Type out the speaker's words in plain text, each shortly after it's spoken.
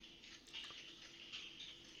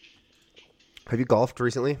Have you golfed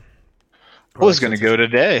recently? I was gonna go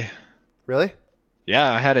today. Really?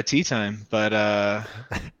 Yeah, I had a tea time, but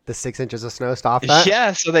The 6 inches of snow stopped that?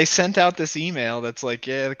 yeah. So they sent out this email that's like,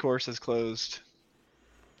 yeah, the course is closed.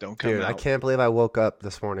 Don't come Dude, I out. can't believe I woke up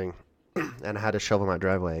this morning and I had to shovel my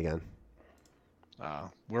driveway again.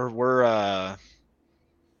 We're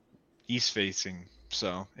east facing,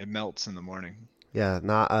 so it melts in the morning. Yeah,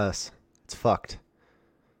 not us. It's fucked.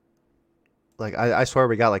 Like I swear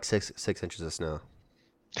we got like six inches of snow.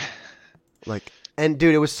 Like, and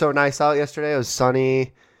dude, it was so nice out yesterday. It was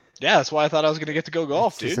sunny. Yeah, that's why I thought I was gonna get to go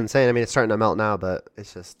golf, It's dude. just insane. I mean, it's starting to melt now, but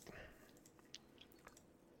it's just.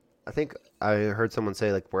 I think I heard someone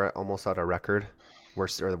say like we're almost at a record.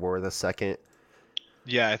 We're the second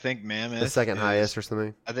Yeah, I think Mammoth highest or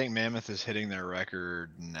something. I think Mammoth is hitting their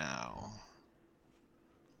record now.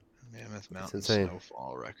 Mammoth Mountain insane.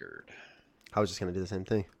 snowfall record. I was just gonna do the same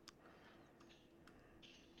thing.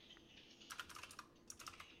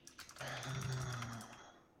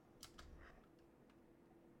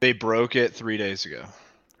 They broke it 3 days ago.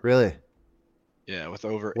 Really? Yeah, with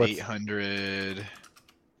over 800.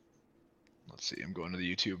 Let's see, I'm going to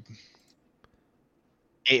the YouTube.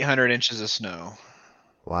 800 inches of snow.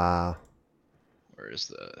 Wow. Where is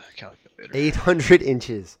the calculator? 800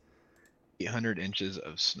 inches. 800 inches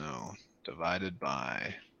of snow divided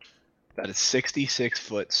by. That is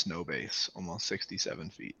 66-foot snow base, almost 67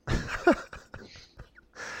 feet.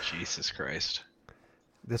 Jesus Christ.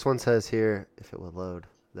 This one says here, if it will load,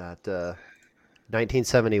 that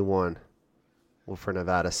 1971 for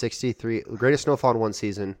Nevada, 63 greatest snowfall in one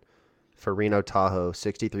season for Reno Tahoe,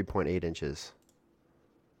 63.8 inches.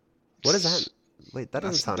 What is that? Wait, that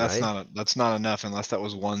doesn't sound right. That's not enough unless that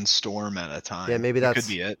was one storm at a time. Yeah, maybe that that's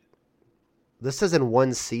could be it. This says in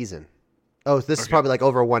one season. Oh, this is probably like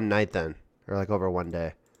over one night then, or like over one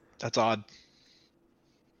day. That's odd.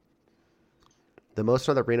 The most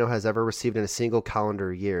snow that Reno has ever received in a single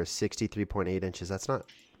calendar year is 63.8 inches. That's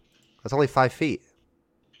only 5 feet.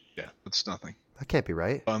 Yeah, that's nothing. That can't be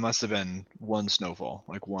right. Well, it must have been one snowfall,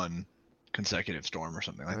 like one consecutive storm or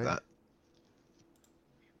something like that.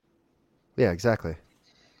 Yeah, exactly.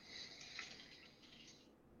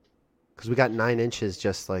 Because we got 9 inches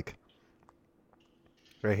just like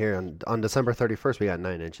right here. On December 31st, we got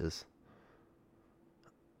 9 inches.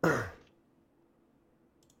 Huh.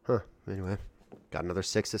 Anyway, got another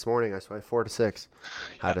 6 this morning. I swiped 4 to 6.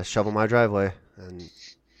 Had to shovel my driveway. And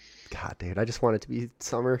God, dude, I just want it to be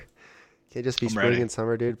summer. Can't just be spring and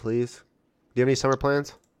summer, dude, please. Do you have any summer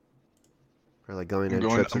plans? Or like going on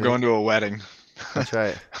trips? I'm going to a wedding. That's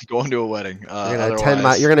right. I'm going to a wedding. You're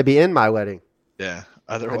gonna you're gonna be in my wedding. Yeah.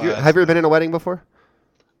 Otherwise, have you ever been in a wedding before?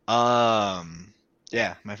 Yeah,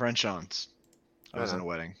 my friend Sean's. I was in a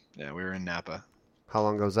wedding. Yeah, we were in Napa. How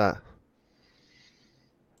long ago was that?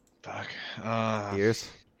 Fuck. Years?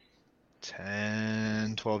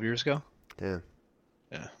 10, 12 years ago. Damn.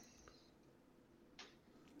 Yeah.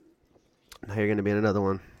 Now you're gonna be in another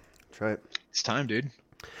one. That's right. It's time, dude.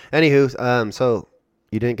 Anywho, so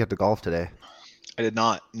you didn't get to golf today. I did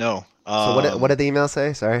not. No. So what did the email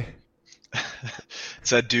say? Sorry. It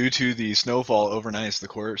said due to the snowfall overnight, the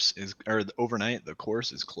course is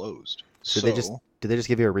closed. So did they just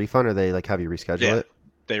give you a refund, or they like have you reschedule it?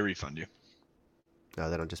 They refund you. No,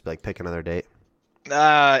 they don't just like pick another date.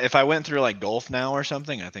 If I went through like Golf Now or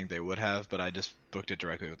something, I think they would have, but I just booked it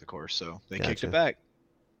directly with the course, so they kicked it back.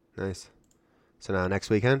 Nice. So now next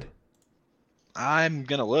weekend? I'm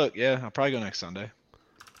gonna look. Yeah, I'll probably go next Sunday.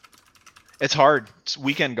 It's hard.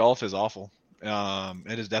 Weekend golf is awful.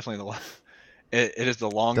 It is definitely it is the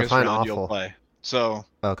longest round you'll play. So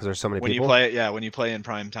because there's so many people. When you play in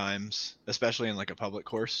prime times, especially in like a public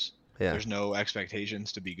course, there's no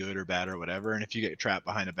expectations to be good or bad or whatever. And if you get trapped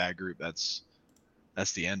behind a bad group, that's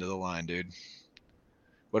the end of the line, dude.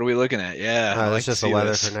 What are we looking at? Yeah, that's just the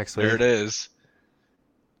weather for next week. There it is.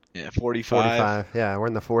 Yeah, 45. Yeah, we're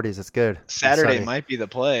in the 40s. It's good. Saturday might be the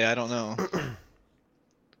play. I don't know.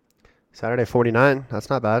 Saturday 49. That's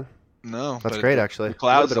not bad. No, that's great actually. The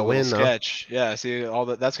clouds a wind sketch. Though. Yeah, see all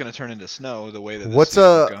that's going to turn into snow the way that.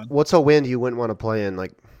 What's a wind you wouldn't want to play in,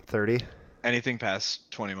 like 30? Anything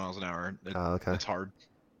past 20 miles an hour. Okay. It's hard.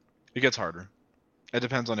 It gets harder. It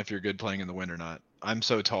depends on if you're good playing in the wind or not. I'm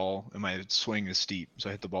so tall and my swing is steep, so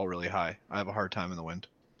I hit the ball really high. I have a hard time in the wind.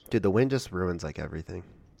 Dude, the wind just ruins like everything.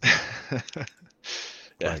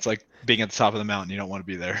 Yeah, it's like being at the top of the mountain. You don't want to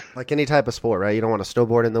be there. Like any type of sport, right? You don't want to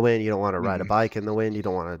snowboard in the wind. You don't want to ride a bike in the wind. You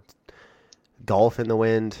don't want to golf in the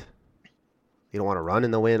wind. You don't want to run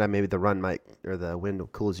in the wind. Maybe the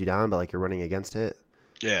wind cools you down, but like you're running against it.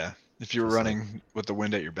 Yeah. If you were running with the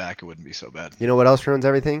wind at your back, it wouldn't be so bad. You know what else ruins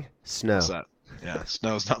everything? Snow. What's that? Yeah,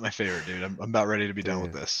 snow's not my favorite, dude. I'm about ready to be done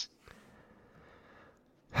with this.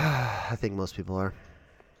 I think most people are.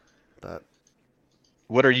 But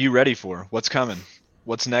what are you ready for? What's coming?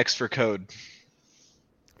 What's next for Code?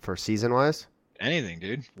 For season-wise? Anything,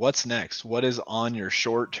 dude. What's next? What is on your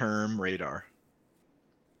short-term radar?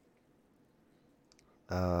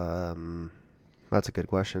 That's a good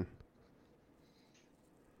question.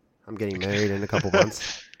 I'm getting married in a couple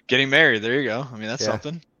months. Getting married, there you go. I mean, that's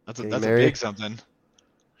something. That's a big something.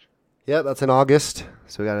 Yeah, that's in August.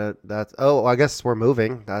 So we gotta. I guess we're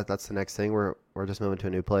moving. That's the next thing. We're just moving to a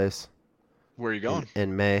new place. Where are you going?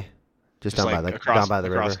 In May, just down by the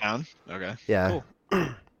river. Across town. Okay. Yeah. Cool.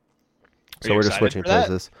 So we're just switching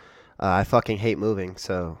places. I fucking hate moving,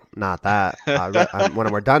 so not that.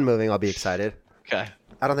 When we're done moving, I'll be excited. Okay.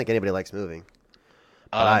 I don't think anybody likes moving,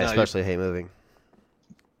 but I especially hate moving.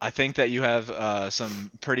 I think that you have some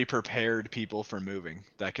pretty prepared people for moving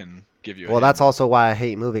that can give you. Well, that's also why I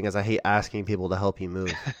hate moving, is I hate asking people to help you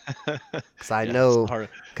move. Because I know,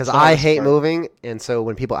 because I hate moving, and so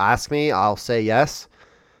when people ask me, I'll say yes,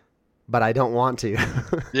 but I don't want to.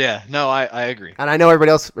 Yeah, no, I agree. And I know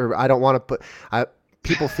everybody else, or I don't want to put.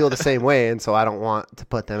 People feel the same way, and so I don't want to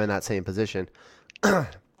put them in that same position.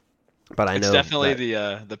 But I know it's definitely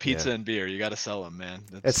the pizza and beer. You got to sell them, man.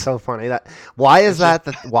 It's so funny why is that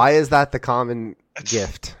the common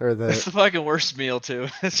gift or the? It's the fucking worst meal too.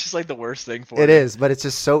 It's just like the worst thing for it. It is, but it's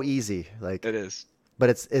just so easy. Like it is. But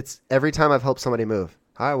it's every time I've helped somebody move.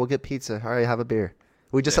 All right, we'll get pizza. All right, have a beer.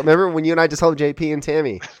 We just remember when you and I just helped JP and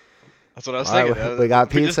Tammy. That's what I was thinking. Right, we got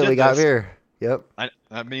pizza. We got beer. Yep.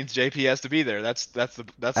 That means JP has to be there. That's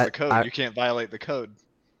the code. You can't violate the code.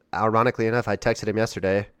 Ironically enough, I texted him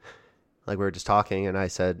yesterday. Like we were just talking, and I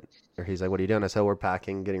said, or he's like, "What are you doing?" I said, "We're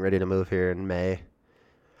packing, getting ready to move here in May."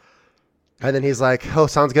 And then he's like, "Oh,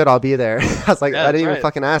 sounds good. I'll be there." I was like, "I didn't even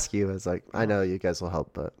fucking ask you." It's like, I know you guys will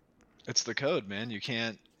help, but it's the code, man.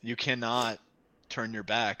 You cannot turn your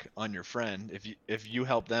back on your friend. If you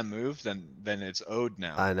help them move, then it's owed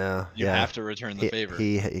now. I know. You have to return the favor.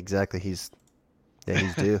 Exactly. He's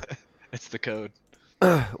due. It's the code.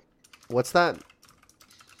 What's that?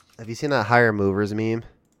 Have you seen that hire movers meme?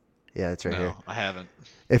 Yeah, it's right here. No, I haven't.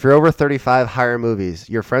 If you're over 35, hire movies.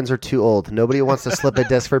 Your friends are too old. Nobody wants to slip a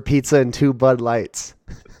disc for pizza and 2 Bud Lights.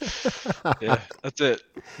 Yeah, that's it.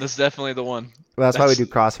 That's definitely the one. Well, that's why we do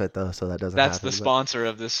CrossFit, though, so that doesn't happen. That's the sponsor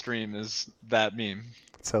of this stream is that meme.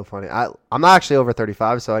 It's so funny. I'm not actually over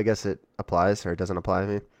 35, so I guess it applies, or it doesn't apply to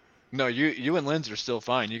me. No, you and Linz are still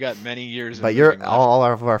fine. You got many years. But all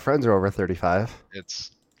of our friends are over 35.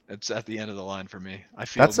 It's at the end of the line for me. I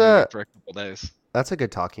feel for a couple days. That's a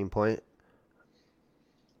good talking point.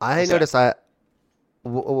 I noticed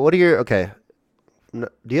what are your, okay, do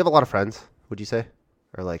you have a lot of friends, would you say?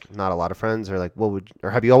 Or like not a lot of friends, or like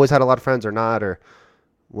or have you always had a lot of friends or not, or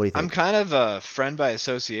what do you think? I'm kind of a friend by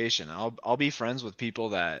association. I'll be friends with people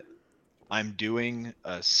that I'm doing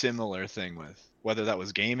a similar thing with, whether that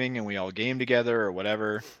was gaming and we all game together or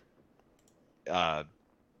whatever. The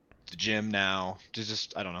gym now,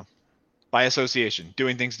 just I don't know, by association,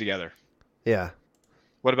 doing things together. Yeah.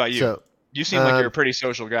 What about you? So, you seem like you're a pretty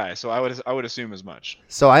social guy, so I would assume as much.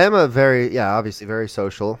 So I am obviously very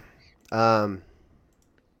social. I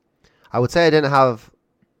would say I didn't have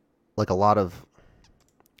like a lot of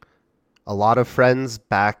friends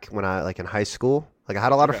back when I like in high school. Like I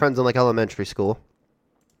had a lot of friends in like elementary school.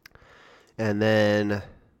 And then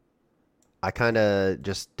I kind of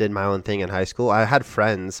just did my own thing in high school. I had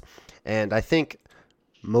friends, and I think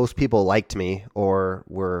most people liked me or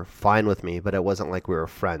were fine with me, but it wasn't like we were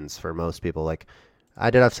friends for most people. Like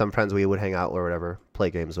I did have some friends we would hang out or whatever,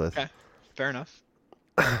 play games with. Okay, fair enough.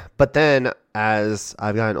 But then as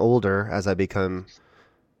I've gotten older, as I become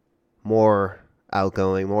more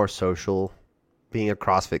outgoing, more social, being a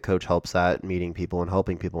CrossFit coach helps that, meeting people and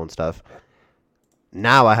helping people and stuff.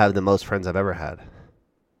 Now I have the most friends I've ever had.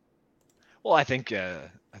 Well, I think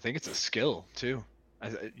it's a skill too.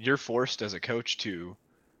 You're forced as a coach to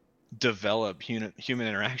develop human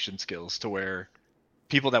interaction skills to where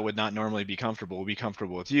people that would not normally be comfortable will be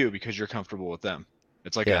comfortable with you because you're comfortable with them.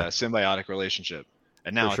 It's like a symbiotic relationship.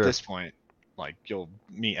 And now at this point, like you'll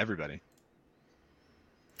meet everybody.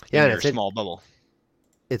 Yeah, in your small bubble.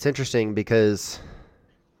 It's interesting because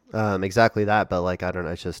exactly that, but like I don't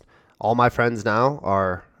know, it's just all my friends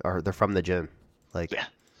now they're from the gym. Like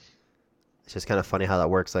it's just kind of funny how that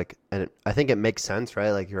works. Like, and I think it makes sense, right?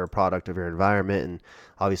 Like you're a product of your environment, and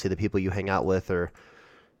obviously the people you hang out with or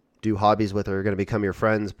do hobbies with are going to become your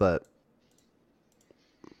friends. But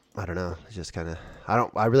I don't know. It's just kind of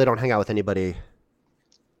I really don't hang out with anybody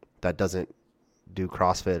that doesn't do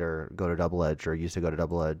CrossFit or go to Double Edge or used to go to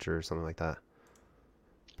Double Edge or something like that.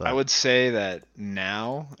 But I would say that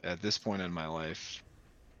now, at this point in my life,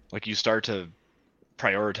 like you start to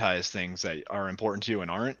prioritize things that are important to you and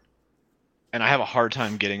aren't. And I have a hard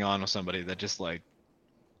time getting on with somebody that just like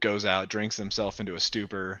goes out, drinks themselves into a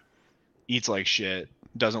stupor, eats like shit,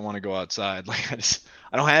 doesn't want to go outside. Like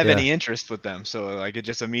I don't have any interest with them. So like it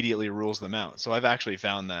just immediately rules them out. So I've actually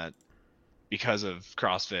found that because of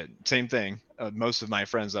CrossFit, same thing. Most of my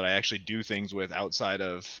friends that I actually do things with outside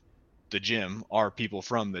of the gym are people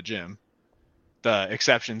from the gym. The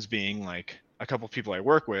exceptions being like a couple of people I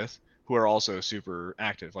work with who are also super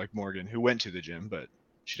active, like Morgan, who went to the gym, but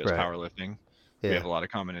she does powerlifting. Yeah. We have a lot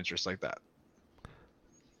of common interests like that.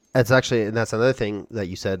 It's actually, and that's another thing that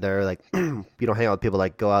you said there, like, you don't hang out with people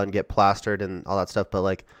like go out and get plastered and all that stuff, but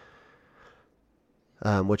like,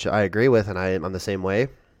 which I agree with, and I'm the same way.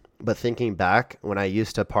 But thinking back, when I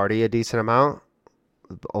used to party a decent amount,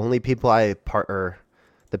 the people I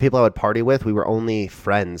would party with, we were only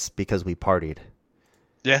friends because we partied.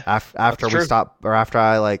 Yeah. After we stopped, or after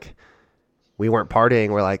we weren't partying,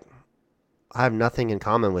 we're like, I have nothing in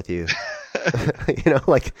common with you. You know,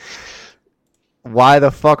 like, why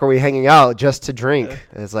the fuck are we hanging out just to drink?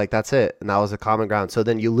 Yeah. It's like, that's it. And that was a common ground. So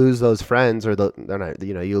then you lose those friends, or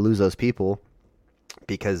you lose those people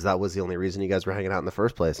because that was the only reason you guys were hanging out in the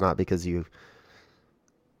first place, not because you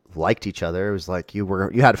liked each other. It was like you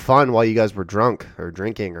had fun while you guys were drunk or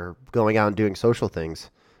drinking or going out and doing social things,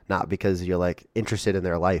 not because you're like interested in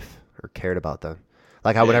their life or cared about them.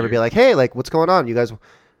 Like I would never be like, hey, like what's going on? You guys,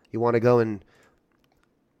 you want to go and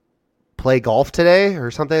play golf today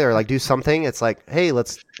or something, or like do something? It's like, hey,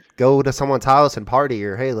 let's go to someone's house and party,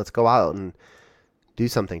 or hey, let's go out and do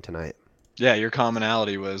something tonight. Yeah, your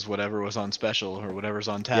commonality was whatever was on special or whatever's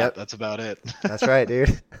on tap. Yep. That's about it. That's right,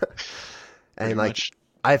 dude. And like much.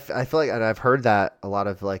 I feel like, and I've heard that a lot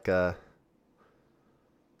of like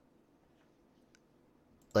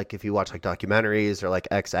if you watch like documentaries or like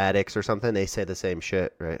ex-addicts or something, they say the same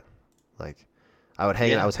shit, right? Like I was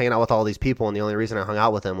hanging out with all these people, and the only reason I hung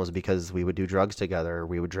out with them was because we would do drugs together or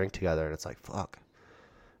we would drink together, and it's like, fuck.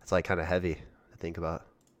 It's like kind of heavy to think about.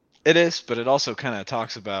 It is, but it also kind of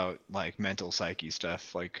talks about like mental psyche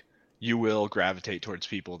stuff. Like you will gravitate towards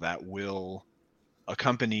people that will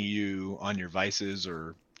accompany you on your vices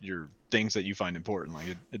or your things that you find important.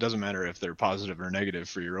 Like it doesn't matter if they're positive or negative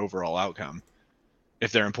for your overall outcome.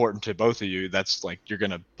 If they're important to both of you, that's like you're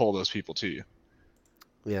going to pull those people to you.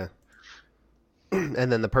 Yeah.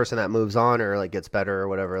 And then the person that moves on or like gets better or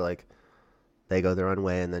whatever, like they go their own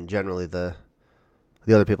way, and then generally the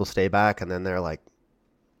other people stay back, and then they're like,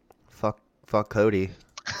 fuck Cody,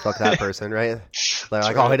 fuck that person, right? They're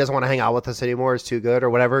like, oh, he doesn't want to hang out with us anymore, it's too good or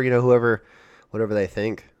whatever, you know, whatever they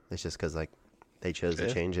think. It's just because like they chose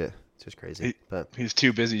to change it. It's just crazy. But he's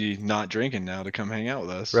too busy not drinking now to come hang out with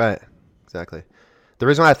us. Right. Exactly. The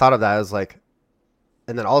reason why I thought of that is like,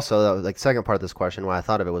 and then also that was like second part of this question, why I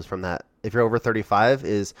thought of it was from that, if you're over 35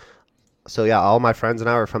 is, so yeah, all my friends and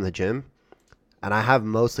I are from the gym, and I have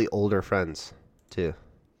mostly older friends too.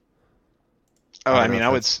 Oh, I mean,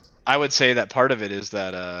 I would say that part of it is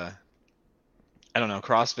that, I don't know,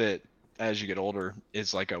 CrossFit as you get older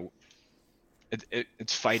is like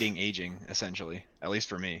it's fighting aging essentially, at least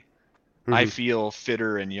for me. Mm-hmm. I feel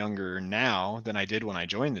fitter and younger now than I did when I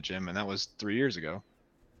joined the gym, and that was 3 years ago.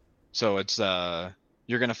 So it's,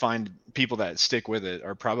 you're going to find people that stick with it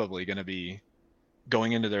are probably going to be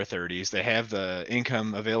going into their 30s. They have the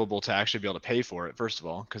income available to actually be able to pay for it, first of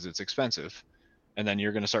all, because it's expensive. And then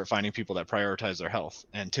you're going to start finding people that prioritize their health.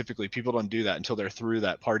 And typically people don't do that until they're through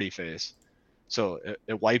that party phase. So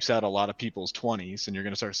it wipes out a lot of people's 20s, and you're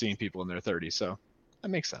going to start seeing people in their 30s. So that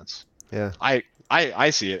makes sense. Yeah. I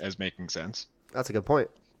see it as making sense. That's a good point.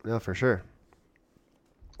 No, for sure.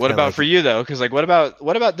 What about for you though? Because like, what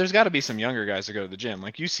about? There's got to be some younger guys that go to the gym.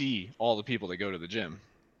 Like you see all the people that go to the gym.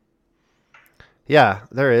 Yeah,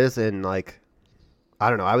 there is, and like, I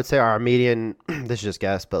don't know. I would say our median. This is just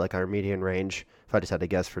guess, but like our median range, if I just had to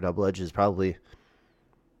guess for double edge, is probably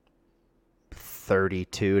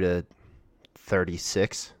 32 to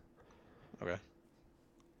 36. Okay.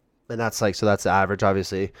 And that's like, so that's the average,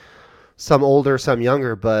 obviously. Some older, some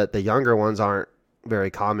younger, but the younger ones aren't very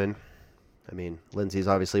common. I mean, Lindsay's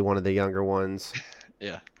obviously one of the younger ones.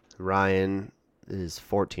 Yeah. Ryan is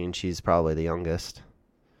 14. She's probably the youngest.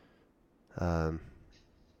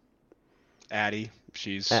 Addie,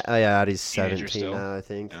 she's Addie's 17 still. now, I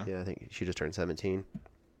think. Yeah, I think she just turned 17.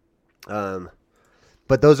 But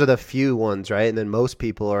those are the few ones, right? And then most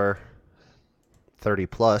people are 30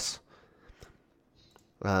 plus.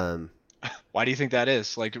 Why do you think that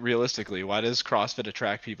is? Like realistically, why does CrossFit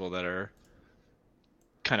attract people that are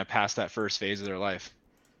kind of past that first phase of their life?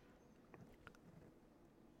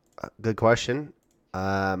 Good question.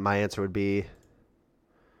 My answer would be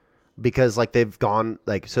because like they've gone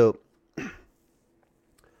like so.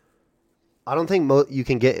 I don't think you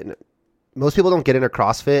can get in. Most people don't get into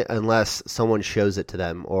CrossFit unless someone shows it to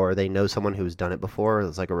them or they know someone who's done it before.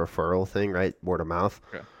 It's like a referral thing, right? Word of mouth.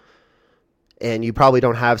 Okay. And you probably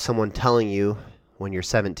don't have someone telling you when you're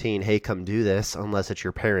 17, hey, come do this, unless it's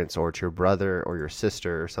your parents or it's your brother or your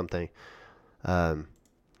sister or something.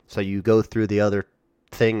 So you go through the other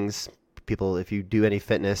things. People, if you do any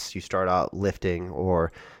fitness, you start out lifting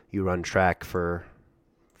or you run track for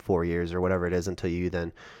 4 years or whatever it is until you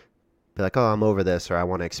then be like, oh, I'm over this, or I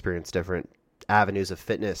want to experience different avenues of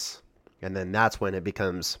fitness. And then that's when it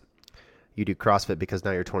becomes you do CrossFit because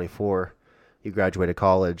now you're 24, you graduated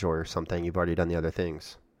college or something, you've already done the other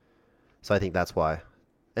things. So I think that's why.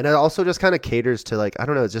 And it also just kind of caters to like, I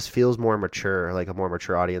don't know, it just feels more mature, like a more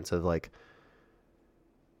mature audience of like,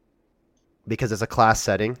 because it's a class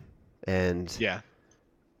setting and yeah,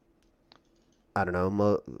 I don't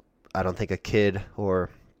know, I don't think a kid or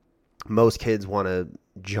most kids want to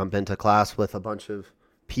jump into class with a bunch of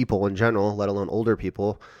people in general, let alone older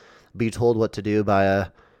people, be told what to do by a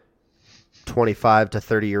 25 to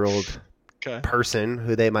 30-year-old person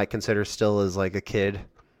who they might consider still as like a kid.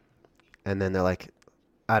 And then they're like,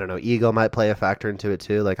 I don't know, ego might play a factor into it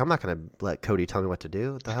too. Like, I'm not going to let Cody tell me what to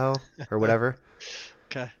do. What the hell? Or whatever.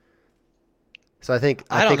 Okay. So I think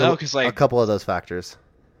know, 'cause, like, a couple of those factors.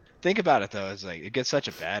 Think about it though, it's like it gets such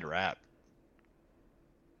a bad rap.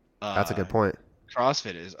 That's a good point.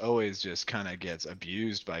 CrossFit is always just kind of gets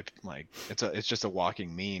abused by like it's just a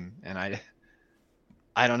walking meme, and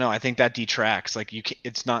I don't know. I think that detracts. Like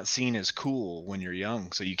it's not seen as cool when you're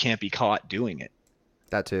young, so you can't be caught doing it.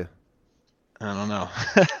 That too. I don't know.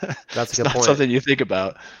 That's a good point. Something you think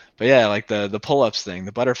about. But yeah, like the pull-ups thing,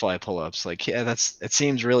 the butterfly pull-ups. Like yeah, it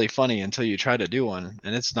seems really funny until you try to do one,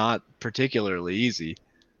 and it's not particularly easy.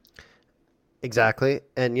 Exactly.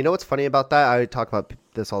 And you know what's funny about that? I talk about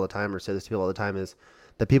this all the time or say this to people all the time is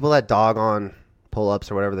the people that dog on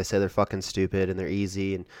pull-ups or whatever, they say they're fucking stupid and they're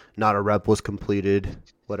easy and not a rep was completed,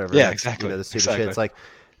 whatever. Yeah, exactly. You know, the stupid shit. It's like,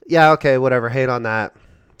 yeah, okay, whatever. Hate on that.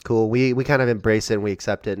 Cool. We kind of embrace it and we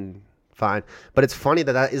accept it and fine. But it's funny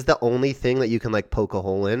that is the only thing that you can like poke a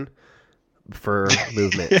hole in for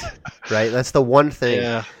movement, right? That's the one thing.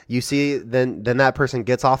 Yeah. You see, then that person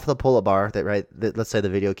gets off the pull-up bar, let's say the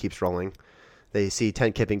video keeps rolling. They see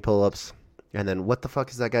 10 kipping pull-ups, and then what the fuck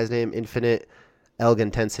is that guy's name? Infinite Elg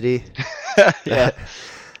Intensity. Yeah.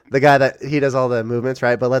 The guy that he does all the movements,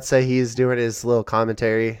 right? But let's say he's doing his little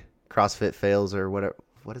commentary, CrossFit fails or whatever.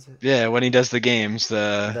 What is it? Yeah, when he does the games,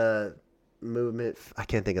 the movement. I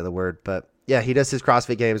can't think of the word, but yeah, he does his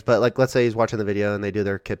CrossFit games. But like, let's say he's watching the video and they do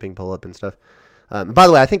their kipping pull-up and stuff. By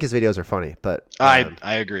the way, I think his videos are funny, but I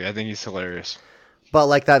agree. I think he's hilarious. But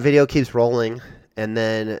like that video keeps rolling. And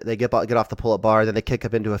then they get off the pull-up bar, then they kick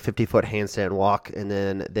up into a 50-foot handstand walk, and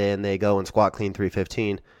then they go and squat clean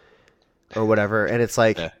 315 or whatever. And it's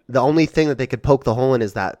like the only thing that they could poke the hole in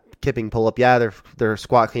is that kipping pull-up. Yeah, their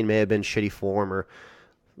squat clean may have been shitty form or,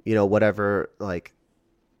 you know, whatever. Like,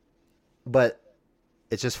 but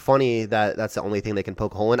it's just funny that that's the only thing they can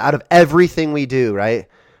poke a hole in out of everything we do, right?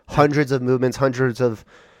 Hundreds of movements, hundreds of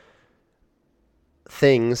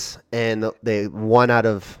things, and they one out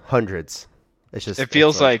of hundreds. It's just, it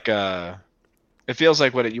feels like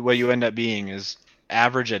what you end up being is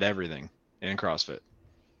average at everything in CrossFit.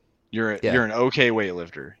 You're an okay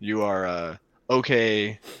weightlifter. You are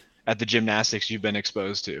okay at the gymnastics you've been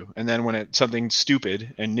exposed to. And then when something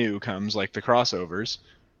stupid and new comes, like the crossovers,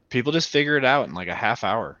 people just figure it out in like a half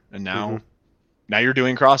hour. And now you're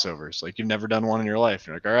doing crossovers like you've never done one in your life.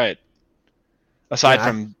 You're like, all right. Aside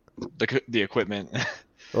from the equipment.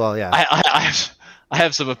 Well, yeah. I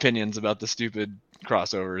have some opinions about the stupid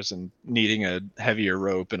crossovers and needing a heavier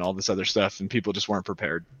rope and all this other stuff, and people just weren't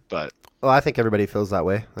prepared. But well, I think everybody feels that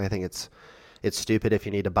way. I think it's stupid if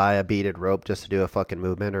you need to buy a beaded rope just to do a fucking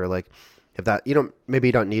movement, or like if that maybe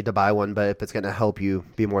you don't need to buy one, but if it's going to help you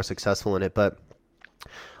be more successful in it. But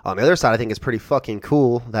on the other side, I think it's pretty fucking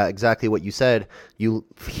cool that exactly what you said. You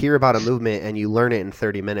hear about a movement and you learn it in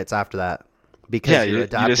 30 minutes after that because you're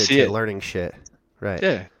adapted to learning shit. Right.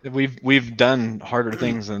 Yeah, we've done harder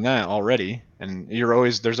things than that already, and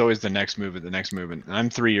there's always the next movement, And I'm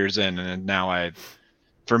 3 years in, and now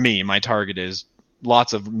for me, my target is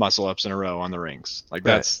lots of muscle ups in a row on the rings. Like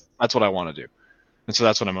that's what I want to do, and so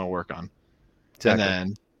that's what I'm gonna work on. Exactly.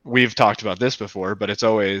 And then we've talked about this before, but it's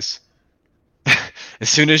always as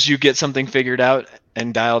soon as you get something figured out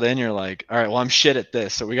and dialed in, you're like, all right, well I'm shit at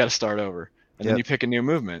this, so we got to start over, and then you pick a new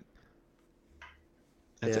movement.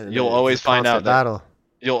 You'll always find out that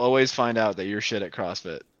you're shit at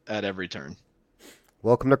CrossFit at every turn.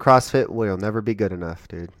 Welcome to CrossFit. We'll never be good enough,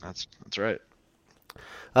 dude. That's right.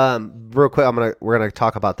 Real quick, we're gonna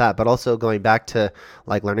talk about that, but also going back to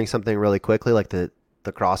like learning something really quickly, like the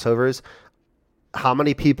crossovers. How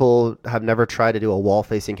many people have never tried to do a wall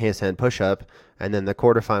facing handstand push up, and then the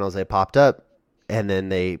quarterfinals they popped up, and then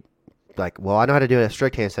they like, well, I know how to do a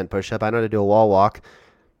strict handstand push up. I know how to do a wall walk.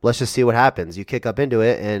 Let's just see what happens. You kick up into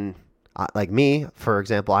it, and like me, for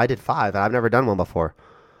example, I did 5, and I've never done one before.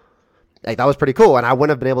 Like that was pretty cool, and I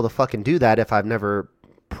wouldn't have been able to fucking do that if I've never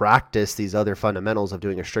practiced these other fundamentals of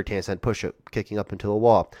doing a strict handstand push-up, kicking up into a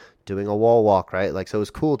wall, doing a wall walk, right? Like, so it was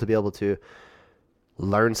cool to be able to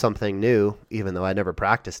learn something new, even though I never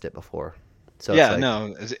practiced it before. So yeah,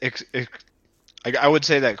 no, I would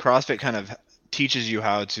say that CrossFit kind of teaches you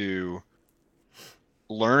how to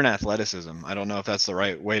learn athleticism. I don't know if that's the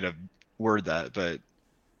right way to word that, but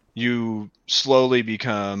you slowly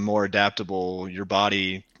become more adaptable. Your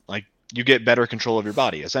body, like, you get better control of your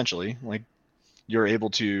body, essentially. Like, you're able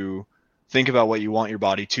to think about what you want your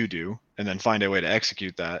body to do and then find a way to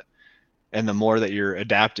execute that. And the more that you're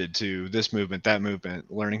adapted to this movement, that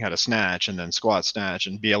movement, learning how to snatch and then squat, snatch,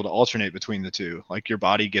 and be able to alternate between the two, like your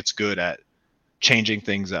body gets good at changing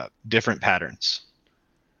things up, different patterns.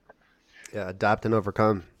 Yeah, adapt and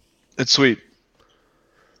overcome. It's sweet.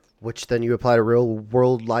 Which then you apply to real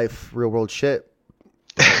world life, real world shit.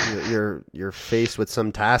 You're faced with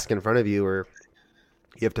some task in front of you, or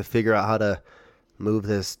you have to figure out how to move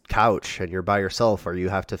this couch and you're by yourself, or you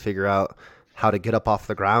have to figure out how to get up off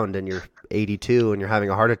the ground and you're 82 and you're having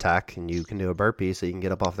a heart attack and you can do a burpee so you can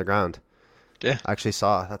get up off the ground. Yeah. I actually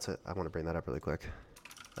saw, I want to bring that up really quick.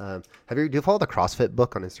 Do you follow the CrossFit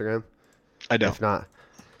book on Instagram? I don't. If not,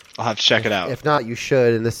 I'll have to check it out. If not, you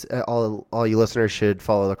should, and this all you listeners should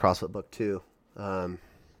follow the CrossFit book too.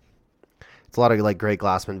 It's a lot of like Greg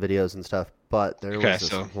Glassman videos and stuff, but there was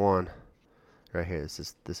this one right here. This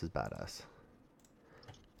is badass.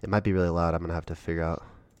 It might be really loud. I'm gonna have to figure out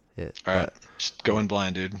it. All right, just going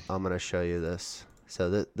blind, dude. I'm gonna show you this.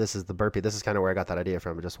 So this is the burpee. This is kind of where I got that idea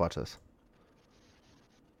from. But just watch this.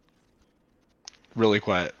 Really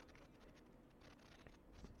quiet.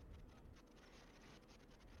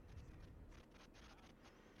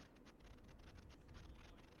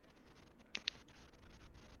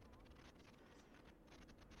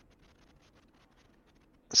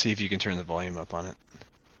 See if you can turn the volume up on it.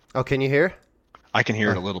 Oh, can you hear? I can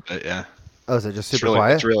hear it a little bit, yeah. Oh, is it just super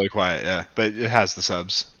quiet? It's really quiet, yeah. But it has the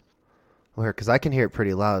subs. Well, here, because I can hear it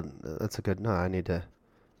pretty loud. That's a good... No, I need to...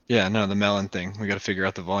 Yeah, no, the melon thing. We got to figure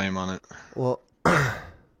out the volume on it. Well,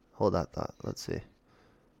 hold that thought. Let's see.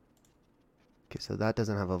 Okay, so that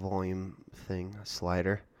doesn't have a volume thing, a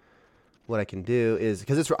slider. What I can do is...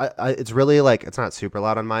 Because it's really like... It's not super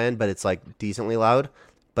loud on my end, but it's like decently loud.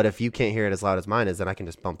 But if you can't hear it as loud as mine is, then I can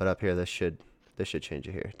just bump it up here. This should change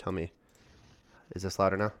it here. Tell me. Is this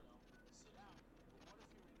louder now?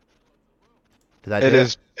 Did that it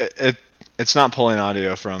is. It's not pulling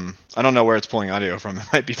audio from... I don't know where it's pulling audio from. It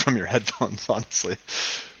might be from your headphones, honestly.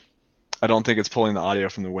 I don't think it's pulling the audio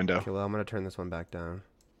from the window. Okay, well, I'm going to turn this one back down.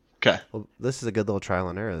 Okay. Well, this is a good little trial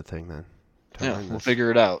and error thing, then. Yeah, we'll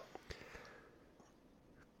figure it out.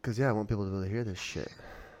 Because, yeah, I won't be able to really hear this shit.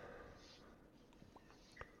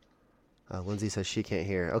 Lindsay says she can't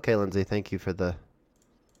hear. Okay, Lindsay, thank you for the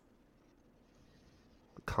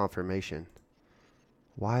confirmation.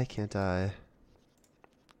 Why can't I...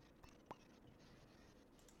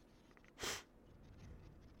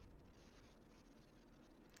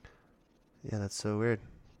 Yeah, that's so weird.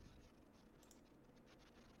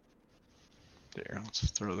 There, let's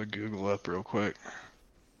throw the Google up real quick.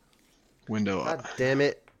 Window God damn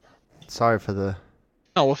it. Sorry for the...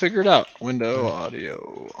 No, we'll figure it out. Window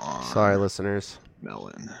audio on. Sorry, listeners.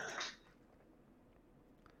 Melon.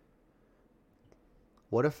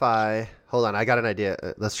 What if I... Hold on, I got an idea.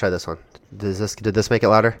 Let's try this one. Did this make it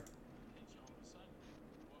louder?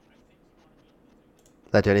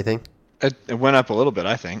 Did that do anything? It went up a little bit,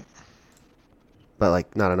 I think. But,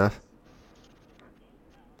 like, not enough?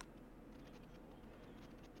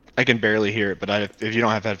 I can barely hear it, but if you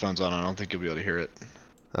don't have headphones on, I don't think you'll be able to hear it.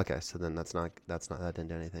 Okay, so then that didn't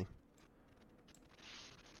do anything.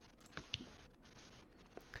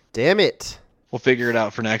 Damn it! We'll figure it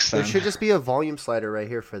out for next time. There should just be a volume slider right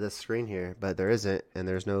here for this screen here, but there isn't, and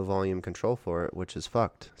there's no volume control for it, which is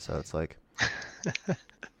fucked. So it's like...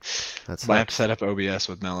 Might have to set up OBS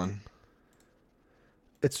with Melon.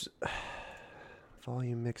 It's...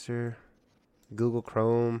 Volume mixer... Google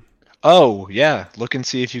Chrome... Oh, yeah. Look and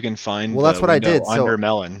see if you can find that's what I did. Under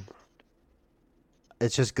Melon.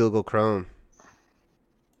 It's just Google Chrome.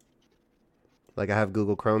 Like I have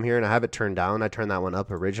Google Chrome here and I have it turned down. I turned that one up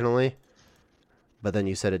originally, but then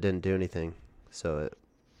you said it didn't do anything, so it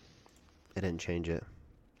didn't change it.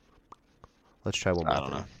 Let's try one more thing. I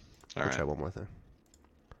don't know. Let's try one more thing.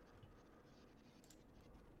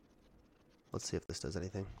 Let's see if this does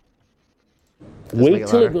anything. Wait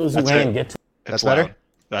till it goes away and get to... That's better?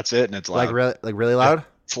 That's it, and it's loud. Like really loud? Yeah,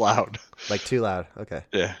 it's loud. Like too loud. Okay.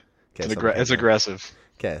 Yeah. Okay, it's aggressive.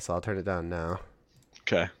 Okay, so I'll turn it down now.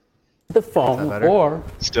 Okay. The phone or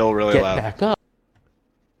still really get loud. Back up.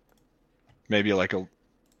 Maybe like a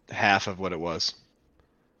half of what it was.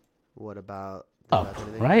 What about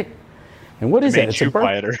right? And what is that? It's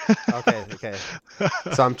quieter. Okay.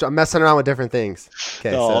 So I'm messing around with different things.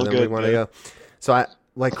 Okay, so then we want to go. So I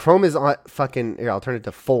like Chrome is on fucking here. I'll turn it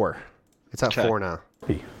to 4. It's at 4 now.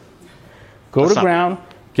 Go to ground.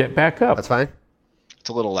 Get back up. That's fine. It's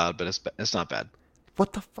a little loud, but it's not bad.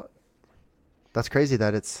 What the fuck? That's crazy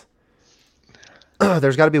that it's...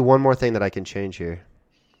 There's got to be one more thing that I can change here.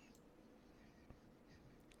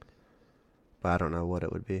 But I don't know what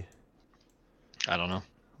it would be. I don't know.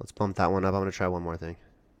 Let's bump that one up. I'm going to try one more thing.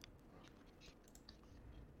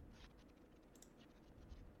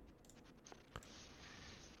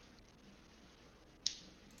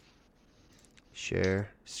 Share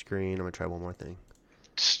screen. I'm going to try one more thing.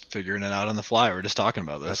 Just figuring it out on the fly. We're just talking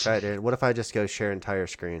about this. That's right, dude. What if I just go share entire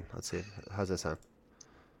screen? Let's see. How's that sound?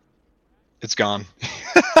 It's gone.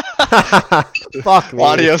 Fuck me.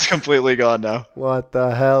 Audio's completely gone now. What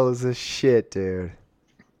the hell is this shit, dude?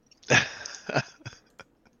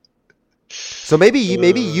 So maybe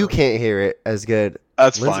you can't hear it as good.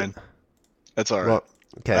 That's fine. That's all right. Well,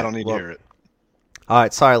 okay. I don't need to hear it. All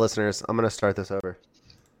right. Sorry, listeners. I'm going to start this over.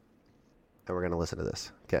 And we're going to listen to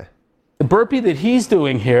this. Okay. The burpee that he's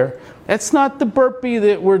doing here, that's not the burpee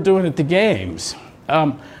that we're doing at the games.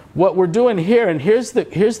 What we're doing here, and here's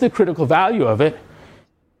the critical value of it,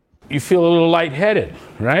 you feel a little lightheaded,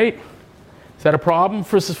 right? Is that a problem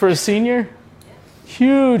for a senior?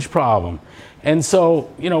 Huge problem. And so,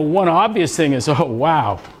 one obvious thing is, oh,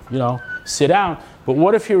 wow, sit down. But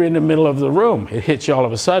what if you're in the middle of the room? It hits you all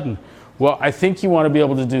of a sudden. Well, I think you want to be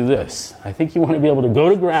able to do this. I think you want to be able to go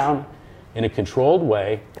to ground in a controlled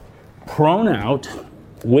way, prone out,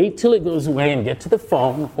 wait till it goes away and get to the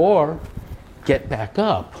phone, or get back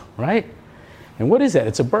up, right? And what is that?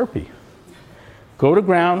 It's a burpee. Go to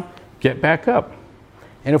ground, get back up.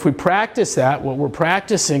 And if we practice that, what we're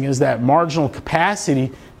practicing is that marginal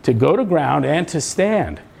capacity to go to ground and to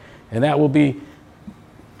stand. And that will be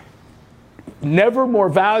never more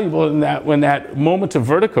valuable than that when that moment of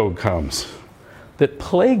vertigo comes that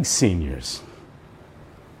plagues seniors.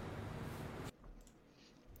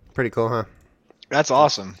 Pretty cool, huh? That's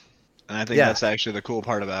awesome. And I think that's actually the cool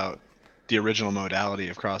part about the original modality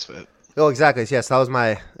of CrossFit. Oh, exactly. Yes, that was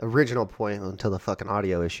my original point until the fucking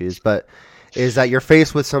audio issues. But is that you're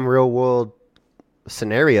faced with some real world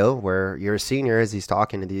scenario where you're a senior as he's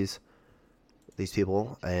talking to these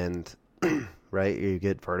people, and right, you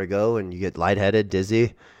get vertigo and you get lightheaded,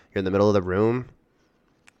 dizzy. You're in the middle of the room.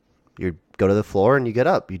 You go to the floor and you get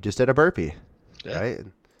up. You just did a burpee, right?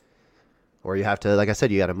 Or you have to, like I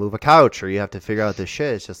said, you got to move a couch, or you have to figure out this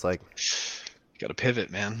shit. It's just like you got to pivot,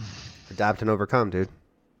 man. Adapt and overcome, dude.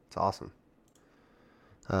 It's awesome.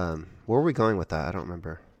 Where were we going with that? I don't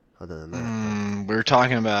remember. Other than that, we were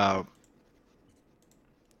talking about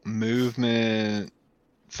movement,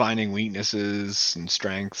 finding weaknesses and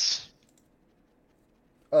strengths.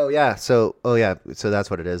 So that's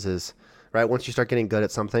what it is right. Once you start getting good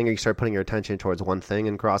at something, or you start putting your attention towards one thing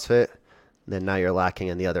in CrossFit, then now you're lacking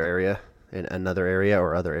in the other area, in another area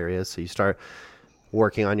or other areas. So you start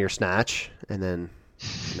working on your snatch, and then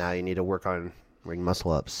now you need to work on ring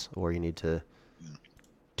muscle ups, or you need to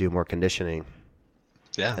do more conditioning.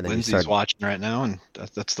 Yeah, and Lindsay's watching right now, and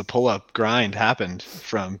that's the pull-up grind happened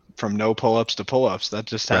from no pull-ups to pull-ups. That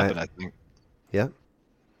just happened, right. I think. Yeah,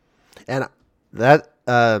 and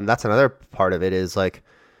that's another part of it is like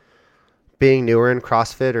being newer in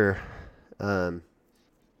CrossFit, or I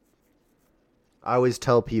always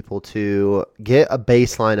tell people to get a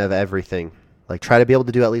baseline of everything. Like try to be able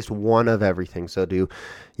to do at least one of everything. So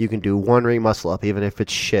you can do one ring muscle up, even if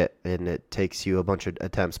it's shit and it takes you a bunch of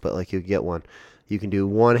attempts, but like you get one. You can do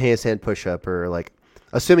one handstand push-up, or like,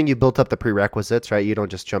 assuming you built up the prerequisites, right? You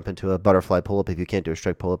don't just jump into a butterfly pull-up if you can't do a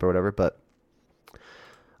strike pull-up or whatever. But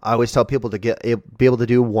I always tell people to be able to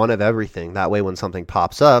do one of everything. That way when something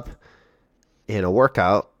pops up in a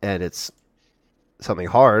workout and it's something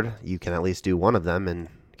hard, you can at least do one of them and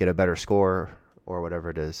get a better score or whatever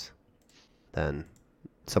it is than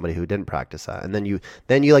somebody who didn't practice that. And then you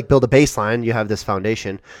like build a baseline. You have this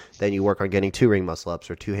foundation. Then you work on getting 2 ring muscle ups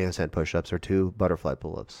or 2 handstand push-ups or 2 butterfly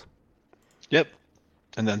pull-ups. Yep.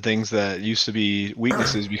 And then things that used to be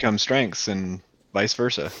weaknesses become strengths and vice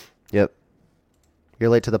versa. Yep. You're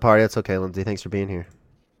late to the party. That's okay, Lindsay. Thanks for being here.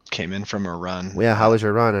 Came in from a run. Yeah, how was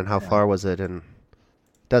your run and how far was it? And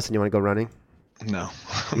Dustin, you want to go running? No.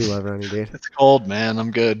 You love running, dude. It's cold, man.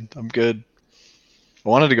 I'm good. I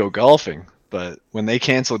wanted to go golfing, but when they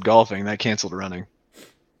canceled golfing, that canceled running.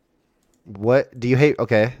 What do you hate?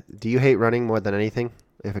 Okay. Do you hate running more than anything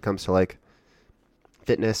if it comes to like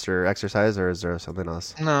fitness or exercise, or is there something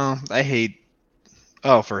else? No, I hate.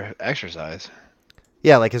 Oh, for exercise.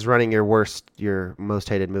 Yeah, like is running your most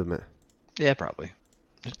hated movement? Yeah, probably.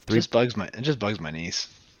 It just bugs my knees.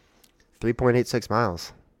 3.86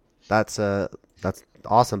 miles. That's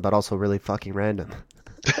awesome, but also really fucking random.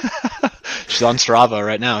 She's on Strava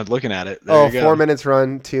right now, looking at it. There you go. 4 minutes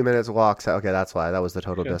run, 2 minutes walk. So, okay, that's why. That was the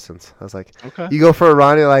total distance. I was like, okay. You go for a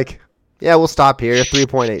run, you're like, yeah, we'll stop here.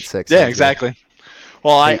 3.86. Yeah, exactly.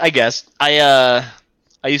 Well, I guess I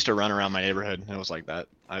used to run around my neighborhood, and it was like that.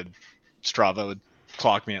 Strava would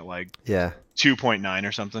clock me at like 2.9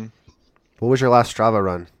 or something. What was your last Strava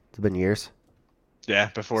run? It's been years. Yeah,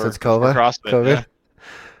 before CrossFit. COVID. Yeah.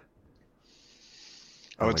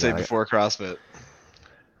 I would say before CrossFit.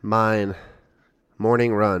 Mine,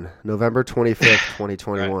 morning run, November 25th,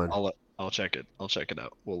 2021. Right, I'll check it. I'll check it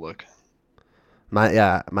out. We'll look. My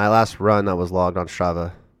last run that was logged on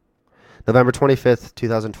Strava, November 25th,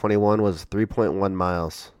 2021 was 3.1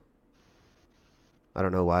 miles. I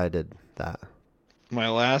don't know why I did that. My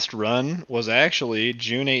last run was actually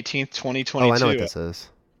June 18th, 2022. Oh, I know what this is.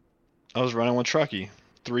 I was running with Truckee.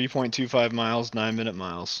 3.25 miles, 9-minute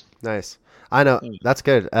miles. Nice. I know. That's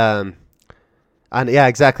good. Yeah,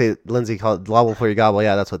 exactly. Lindsay called Gobble for your gobble.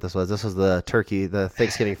 Yeah, that's what this was. This was the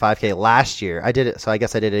Thanksgiving 5K last year. I did it, so I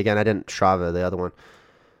guess I did it again. I didn't Strava the other one.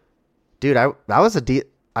 Dude, I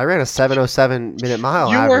ran a 7:07 minute mile.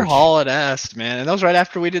 You average. were hauling ass, man. And that was right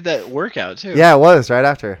after we did that workout, too. Yeah, it was right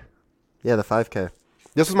after. Yeah, the 5K.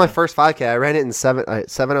 This was my first 5K. I ran it in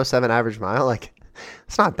 7:07 average mile. Like,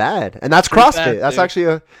 it's not bad. And that's CrossFit. Bad, that's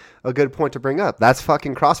actually a good point to bring up. That's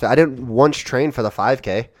fucking CrossFit. I didn't once train for the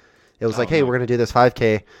 5K. It was hey, we're going to do this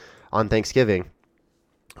 5K on Thanksgiving.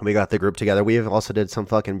 We got the group together. We also did some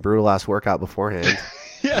fucking brutal ass workout beforehand.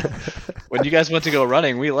 Yeah. When you guys went to go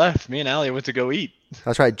running, we left. Me and Allie went to go eat.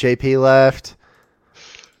 That's right. JP left.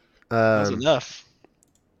 That was enough.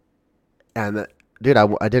 And dude,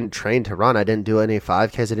 I didn't train to run. I didn't do any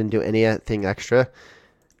 5Ks. I didn't do anything extra.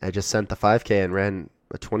 I just sent the 5K and ran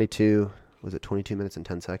a 22. Was it 22 minutes and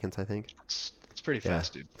 10 seconds? I think. It's pretty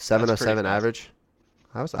fast, dude. 7:07 average.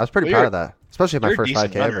 I was pretty proud of that, especially my first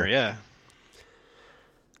 5K ever. Yeah.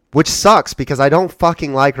 Which sucks because I don't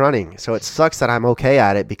fucking like running. So it sucks that I'm okay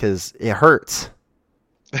at it because it hurts.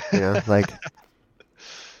 You know, like.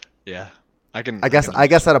 Yeah. I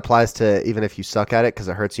guess that applies to even if you suck at it because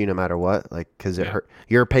it hurts you no matter what. Like, because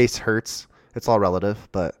your pace hurts. It's all relative,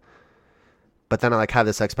 but then I like have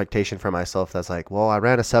this expectation for myself that's like, well, I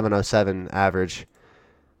ran a 7:07 average.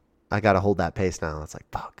 I got to hold that pace now. It's like,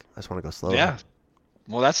 fuck. I just want to go slower. Yeah.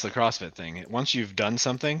 Well, that's the CrossFit thing. Once you've done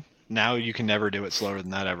something, now you can never do it slower than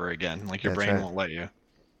that ever again. Like your brain won't let you.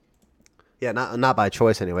 Yeah, not by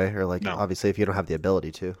choice anyway, or like obviously if you don't have the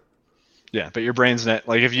ability to. Yeah, but your brain's not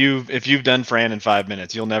like if you've done Fran in 5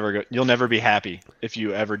 minutes, you'll never be happy if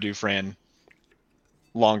you ever do Fran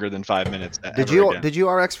longer than 5 minutes. Did you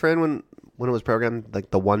RX Fran when it was programmed like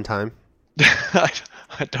the one time? I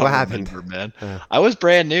don't remember, man. I was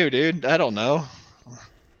brand new, dude. I don't know.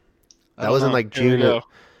 That was in like June. It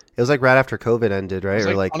was like right after COVID ended, right?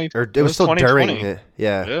 Or it was still during it.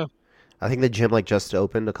 Yeah. I think the gym like just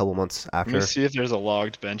opened a couple months after. Let me see if there's a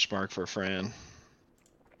logged benchmark for Fran.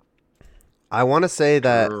 I want to say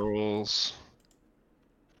that girls.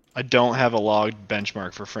 I don't have a logged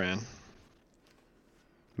benchmark for Fran.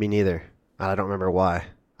 Me neither. I don't remember why.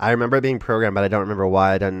 I remember it being programmed, but I don't remember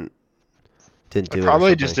why I didn't do it. I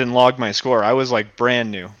probably just didn't log my score. I was like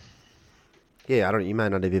brand new. Yeah, you might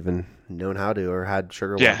not have even known how to or had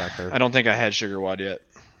Sugar Wad back then. I don't think I had Sugar Wad yet.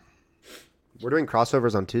 We're doing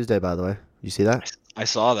crossovers on Tuesday, by the way. You see that? I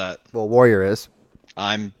saw that. Well, Warrior is.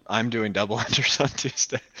 I'm doing double unders on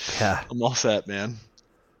Tuesday. Yeah. I'm all set, man.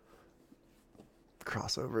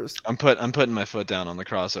 Crossovers. I'm putting my foot down on the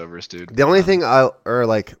crossovers, dude. The only thing I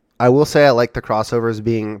will say I like the crossovers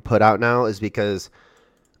being put out now is because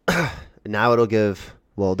now it'll give,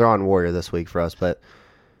 well, they're on Warrior this week for us, but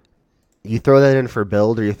you throw that in for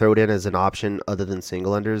build or you throw it in as an option other than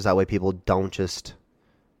single unders. That way people don't just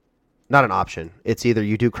not an option. It's either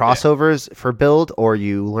you do crossovers for build or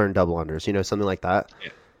you learn double unders, something like that. Yeah.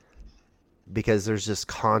 Because there's just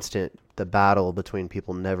constant the battle between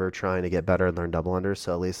people never trying to get better and learn double unders.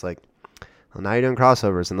 So at least now you're doing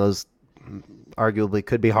crossovers, and those arguably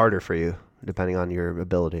could be harder for you depending on your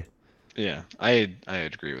ability. Yeah, I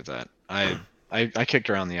agree with that. I kicked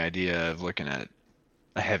around the idea of looking at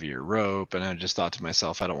a heavier rope, and I just thought to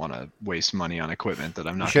myself, I don't want to waste money on equipment that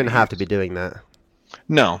I'm not. You shouldn't have to be doing that.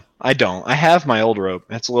 No, I don't. I have my old rope.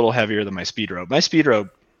 It's a little heavier than my speed rope. My speed rope,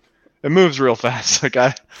 it moves real fast.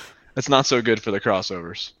 It's not so good for the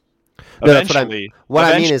crossovers. No,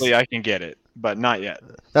 eventually, I can get it, but not yet.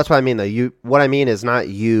 That's what I mean, though. What I mean is not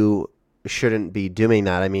you shouldn't be doing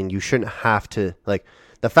that. I mean, you shouldn't have to,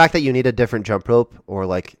 the fact that you need a different jump rope or,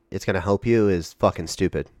 it's going to help you is fucking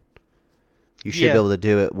stupid. You should be able to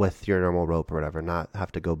do it with your normal rope or whatever, not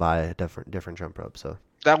have to go buy a different jump rope. So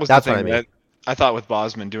that's the thing that I thought with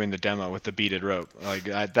Bosman doing the demo with the beaded rope.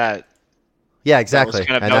 Yeah, exactly.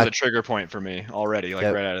 That was a trigger point for me already, right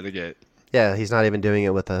out of the gate. Yeah, he's not even doing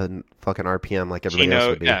it with a fucking RPM like everybody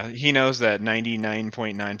else would be. Yeah, he knows that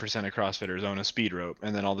 99.9% of CrossFitters own a speed rope,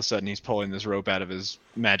 and then all of a sudden he's pulling this rope out of his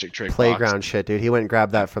magic trick playground box. Shit, dude. He went and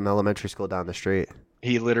grabbed that from elementary school down the street.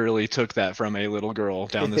 He literally took that from a little girl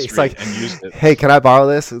down the street and used it. Hey, can I borrow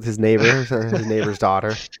this? With his neighbor's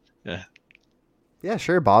daughter. Yeah. Yeah,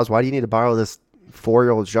 sure, Boz. Why do you need to borrow this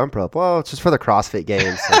 4-year-old's jump rope? Well, it's just for the CrossFit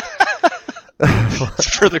games.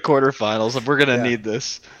 For the quarterfinals, if we're gonna need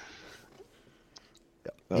this.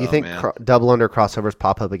 Do you think double under crossovers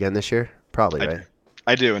pop up again this year? Probably, right?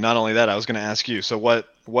 I do, and not only that, I was going to ask you. So what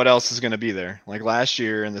else is going to be there? Like last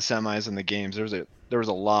year in the semis and the games, there was an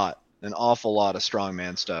awful lot of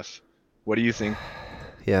strongman stuff. What do you think?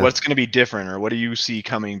 Yeah. What's going to be different, or what do you see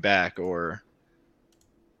coming back, or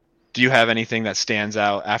do you have anything that stands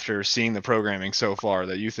out after seeing the programming so far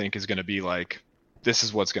that you think is going to be this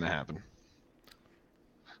is what's going to happen?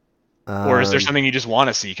 Or is there something you just want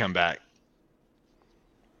to see come back?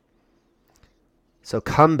 So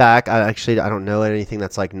comeback, I don't know anything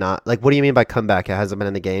that's not what do you mean by comeback? It hasn't been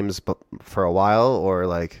in the games for a while,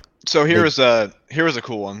 or So here was a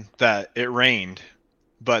cool one that it rained,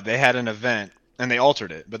 but they had an event and they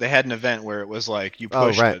altered it. But they had an event where it was you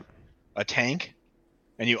pushed a tank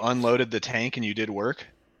and you unloaded the tank and you did work,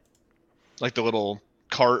 the little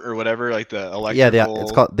cart or whatever, the electrical. Yeah,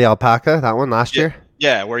 it's called the alpaca. That one last year.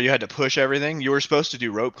 Yeah, where you had to push everything. You were supposed to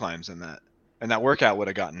do rope climbs in that, and that workout would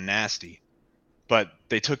have gotten nasty. But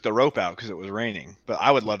they took the rope out because it was raining. But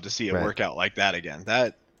I would love to see a workout like that again.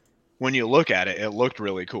 That, when you look at it, it looked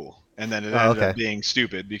really cool. And then it ended up being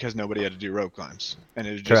stupid because nobody had to do rope climbs. And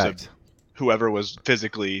it was just whoever was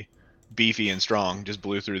physically beefy and strong just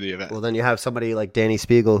blew through the event. Well, then you have somebody like Danny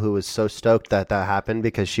Spiegel who was so stoked that happened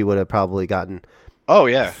because she would have probably gotten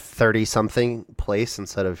 30-something place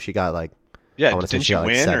instead of she got didn't she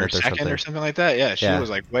win or second or something like that? Yeah, she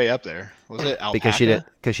was way up there. Was it alpaca?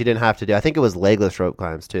 Because she didn't have to do. I think it was legless rope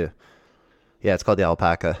climbs too. Yeah, it's called the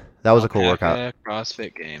alpaca. That was a cool workout.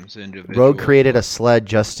 CrossFit Games individual. Rogue created a sled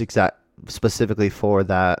just specifically for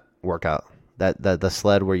that workout. That the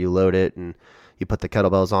sled where you load it and you put the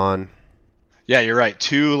kettlebells on. Yeah, you're right.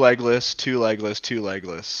 2 legless, 2 legless, 2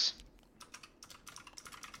 legless.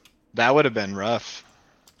 That would have been rough.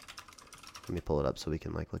 Let me pull it up so we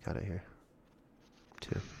can look at it here.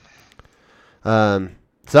 2.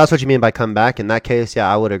 So that's what you mean by come back. In that case,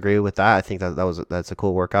 yeah, I would agree with that. I think that's a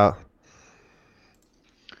cool workout.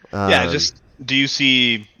 Just do you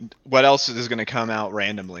see what else is going to come out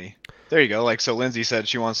randomly? There you go. So Lindsay said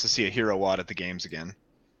she wants to see a hero WOD at the games again.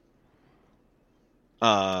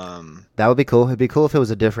 That would be cool. It'd be cool if it was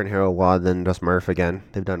a different hero WOD than just Murph again.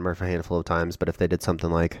 They've done Murph a handful of times, but if they did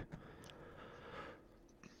something I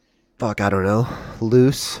don't know,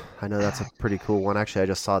 loose. I know that's a pretty cool one. Actually, I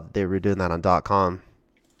just saw that they were doing that on .com.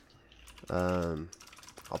 I'll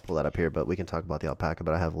pull that up here, but we can talk about the alpaca,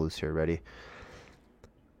 but I have loose here ready.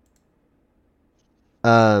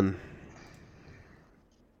 Yeah,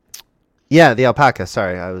 the alpaca.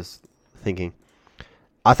 Sorry, I was thinking.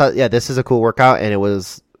 I thought, this is a cool workout, and it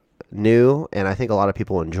was new, and I think a lot of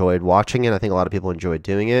people enjoyed watching it. I think a lot of people enjoyed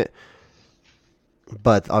doing it.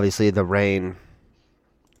 But obviously the rain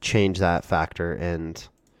changed that factor, and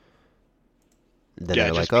then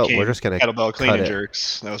they're we're just going to kettlebell clean and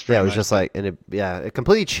jerks. That was it was just it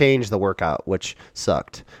completely changed the workout, which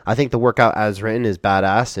sucked. I think the workout as written is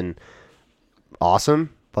badass and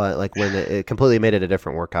awesome, but when it completely made it a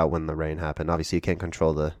different workout when the rain happened. Obviously you can't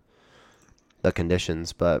control the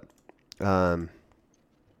conditions, but can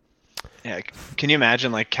you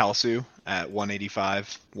imagine Kalsu at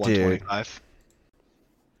 185, 125? Dude,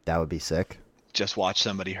 that would be sick. just watch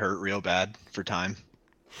somebody hurt real bad for time.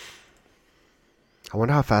 I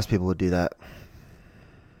wonder how fast people would do that.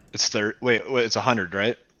 It's wait, it's 100,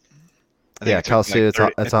 right? Yeah, Kelsey, it's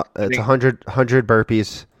 100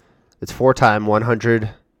 burpees. It's 4 times 100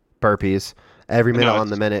 burpees every minute on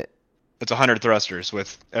the minute. It's 100 thrusters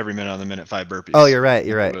with every minute on the minute 5 burpees. Oh, you're right.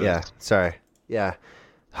 Yeah, sorry. Yeah,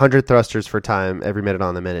 100 thrusters for time every minute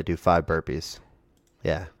on the minute. Do 5 burpees.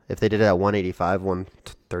 Yeah, if they did it at 185,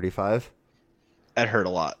 135, that hurt a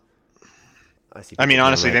lot. I mean,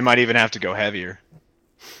 honestly, they might even have to go heavier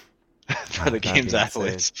for the game's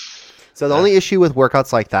athletes. So the only issue with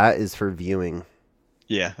workouts like that is for viewing.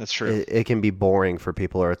 Yeah, that's true. It can be boring for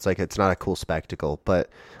people, or it's like it's not a cool spectacle. But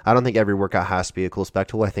I don't think every workout has to be a cool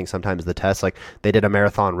spectacle. I think sometimes the tests, like they did a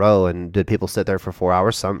marathon row, and did people sit there for 4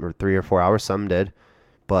 hours? Some, or 3 or 4 hours. Some did,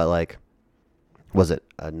 but like, was it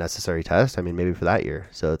a necessary test? I mean, maybe for that year.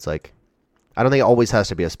 So it's like, I don't think it always has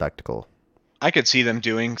to be a spectacle. I could see them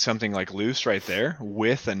doing something like loose right there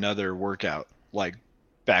with another workout, like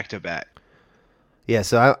back to back. Yeah,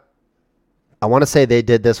 so I want to say they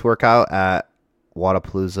did this workout at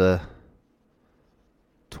Wodapalooza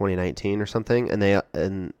 2019 or something, and they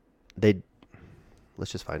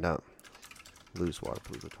let's just find out. Loose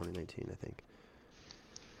Wodapalooza 2019, I think.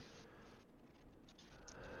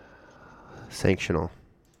 Sanctional.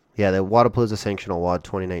 Yeah, the Wodapalooza Sanctional WOD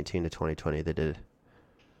 2019 to 2020, they did.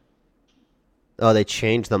 Oh, they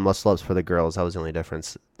changed the muscle ups for the girls. That was the only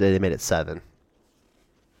difference. They made it 7.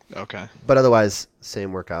 Okay. But otherwise,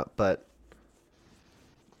 same workout. But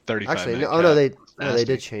 35. Actually, no, they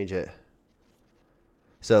did change it.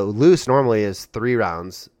 So loose normally is 3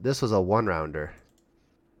 rounds. This was a 1-rounder.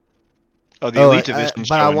 Oh, the elite division.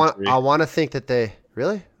 But I want to think that they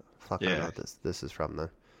really. Fuck, I don't know what this is from then.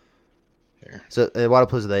 Here. So in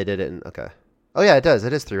Wodapalooza they did it. Okay. Oh yeah, it does.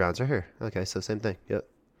 It is 3 rounds right here. Okay, so same thing. Yep.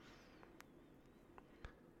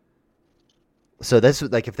 So this,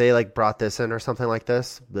 like, if they like brought this in or something like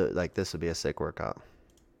this, like this would be a sick workout.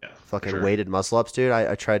 Yeah. Fucking weighted muscle ups, dude.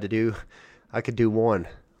 I tried to do, I could do one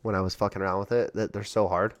when I was fucking around with it. They're so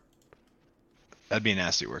hard. That'd be a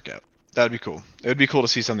nasty workout. That'd be cool. It would be cool to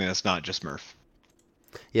see something that's not just Murph.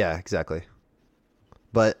 Yeah, exactly.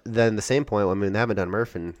 But then the same point, I mean, they haven't done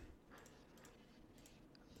Murph in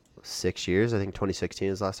 6 years. I think 2016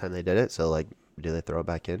 is the last time they did it. So like, do they throw it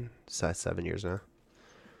back in? It's 7 years now.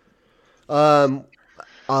 So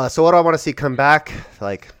what do I want to see come back?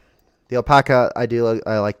 Like the alpaca, I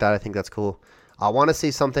like that. I think that's cool. I want to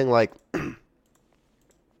see something like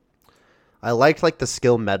I liked like the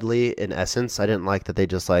skill medley in Essence. I didn't like that they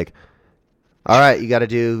just like, all right, you got to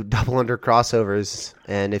do double under crossovers,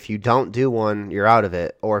 and if you don't do one, you're out of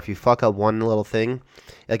it. Or if you fuck up one little thing,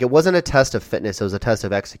 like it wasn't a test of fitness, it was a test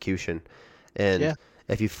of execution. And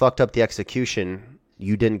if you fucked up the execution,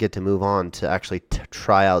 you didn't get to move on to actually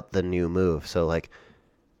try out the new move. So like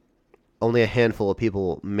only a handful of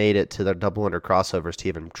people made it to their double under crossovers to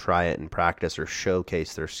even try it and practice or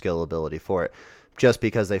showcase their skill ability for it, just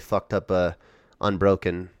because they fucked up a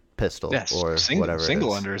unbroken pistol or whatever.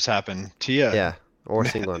 Single unders happen. Tia. Yeah. Or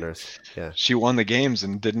single unders. Yeah. She won the games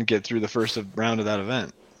and didn't get through the first round of that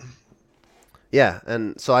event. Yeah.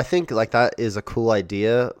 And so I think like that is a cool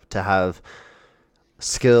idea to have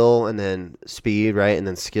skill and then speed, right? And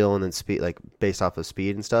then skill and then speed, like based off of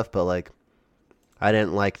speed and stuff. But like, I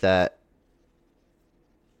didn't like that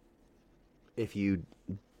if you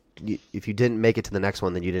didn't make it to the next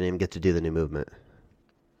one, then you didn't even get to do the new movement,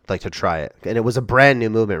 like to try it. And it was a brand new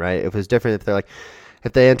movement, right? It was different if they're like,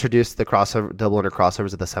 if they introduced the crossover, double under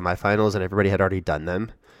crossovers at the semifinals and everybody had already done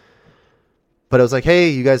them. But it was like, hey,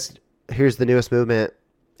 you guys, here's the newest movement.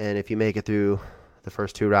 And if you make it through the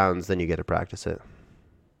first 2 rounds, then you get to practice it.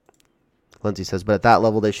 Lindsay says, but at that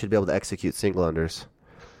level, they should be able to execute single unders.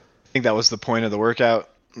 I think that was the point of the workout,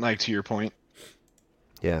 like to your point.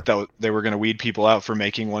 Yeah. That they were going to weed people out for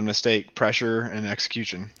making one mistake, pressure and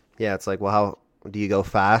execution. Yeah, it's like, well, how do you go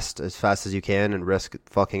fast as you can and risk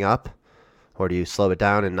fucking up? Or do you slow it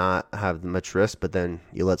down and not have much risk, but then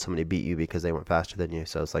you let somebody beat you because they went faster than you?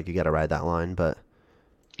 So it's like you got to ride that line, but...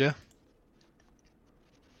 Yeah.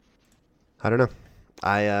 I don't know.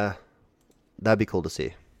 That'd be cool to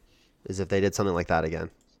see. Is if they did something like that again,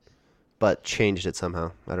 but changed it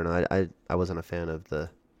somehow. I don't know. I wasn't a fan of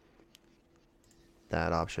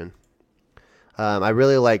that option. I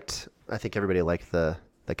really liked. I think everybody liked the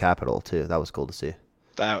Capitol too. That was cool to see.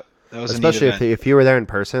 That was especially if you were there in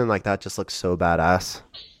person. Like that just looks so badass.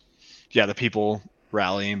 Yeah, the people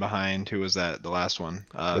rallying behind. Who was that? The last one.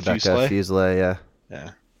 Rebecca Fuselier. Yeah.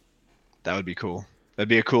 Yeah, that would be cool. That'd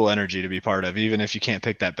be a cool energy to be part of. Even if you can't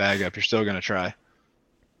pick that bag up, you're still gonna try.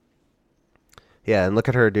 Yeah, and look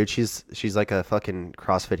at her, dude. She's like a fucking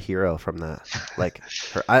CrossFit hero from that. Like,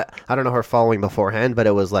 I don't know her following beforehand, but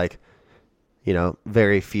it was like,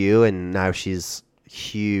 very few, and now she's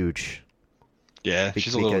huge. Yeah,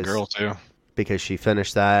 she's a little girl too. Because she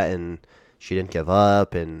finished that and she didn't give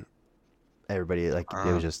up, and everybody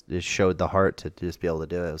it showed the heart to just be able to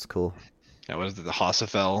do it. It was cool. Yeah, what is it, the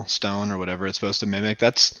Hossafell stone or whatever it's supposed to mimic?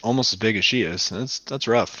 That's almost as big as she is. That's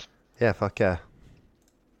rough. Yeah, fuck yeah.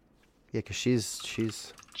 Yeah, because she's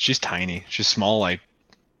tiny. She's small like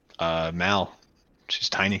Mal. She's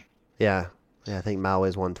tiny. Yeah. Yeah, I think Mal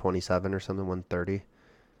weighs 127 or something, 130.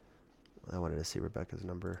 I wanted to see Rebecca's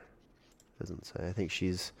number. Doesn't say. I think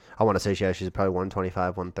she's probably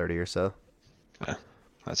 125, 130 or so. Yeah,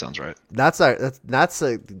 that sounds right. That's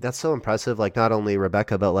so impressive. Like, not only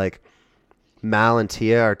Rebecca, but like Mal and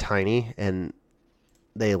Tia are tiny and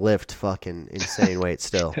they lift fucking insane weights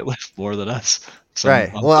still. They lift more than us.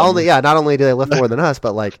 Right. Well, not only do they lift more than us,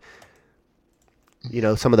 but like,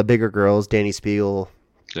 some of the bigger girls, Danny Spiegel,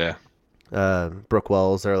 yeah, Brooke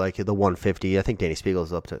Wells, are like the 150. I think Danny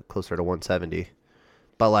Spiegel's up to closer to 170.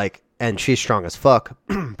 But like, and she's strong as fuck.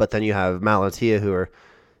 But then you have Mal and Tia who are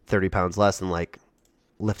 30 pounds less and like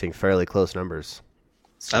lifting fairly close numbers.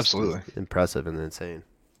 Absolutely impressive and insane.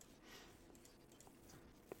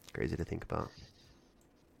 Crazy to think about.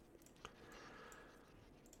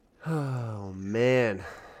 Oh man.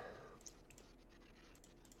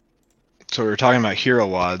 So we were talking about hero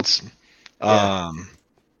wads. Yeah.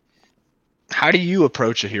 How do you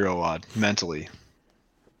approach a hero wad mentally?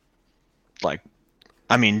 Like,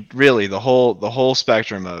 I mean, really, the whole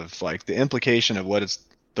spectrum of like the implication of what is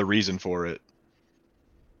the reason for it.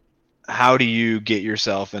 How do you get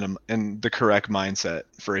yourself in the correct mindset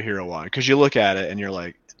for a hero wad? Because you look at it and you're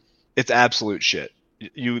like, it's absolute shit.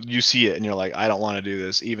 You see it and you're like, I don't want to do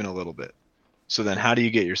this even a little bit. So then how do you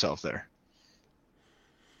get yourself there?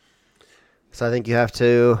 So I think you have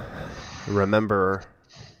to remember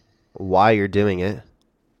why you're doing it,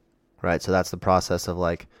 right? So that's the process of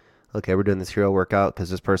like, okay, we're doing this hero workout because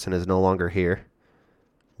this person is no longer here.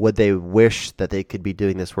 Would they wish that they could be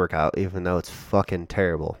doing this workout even though it's fucking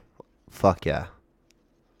terrible? Fuck yeah.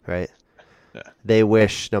 Right? Yeah. They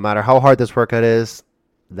wish, no matter how hard this workout is,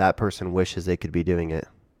 that person wishes they could be doing it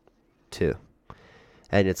too.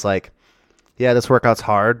 And it's like, yeah, this workout's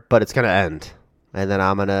hard, but it's going to end. And then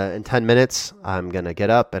in 10 minutes, I'm going to get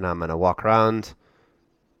up and I'm going to walk around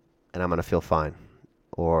and I'm going to feel fine.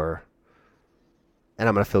 And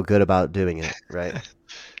I'm going to feel good about doing it, right?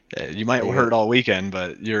 Yeah, you might hurt all weekend,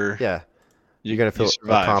 but you're going to feel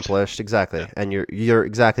accomplished. Exactly. Yeah. And you're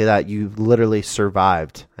exactly that. You literally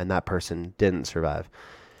survived and that person didn't survive.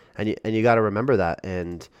 And you got to remember that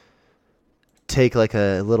and take like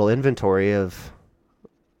a little inventory of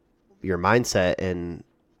your mindset. And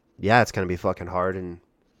yeah, it's going to be fucking hard,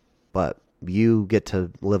 but you get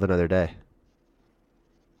to live another day.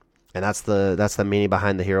 And that's the meaning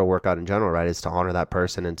behind the hero workout in general, right? Is to honor that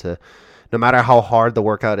person and to, no matter how hard the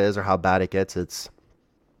workout is or how bad it gets,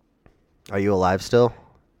 are you alive still?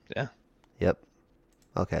 Yeah. Yep.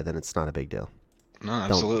 Okay, then it's not a big deal. No,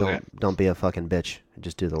 absolutely. Don't be a fucking bitch.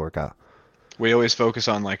 Just do the workout. We always focus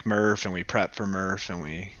on like Murph and we prep for Murph and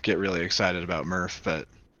we get really excited about Murph, but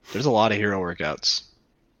there's a lot of hero workouts.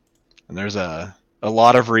 And there's a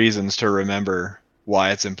lot of reasons to remember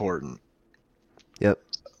why it's important. Yep.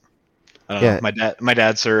 I don't know. My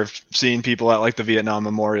dad served, seeing people at like the Vietnam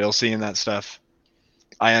Memorial, seeing that stuff.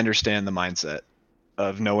 I understand the mindset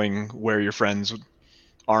of knowing where your friends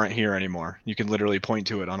aren't here anymore. You can literally point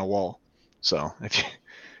to it on a wall. So if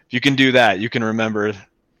you can do that, you can remember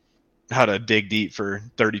how to dig deep for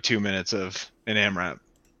 32 minutes of an AMRAP.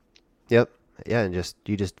 Yep. Yeah, and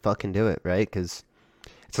you just fucking do it, right? Because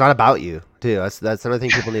it's not about you, too. That's another thing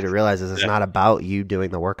people need to realize is it's not about you doing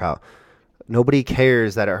the workout. Nobody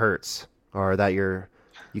cares that it hurts or that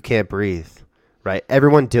you can't breathe, right?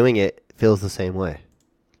 Everyone doing it feels the same way.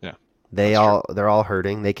 Yeah. They're all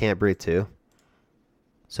hurting. They can't breathe too.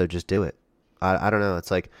 So just do it. I don't know. It's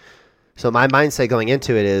like, so my mindset going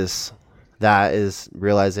into it is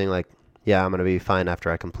realizing like, yeah, I'm going to be fine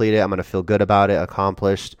after I complete it. I'm going to feel good about it,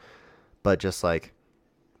 accomplished. But just like,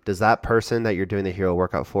 does that person that you're doing the hero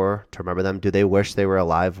workout for, to remember them, do they wish they were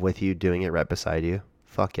alive with you doing it right beside you?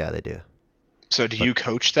 Fuck yeah, they do. So you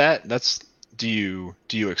coach that? Do you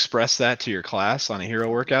express that to your class on a hero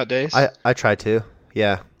workout days? I try to.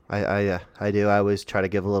 Yeah, I do. I always try to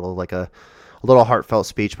give a little heartfelt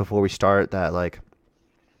speech before we start that like,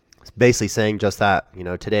 basically saying just that,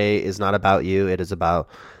 today is not about you. It is about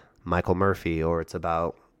Michael Murphy, or it's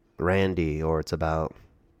about Randy, or it's about,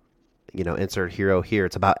 insert hero here.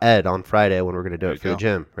 It's about Ed on Friday when we're going to do it for the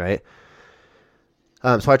gym, right?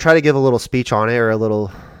 So I try to give a little speech on it or a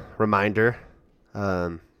little reminder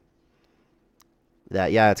that,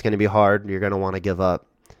 yeah, it's going to be hard. You're going to want to give up.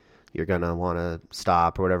 You're going to want to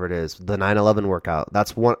stop or whatever it is. The 9/11 workout.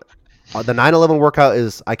 That's one. The 9/11 workout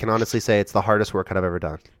is, I can honestly say, it's the hardest workout I've ever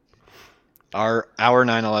done. Our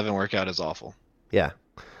 9/11 workout is awful. Yeah.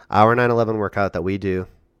 Our 9/11 workout that we do,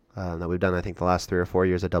 that we've done, I think, the last 3 or 4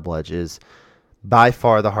 years at Double Edge is by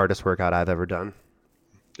far the hardest workout I've ever done.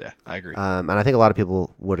 Yeah, I agree. And I think a lot of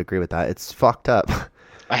people would agree with that. It's fucked up.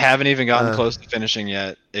 I haven't even gotten close to finishing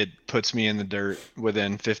yet. It puts me in the dirt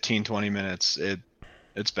within 15, 20 minutes.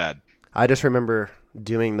 It's bad. I just remember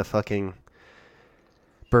doing the fucking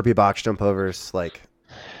burpee box jump overs, like,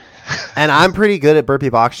 and I'm pretty good at burpee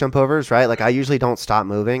box jump overs, right? Like, I usually don't stop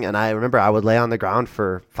moving, and I remember I would lay on the ground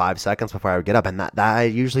for 5 seconds before I would get up, and that I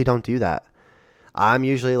usually don't do that. I'm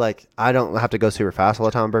usually like, I don't have to go super fast all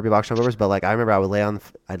the time on burpee box jump overs, but like I remember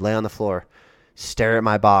I'd lay on the floor, stare at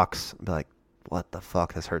my box, and be like, what the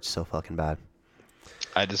fuck? This hurts so fucking bad.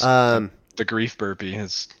 I just the grief burpee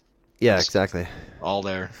is exactly all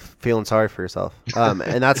there. Feeling sorry for yourself.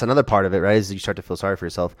 And that's another part of it, right? Is you start to feel sorry for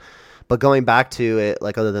yourself. But going back to it,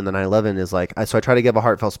 like other than the 9/11 is like, so I try to give a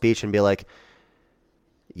heartfelt speech and be like,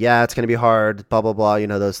 yeah, it's going to be hard, blah, blah, blah,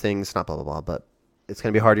 those things, not blah, blah, blah, but it's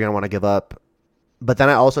going to be hard. You're going to want to give up. But then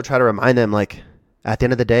I also try to remind them, like, at the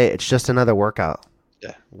end of the day, it's just another workout.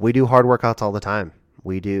 Yeah. We do hard workouts all the time.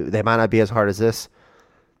 They might not be as hard as this,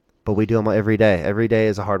 but we do them every day. Every day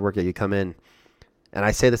is a hard workout. You come in, and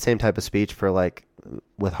I say the same type of speech for, like,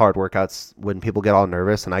 with hard workouts when people get all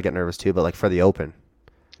nervous, and I get nervous too, but, like, for the open.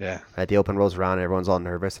 Yeah. Right, the open rolls around, and everyone's all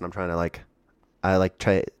nervous, and I'm trying to,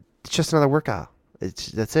 try, it's just another workout.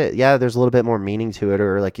 That's it. Yeah, there's a little bit more meaning to it,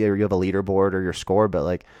 or, like, you have a leaderboard or your score, but,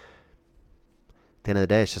 like, at the end of the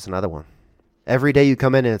day, it's just another one. Every day you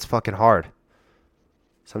come in and it's fucking hard.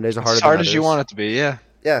 Some days are harder. As hard as you want it to be, yeah.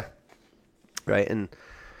 Yeah. Right,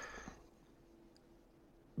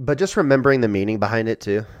 but just remembering the meaning behind it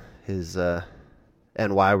too is, and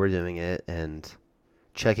why we're doing it, and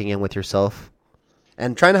checking in with yourself,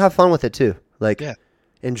 and trying to have fun with it too. Like,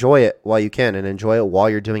 enjoy it while you can, and enjoy it while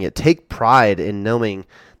you're doing it. Take pride in knowing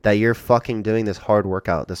that you're fucking doing this hard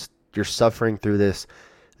workout. You're suffering through this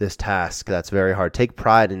task that's very hard. Take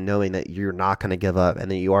pride in knowing that you're not going to give up and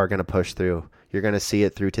that you are going to push through. You're going to see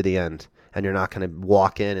it through to the end, and you're not going to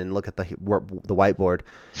walk in and look at the whiteboard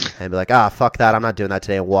and be like, fuck that, I'm not doing that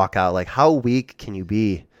today, and walk out. Like, how weak can you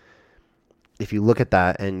be if you look at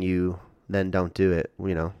that and you then don't do it,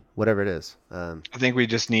 whatever it is. I think we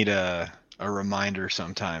just need a reminder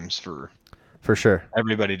sometimes for sure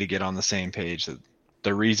everybody to get on the same page that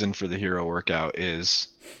the reason for the hero workout is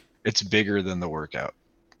it's bigger than the workout.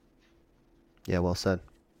 Yeah, well said.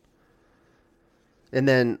 And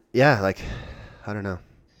then, like, I don't know.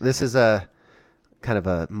 This is a kind of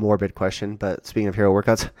a morbid question, but speaking of hero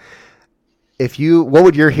workouts, what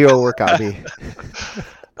would your hero workout be?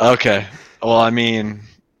 Okay. Well, I mean,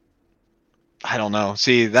 I don't know.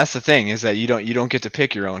 See, that's the thing, is that you don't get to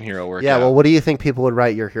pick your own hero workout. Yeah, well, what do you think people would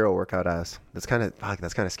write your hero workout as? That's kind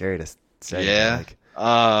of scary to say. Yeah. Like,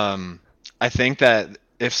 I think that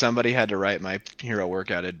if somebody had to write my hero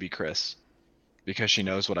workout, it'd be Chris, because she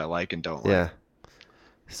knows what I like and don't like. Yeah.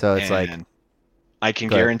 So it's like, I can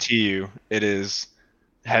guarantee you it is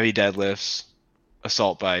heavy deadlifts,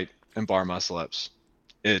 assault bite, and bar muscle ups.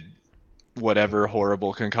 Whatever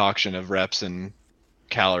horrible concoction of reps and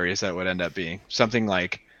calories that would end up being. Something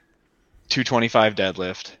like 225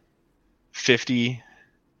 deadlift, 50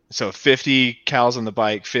 cals on the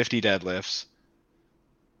bike, 50 deadlifts,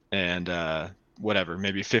 and whatever,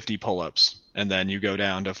 maybe 50 pull-ups. And then you go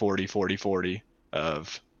down to 40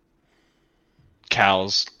 of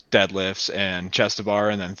cals, deadlifts, and chest to bar,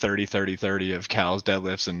 and then 30 of cals,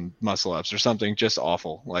 deadlifts, and muscle ups, or something just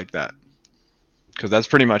awful like that. Because that's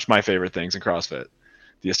pretty much my favorite things in CrossFit.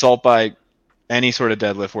 The assault bike, any sort of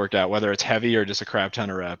deadlift workout, whether it's heavy or just a crap ton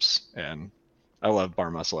of reps. And I love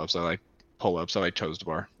bar muscle ups. I like pull-ups. I like toes to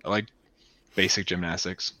bar. I like basic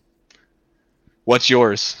gymnastics. What's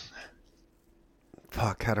yours?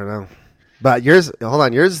 Fuck, I don't know. But yours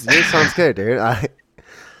sounds good, dude.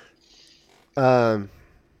 Yeah,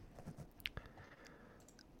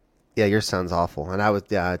 yours sounds awful. And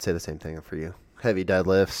I'd say the same thing for you. Heavy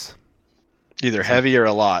deadlifts. Either heavy or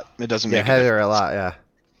a lot. It doesn't make heavy or a lot, yeah.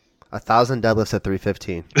 1,000 deadlifts at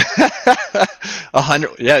 315.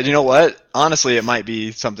 100. Yeah, you know what? Honestly, it might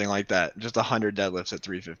be something like that. Just 100 deadlifts at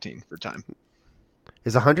 315 for time.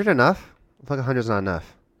 Is 100 enough? I feel like 100 is not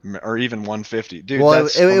enough. Or even 150. Dude, well,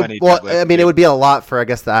 that's so many deadlifts. I mean, it would be a lot for, I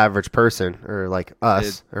guess, the average person, or like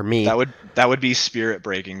us, or me. That would be spirit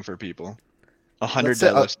breaking for people. 100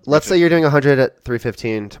 deadlifts. Let's say you're doing 100 at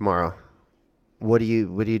 315 tomorrow. What do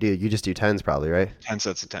you do? You just do 10s probably, right? 10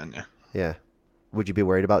 sets of 10, yeah. Yeah. Would you be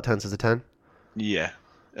worried about 10 sets of 10? Yeah,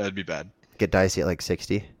 that'd be bad. Get dicey at like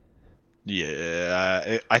 60?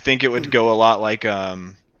 Yeah, I think it would go a lot like,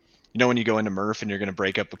 when you go into Murph and you're going to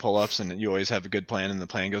break up the pull-ups and you always have a good plan and the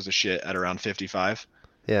plan goes to shit at around 55.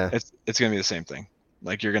 Yeah. It's going to be the same thing.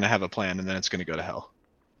 Like you're going to have a plan and then it's going to go to hell.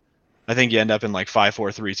 I think you end up in like 5,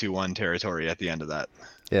 4, 3, 2, 1 territory at the end of that.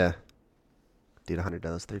 Yeah. Dude, 100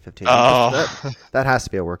 dollars, 315. Oh. That has to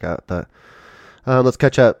be a workout. But let's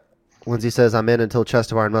catch up. Lindsay says, I'm in until chest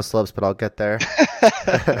to bar and muscle ups, but I'll get there.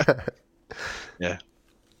 Yeah.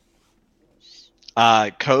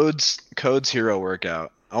 Code's hero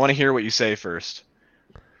workout. I want to hear what you say first.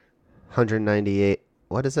 198.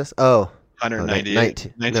 What is this? Oh.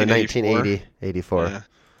 198. 1980. 84. Yeah.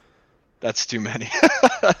 That's too many.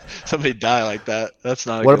 Somebody die like that. That's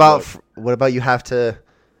not. What about you have to?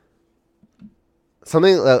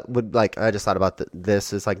 Something that would like I just thought about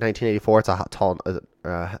this is like 1984. It's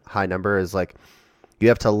a high number. Is like you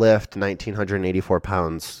have to lift 1,984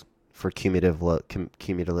 pounds for cumulative load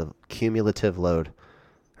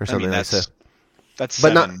or something like that. That's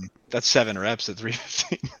seven. That's 7 reps at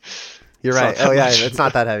 315. You're right. Oh yeah, it's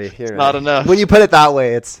not that heavy. You're right. Not enough. When you put it that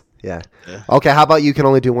way, it's yeah. Okay, how about you can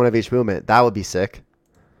only do one of each movement? That would be sick.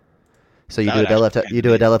 So you do a deadlift. You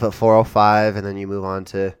do a deadlift at 405, and then you move on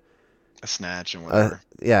to a snatch and whatever.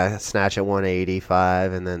 Snatch at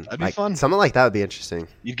 185, and then that'd be fun. Something like that would be interesting.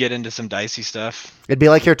 You'd get into some dicey stuff. It'd be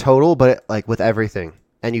like your total, but like with everything,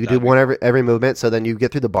 and you could do one every movement. So then you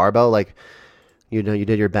get through the barbell, like you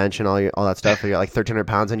did your bench and all that stuff. You're like 1,300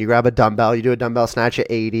 pounds, and you grab a dumbbell. You do a dumbbell snatch at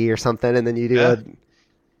 80 or something, and then you do a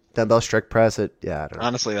dumbbell strict press at I don't know.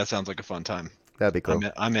 Honestly, that sounds like a fun time. That'd be cool.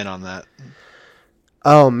 I'm in on that.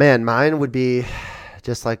 Oh man, mine would be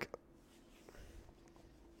just like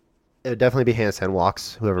it would definitely be handstand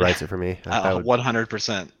walks. Whoever writes it for me,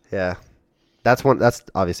 100%. Yeah, that's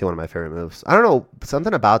obviously one of my favorite moves. I don't know,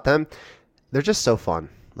 something about them. They're just so fun.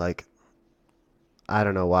 Like I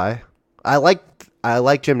don't know why. I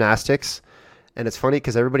like gymnastics, and it's funny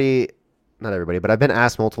because not everybody, but I've been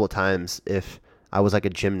asked multiple times if I was like a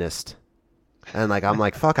gymnast. And like I'm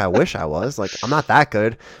like, fuck, I wish I was. Like I'm not that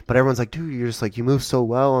good. But everyone's like, dude, you're just like you move so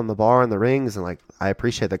well on the bar and the rings, and like I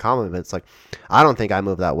appreciate the compliment, but it's like I don't think I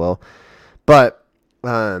move that well. But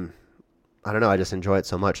I don't know, I just enjoy it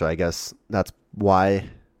so much. So I guess that's why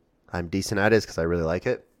I'm decent at it, because I really like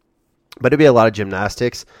it. But it'd be a lot of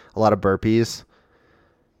gymnastics, a lot of burpees.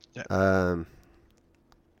 Yeah.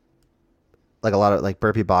 Like a lot of like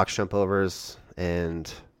burpee box jump overs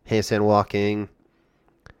and handstand walking.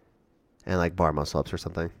 And like bar muscle ups or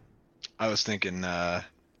something. I was thinking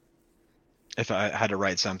if I had to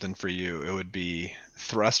write something for you, it would be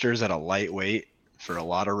thrusters at a light weight for a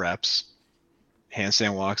lot of reps,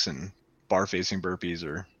 handstand walks, and bar facing burpees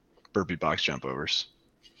or burpee box jump overs.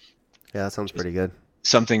 Yeah, that sounds pretty good.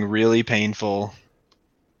 Something really painful,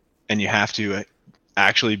 and you have to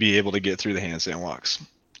actually be able to get through the handstand walks.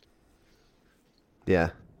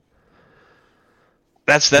 Yeah.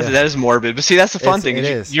 That is morbid, but see, that's the fun thing.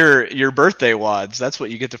 Your birthday wads. That's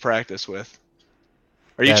what you get to practice with.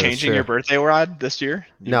 Are you changing your birthday wad this year?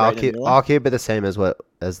 No, I'll keep it the same as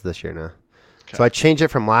this year now. Okay. So I changed it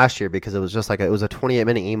from last year because it was just like it was a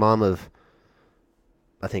 28-minute EMOM of,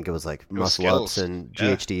 I think it was like muscle ups and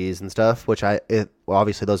GHDs and stuff. Which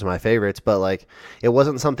obviously those are my favorites, but like it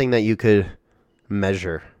wasn't something that you could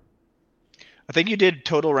measure. I think you did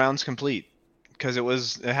total rounds complete because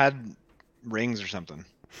it had rings or something.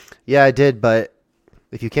 Yeah, I did, but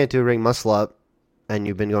if you can't do a ring muscle up and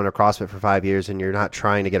you've been going to CrossFit for 5 years and you're not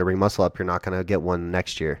trying to get a ring muscle up, you're not going to get one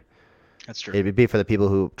next year. That's true. It would be for the people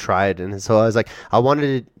who tried, and so I was like,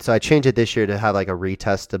 so I changed it this year to have like a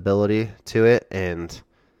retest ability to it, and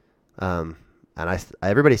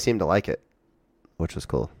everybody seemed to like it, which was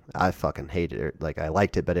cool. I fucking hated it. Like I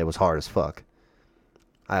liked it, but it was hard as fuck.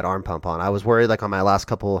 I had arm pump on. I was worried like on my last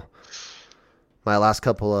couple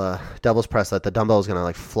devil's press that the dumbbell was gonna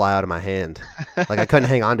like fly out of my hand. Like I couldn't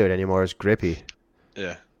hang on to it anymore. It was grippy.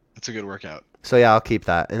 Yeah, that's a good workout. So yeah, I'll keep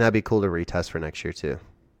that, and that'd be cool to retest for next year too.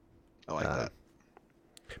 I like that.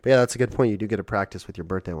 But yeah, that's a good point. You do get to practice with your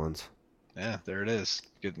birthday ones. Yeah, there it is.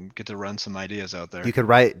 Get to run some ideas out there. You could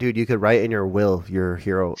write in your will your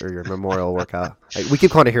hero or your memorial workout. Like, we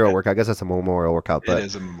keep calling it a hero workout. I guess that's a memorial workout. But it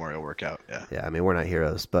is a memorial workout. Yeah. Yeah, I mean we're not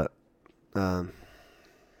heroes, but yeah,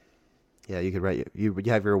 you could write you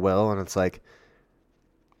have your will, and it's like,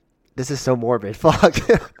 this is so morbid. Fuck.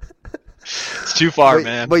 It's too far,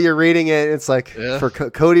 man. But you're reading it. It's like for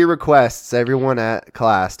Cody requests everyone at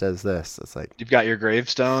class does this. It's like you've got your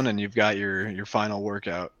gravestone and you've got your final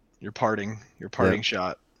workout, your parting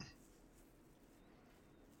shot.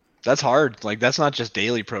 That's hard. Like that's not just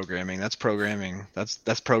daily programming. That's programming.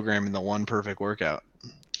 That's programming the one perfect workout.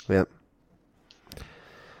 Yep.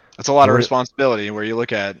 That's a lot of responsibility where you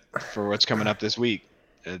look at for what's coming up this week.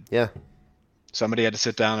 Somebody had to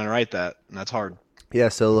sit down and write that, and that's hard. Yeah,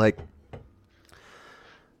 so like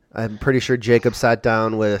I'm pretty sure Jacob sat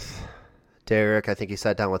down with Derek. I think he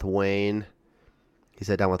sat down with Wayne. He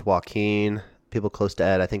sat down with Joaquin. People close to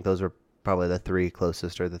Ed. I think those were probably the three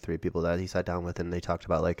closest or the three people that he sat down with, and they talked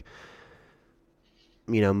about like,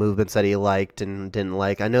 movements that he liked and didn't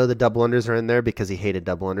like. I know the double unders are in there because he hated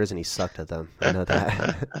double unders and he sucked at them. I know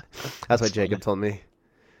that. That's what Jacob told me,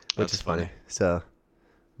 which is funny. So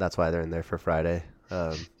that's why they're in there for Friday.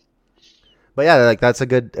 But yeah, like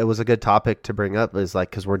it was a good topic to bring up is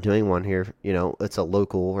like, cause we're doing one here, it's a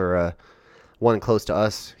local or a one close to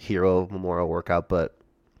us hero memorial workout, but,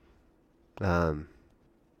 you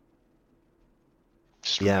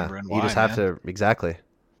just have to, exactly.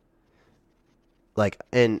 Like,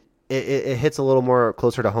 and it hits a little more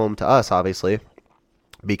closer to home to us, obviously,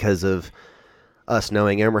 because of us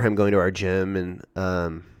knowing him going to our gym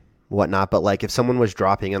and, whatnot. But like, if someone was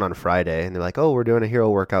dropping in on Friday and they're like, oh, we're doing a hero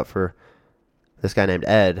workout for this guy named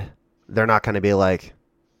Ed, they're not going to be like,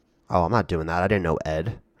 oh, I'm not doing that. I didn't know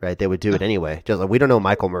Ed, right? They would do it anyway. Just like, we don't know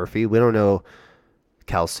Michael Murphy. We don't know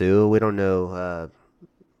Kalsu. We don't know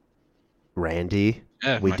Randy.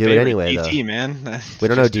 Yeah, we do it anyway, DT, though. Man. We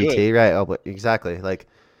don't know DT, right? Oh, but exactly. Like,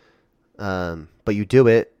 but you do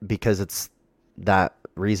it because it's that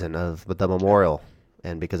reason of the memorial,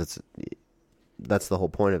 and because that's the whole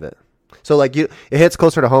point of it. So like it hits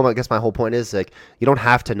closer to home. I guess my whole point is like you don't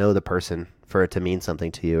have to know the person for it to mean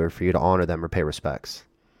something to you or for you to honor them or pay respects.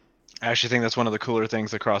 I actually think that's one of the cooler things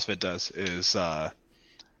that CrossFit does is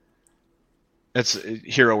it's a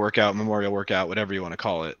hero workout, memorial workout, whatever you want to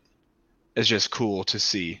call it. It's just cool to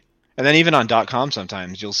see. And then even on .com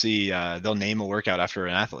sometimes you'll see they'll name a workout after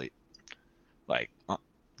an athlete. Like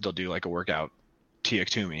they'll do like a workout Tia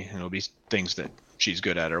Toomey and it'll be things that she's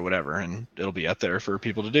good at or whatever, and it'll be up there for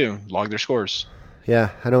people to do, log their scores.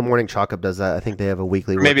 Yeah, I know Morning Chalk Up does that. I think they have a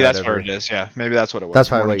weekly workout. Maybe that's where it is. Yeah, maybe that's what it was. That's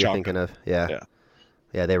probably what you're thinking of. Yeah,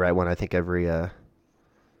 they write one I think every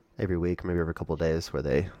week, maybe every couple of days, where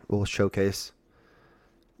they will showcase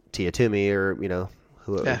Tia Toomey or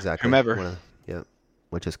whomever.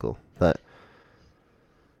 Which is cool. But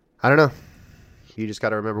I don't know. You just got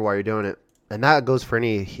to remember why you're doing it. And that goes for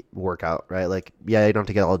any workout, right? Like, yeah, you don't have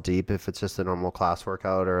to get all deep if it's just a normal class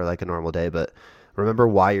workout or like a normal day, but remember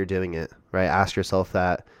why you're doing it, right? Ask yourself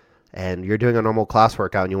that. And you're doing a normal class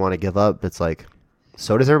workout and you want to give up. It's like,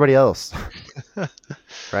 so does everybody else,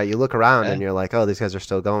 right? You look around and you're like, oh, these guys are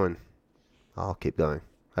still going. I'll keep going.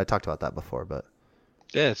 I talked about that before, but.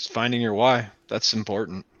 Yeah, it's finding your why. That's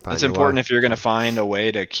important. That's important if you're going to find a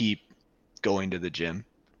way to keep going to the gym.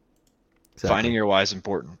 Exactly. Finding your why is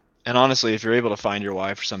important. And honestly, if you're able to find your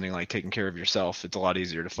why for something like taking care of yourself, it's a lot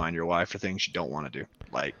easier to find your why for things you don't want to do.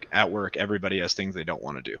 Like at work, everybody has things they don't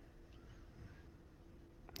want to do.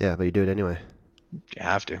 Yeah, but you do it anyway. You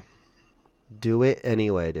have to. Do it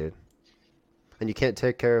anyway, dude. And you can't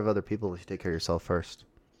take care of other people unless you take care of yourself first.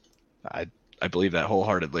 I believe that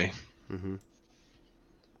wholeheartedly. Mm-hmm.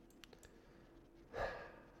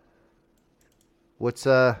 What's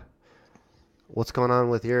going on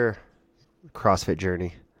with your CrossFit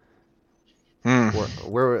journey?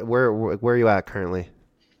 Where are you at currently?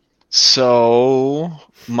 So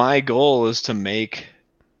my goal is to make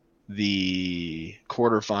the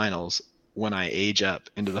quarterfinals when I age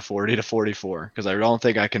up into the 40 to 44, because I don't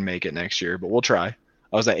think I can make it next year, but we'll try.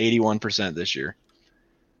 I was at 81% this year.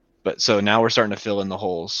 But so now we're starting to fill in the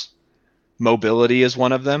holes. Mobility is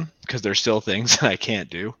one of them, because there's still things that I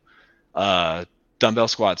can't do. Dumbbell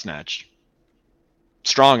squat snatch.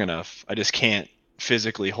 Strong enough. I just can't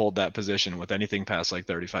physically hold that position with anything past like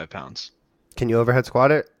 35 pounds. Can you overhead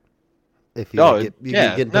squat it? If you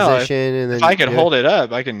get in position and then if I can hold it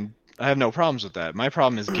up, I have no problems with that. My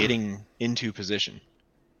problem is getting into position.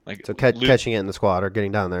 Like so catching it in the squat or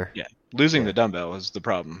getting down there. Yeah. Losing the dumbbell is the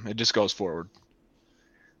problem. It just goes forward.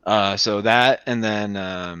 So that, and then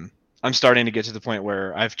I'm starting to get to the point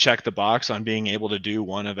where I've checked the box on being able to do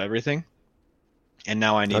one of everything. And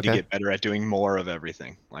now I need to get better at doing more of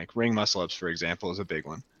everything. Like ring muscle ups, for example, is a big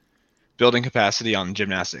one. Building capacity on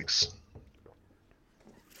gymnastics.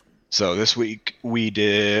 So this week we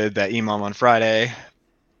did that EMOM on Friday.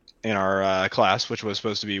 in our class, which was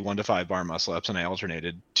supposed to be 1 to 5 bar muscle ups, and I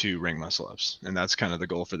alternated 2 ring muscle ups. And that's kind of the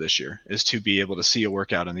goal for this year, is to be able to see a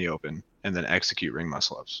workout in the open and then execute ring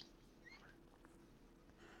muscle ups.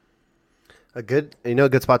 A good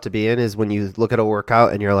spot to be in is when you look at a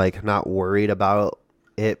workout and you're like not worried about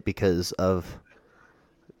it because of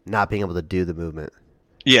not being able to do the movement.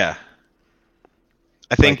 Yeah.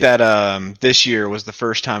 I think that this year was the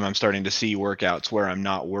first time I'm starting to see workouts where I'm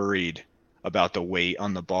not worried about the weight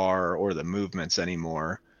on the bar or the movements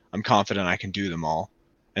anymore. I'm confident I can do them all.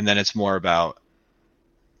 And then it's more about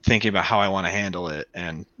thinking about how I want to handle it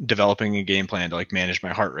and developing a game plan to like manage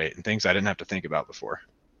my heart rate and things I didn't have to think about before.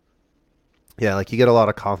 Yeah, like you get a lot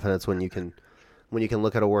of confidence when you can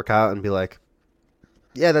look at a workout and be like,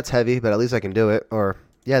 yeah, that's heavy, but at least I can do it. Or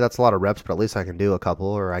yeah, that's a lot of reps, but at least I can do a couple,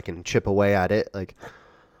 or I can chip away at it. Like,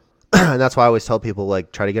 and that's why I always tell people,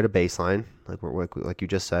 like, try to get a baseline, like you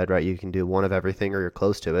just said, right? You can do one of everything, or you're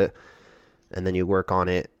close to it, and then you work on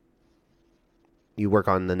it. You work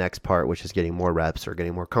on the next part, which is getting more reps, or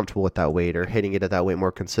getting more comfortable with that weight, or hitting it at that weight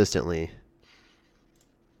more consistently.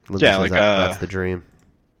 Yeah, like that's the dream.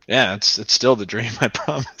 Yeah, it's still the dream. I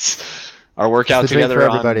promise. Our workout together for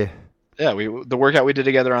everybody. The workout we did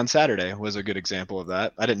together on Saturday was a good example of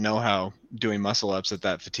that. I didn't know how doing muscle ups at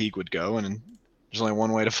that fatigue would go, and there's only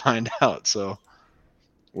one way to find out. So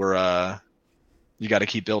we're you got to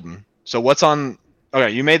keep building. So what's on?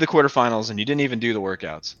 Okay, you made the quarterfinals and you didn't even do the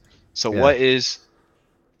workouts. So yeah. What is?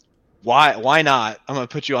 Why not? I'm gonna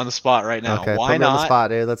put you on the spot right now. Okay, why put me not? On the spot,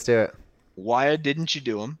 dude. Let's do it. Why didn't you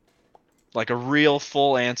do them? Like a real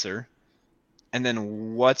full answer. And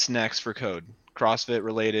then what's next for Code? CrossFit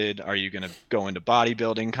related? Are you going to go into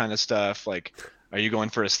bodybuilding kind of stuff? Like, are you going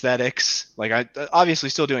for aesthetics? Like, I obviously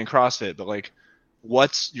still doing CrossFit, but like,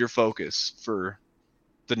 what's your focus for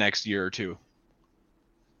the next year or two?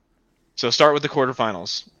 So start with the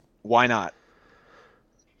quarterfinals. Why not?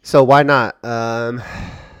 So why not? The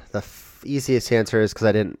easiest answer is because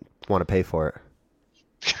I didn't want to pay for it.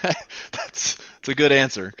 It's a good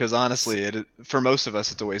answer, because honestly, for most of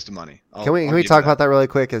us, it's a waste of money. Can we talk about that really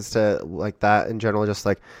quick as to like that in general? Just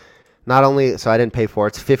like not only, so I didn't pay for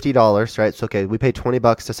it. It's $50, right? So okay, we paid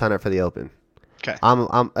 $20 to sign up for the Open. Okay.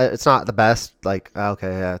 It's not the best. Like okay,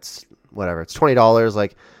 yeah, it's whatever. It's $20.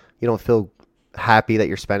 Like you don't feel happy that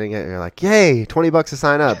you're spending it. You're like, yay, $20 to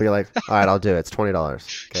sign up. But you're like, all right, I'll do it. It's $20. Okay?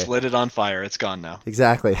 Just lit it on fire. It's gone now.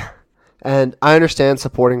 Exactly. And I understand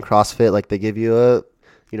supporting CrossFit. Like they give you a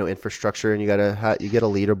infrastructure, and you get a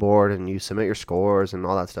leaderboard, and you submit your scores and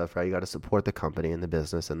all that stuff, right? You got to support the company and the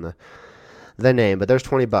business and the name. But there's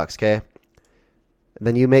 $20, okay?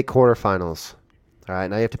 Then you make quarterfinals. All right,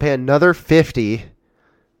 now you have to pay another $50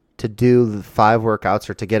 to do the 5 workouts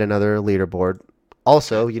or to get another leaderboard.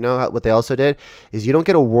 Also, you know what they also did is you don't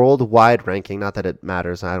get a worldwide ranking. Not that it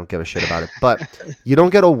matters. I don't give a shit about it. But you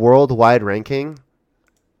don't get a worldwide ranking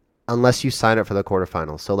unless you sign up for the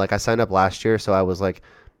quarterfinals. So like I signed up last year, so I was like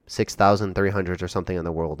 6,300 or something in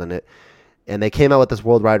the world, and they came out with this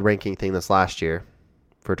worldwide ranking thing this last year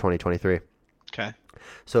for 2023. Okay.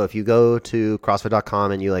 So if you go to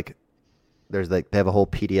CrossFit.com and you like, there's like they have a whole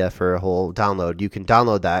PDF or a whole download. You can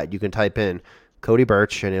download that. You can type in Cody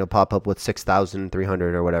Birch and it'll pop up with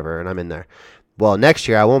 6,300 or whatever, and I'm in there. Well, next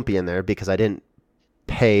year I won't be in there because I didn't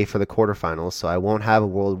pay for the quarterfinals, so I won't have a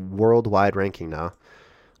worldwide ranking now,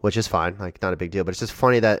 which is fine, like not a big deal. But it's just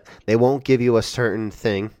funny that they won't give you a certain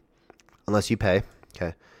thing unless you pay.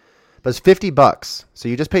 Okay, but it's $50, so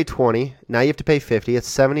you just pay $20. Now you have to pay $50. It's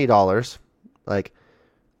 $70. Like,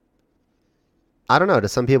 I don't know. To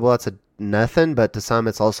some people that's a nothing, but to some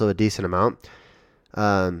it's also a decent amount.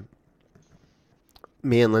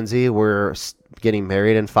 Me and Lindsay were getting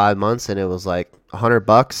married in 5 months, and it was like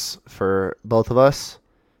 $100 for both of us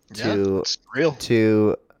to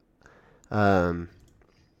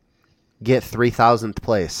get 3,000th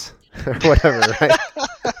place or whatever, right?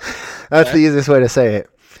 That's the easiest way to say it.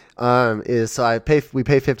 So we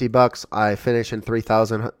pay $50. I finish in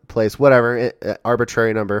 3,000th place, whatever,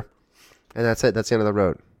 arbitrary number, and that's it. That's the end of the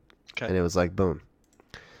road. Okay. And it was like boom.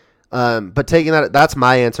 But taking that's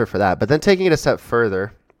my answer for that. But then taking it a step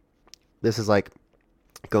further, this is like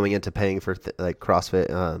going into paying for like CrossFit.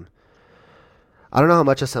 I don't know how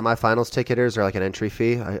much a semifinals ticket is or like an entry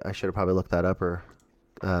fee. I should have probably looked that up or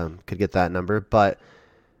could get that number. But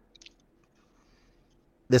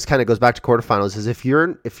this kind of goes back to quarterfinals. Is if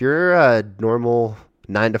you're a normal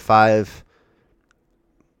 9 to 5,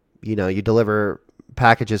 you deliver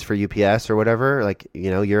packages for UPS or whatever. Like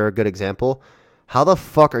you're a good example. How the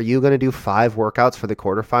fuck are you going to do 5 workouts for the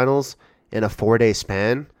quarterfinals in a 4-day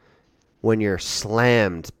span when you're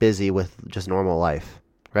slammed busy with just normal life,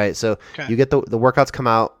 right? So you get the workouts come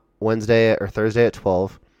out Wednesday or Thursday at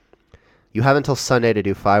 12. You have until Sunday to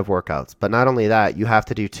do 5 workouts. But not only that, you have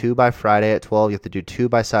to do 2 by Friday at 12. You have to do 2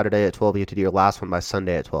 by Saturday at 12. You have to do your last one by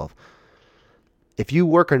Sunday at 12. If you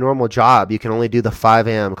work a normal job, you can only do the 5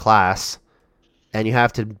 a.m. class, and you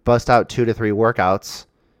have to bust out 2 to 3 workouts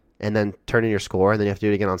and then turn in your score, and then you have to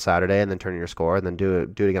do it again on Saturday and then turn in your score and then do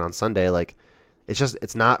it again on Sunday. Like,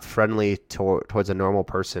 it's not friendly towards a normal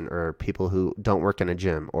person or people who don't work in a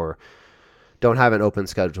gym or don't have an open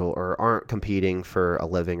schedule or aren't competing for a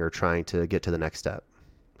living or trying to get to the next step.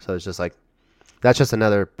 So it's just like, that's just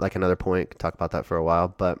another point. Talk about that for a while.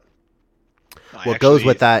 But what goes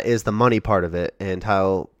with that is the money part of it and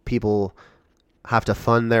how people have to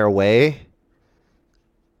fund their way.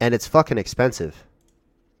 And it's fucking expensive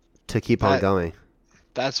to keep on going.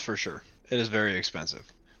 That's for sure. It is very expensive.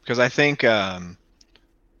 Because I think,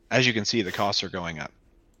 as you can see, the costs are going up.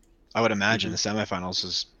 I would imagine the semifinals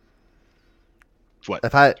is what?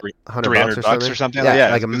 If I $300 or something. Yeah,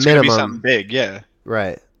 yeah, like a it's minimum. Gonna be something big. Yeah.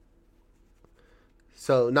 Right.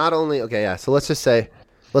 So not only So let's say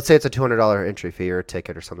it's a $200 entry fee or a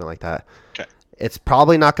ticket or something like that. Okay. It's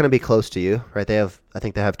probably not going to be close to you, right? I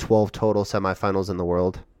think they have 12 total semifinals in the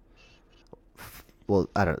world. Well,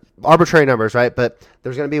 I don't know, arbitrary numbers, right? But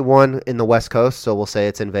there's going to be one in the West Coast, so we'll say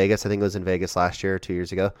it's in Vegas. I think it was in Vegas last year or 2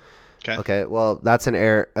 years ago. Okay. Well, that's an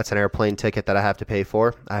airplane ticket that I have to pay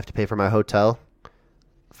for. I have to pay for my hotel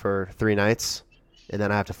for 3 nights, and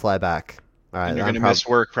then I have to fly back. All right. And you're going to miss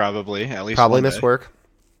work probably, at least probably one miss day. Work.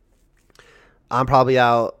 I'm probably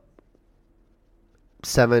out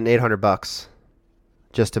 $700-800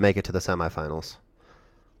 just to make it to the semifinals.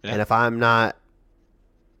 Yeah. And if I'm not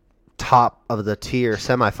top of the tier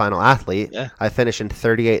semifinal athlete, I finish in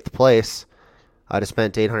 38th place. I just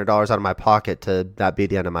spent $800 out of my pocket to that be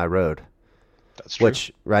the end of my road. That's true.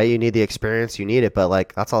 Which, right, you need the experience, you need it, but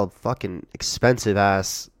like that's all fucking expensive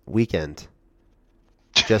ass weekend.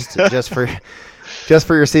 Just for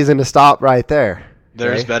your season to stop right there.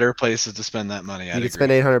 There's better places to spend that money. You could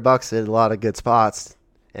spend $800 in a lot of good spots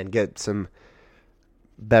and get some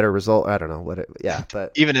better result. I don't know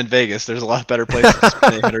but even in Vegas, there's a lot better places to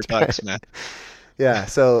spend $800, man. Yeah,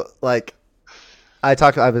 so like I've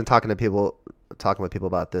been talking with people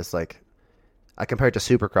about this. Like I compare it to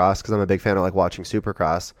Supercross because I'm a big fan of like watching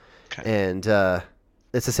Supercross, and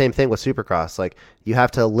it's the same thing with Supercross. Like you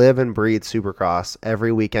have to live and breathe Supercross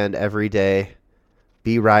every weekend, every day.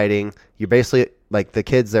 Be riding. You're basically like the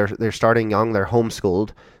kids. They're starting young. They're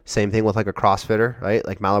homeschooled. Same thing with like a CrossFitter, right?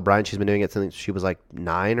 Like Mal O'Brien, she's been doing it since she was like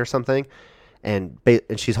 9 or something, and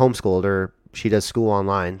she's homeschooled, or she does school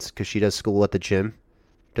online because she does school at the gym,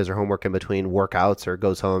 does her homework in between workouts, or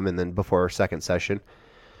goes home and then before her second session.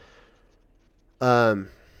 Anywho,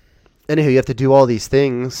 you have to do all these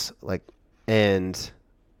things and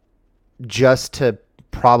just to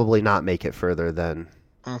probably not make it further than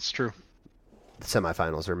that's true the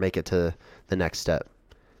semifinals or make it to the next step.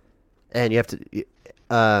 And you have to.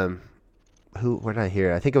 Where did I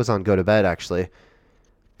hear? I think it was on Go to Bed actually,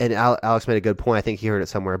 and Alex made a good point. I think he heard it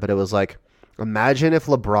somewhere, but it was like, imagine if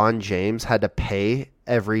LeBron James had to pay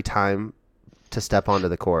every time to step onto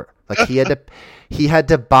the court. Like he had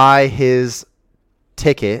to buy his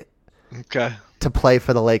ticket to play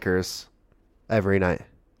for the Lakers every night.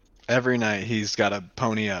 Every night he's got to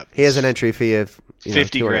pony up. He has an entry fee of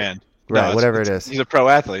 $50,000. Right, no, whatever it is. He's a pro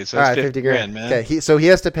athlete, so it's $50,000, man. Okay, so he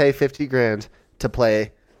has to pay $50,000 to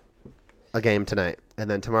play a game tonight, and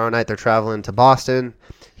then tomorrow night they're traveling to Boston.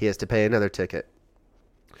 He has to pay another ticket,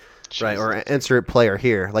 right? Or insert player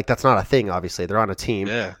here. Like that's not a thing. Obviously, they're on a team.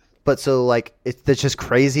 Yeah. But so like it's just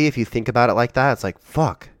crazy if you think about it like that. It's like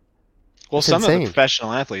fuck. Well, some of the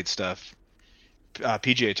professional athlete stuff,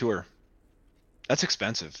 PGA Tour, that's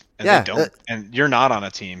expensive, and they don't. And you're not on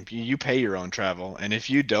a team. You pay your own travel, and if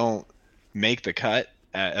you don't make the cut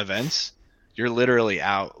at events, you're literally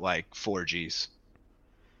out like 4 G's.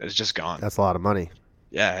 It's just gone. That's a lot of money.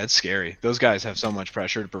 Yeah, it's scary. Those guys have so much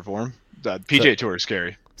pressure to perform. The PGA Tour is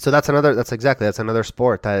scary. So that's another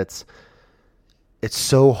sport that it's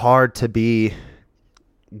so hard to be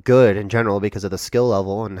good in general because of the skill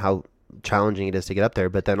level and how challenging it is to get up there,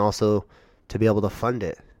 but then also to be able to fund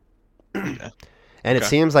it. Yeah. And it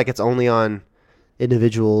seems like it's only on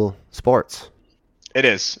individual sports. It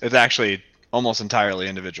is. It's actually almost entirely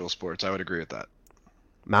individual sports. I would agree with that.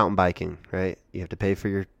 Mountain biking, right? You have to pay for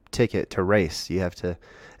your ticket to race. It's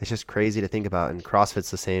just crazy to think about. And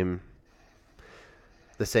CrossFit's the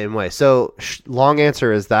same way. So long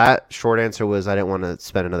answer is that. Short answer was I didn't want to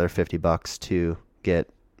spend another $50 to get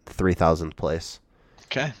 3,000th place.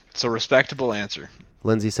 Okay. It's a respectable answer.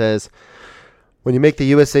 Lindsay says, When you make the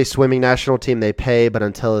USA swimming national team, they pay, but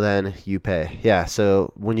until then, you pay. Yeah,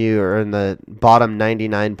 so when you are in the bottom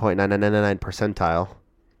 99.999 percentile,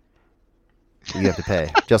 you have to pay.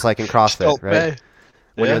 Just like in CrossFit, right?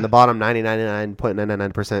 When you're in the bottom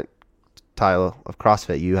 99.999 percentile of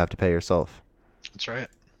CrossFit, you have to pay yourself. That's right.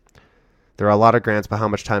 There are a lot of grants, but how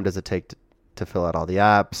much time does it take to fill out all the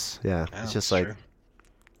apps? Yeah, it's just like... True.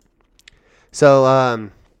 So,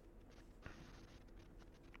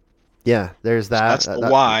 yeah, there's that. So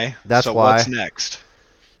that's why. That's so why. What's next?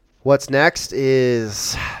 What's next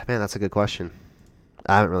is, man, that's a good question.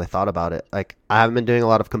 I haven't really thought about it. Like, I haven't been doing a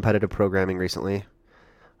lot of competitive programming recently.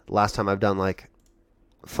 Last time I've done, like,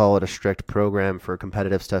 followed a strict program for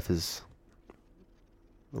competitive stuff is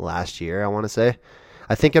last year, I want to say.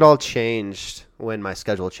 I think it all changed when my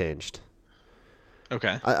schedule changed.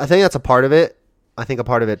 Okay. I think that's a part of it. I think a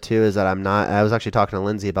part of it, too, is that I was actually talking to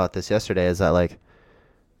Lindsay about this yesterday, is that, like,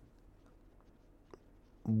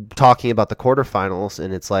 talking about the quarterfinals,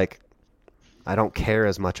 and it's like I don't care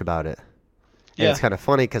as much about it. Yeah. And it's kind of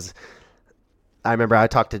funny because I remember I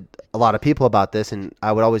talked to a lot of people about this, and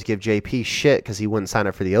I would always give JP shit because he wouldn't sign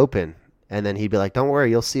up for the Open. And then he'd be like, don't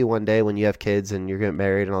worry, you'll see one day when you have kids and you're getting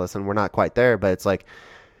married and all this, and we're not quite there. But it's like,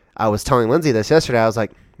 I was telling Lindsay this yesterday. I was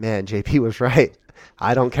like, man, JP was right.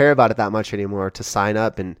 I don't care about it that much anymore to sign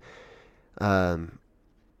up and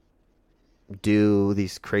do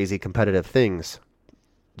these crazy competitive things.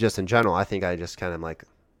 Just in general, I think I just kind of like,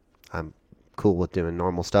 I'm cool with doing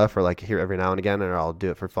normal stuff, or like here every now and again, or I'll do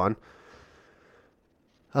it for fun.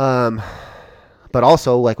 But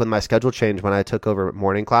also, like, when my schedule changed when I took over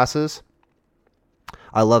morning classes,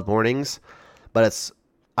 I love mornings, but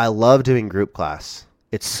I love doing group class.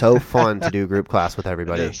 It's so fun to do group class with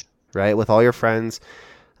everybody, right? With all your friends.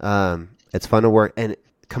 It's fun to work, and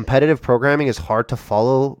competitive programming is hard to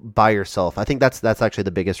follow by yourself. I think that's actually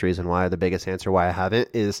the biggest reason why, the biggest answer why I haven't,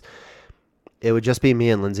 is it would just be me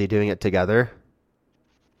and Lindsay doing it together,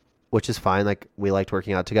 which is fine. Like, we liked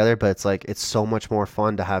working out together, but it's like, it's so much more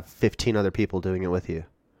fun to have 15 other people doing it with you.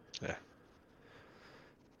 Yeah.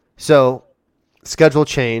 So schedule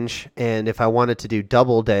change. And if I wanted to do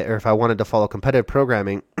double day, or if I wanted to follow competitive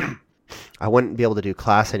programming, I wouldn't be able to do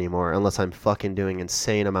class anymore unless I'm fucking doing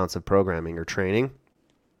insane amounts of programming or training.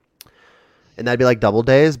 And that'd be like double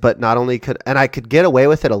days, but not only I could get away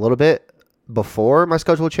with it a little bit before my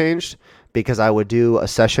schedule changed, because I would do a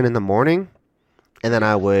session in the morning, and then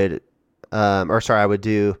I would, I would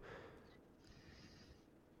do,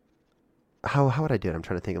 how would I do it? I'm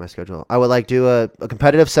trying to think of my schedule. I would like do a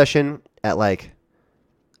competitive session at like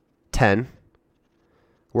 10,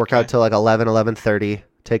 work out till like 11:30,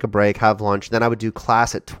 take a break, have lunch. Then I would do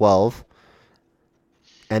class at 12.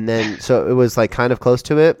 And then, so it was like kind of close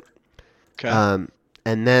to it. Okay.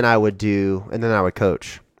 And then I would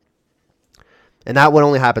coach. And that would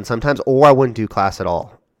only happen sometimes, or I wouldn't do class at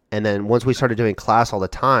all. And then once we started doing class all the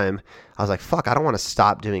time, I was like, fuck, I don't want to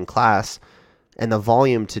stop doing class. And the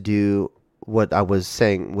volume to do what I was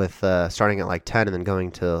saying with starting at like 10 and then going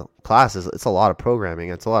to classes, it's a lot of programming.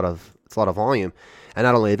 It's a lot of volume. And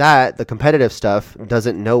not only that, the competitive stuff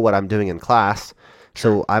doesn't know what I'm doing in class.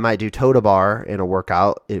 So I might do toe to bar in a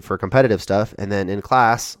workout for competitive stuff, and then in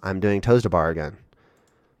class, I'm doing toes to bar again.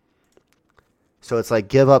 So it's like,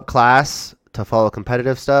 give up class to follow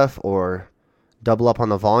competitive stuff, or double up on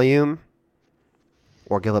the volume,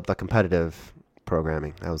 or give up the competitive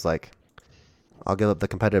programming. I was like, I'll give up the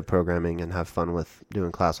competitive programming and have fun with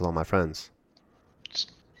doing class with all my friends.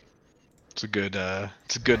 It's a good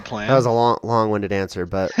plan. That was a long-winded answer,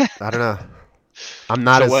 but I don't know. I'm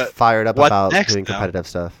not fired up about doing competitive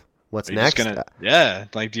stuff. What's next?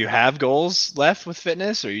 Like, do you have goals left with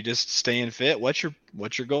fitness, or are you just staying fit? What's your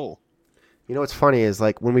goal? You know what's funny is,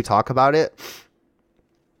 like, when we talk about it,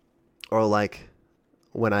 or like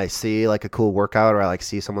when I see like a cool workout, or I like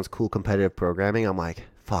see someone's cool competitive programming, I'm like,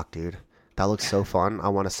 fuck, dude, that looks so fun. I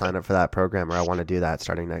want to sign up for that program, or I want to do that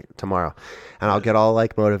starting tomorrow. And I'll get all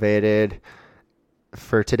like motivated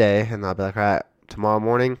for today, and I'll be like, all right, tomorrow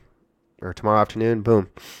morning or tomorrow afternoon, boom.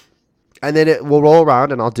 And then it will roll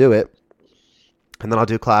around, and I'll do it. And then I'll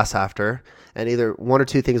do class after. And either one or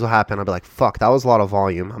two things will happen. I'll be like, fuck, that was a lot of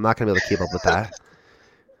volume. I'm not going to be able to keep up with that.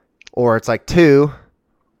 Or it's like two.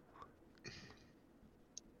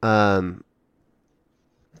 I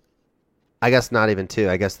guess not even two.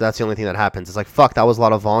 I guess that's the only thing that happens. It's like, fuck, that was a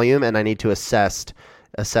lot of volume, and I need to assess,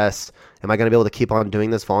 am I going to be able to keep on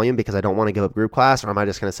doing this volume because I don't want to give up group class, or am I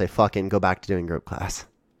just going to say, fucking go back to doing group class?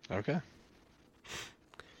 Okay.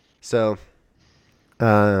 So,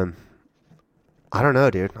 I don't know,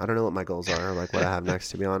 dude. I don't know what my goals are, or like what I have next,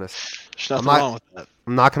 to be honest. There's nothing wrong with that.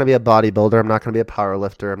 I'm not going to be a bodybuilder. I'm not going to be a power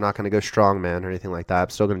lifter. I'm not going to go strongman or anything like that. I'm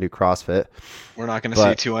still going to do CrossFit. We're not going to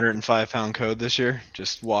see 205-pound Code this year.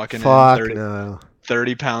 Just walking in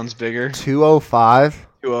 30 pounds bigger. 205.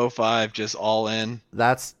 205, just all in.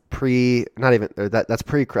 That's that's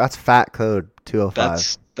fat Code.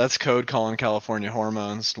 205. That's Code calling California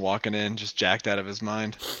hormones, walking in just jacked out of his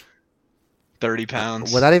mind. 30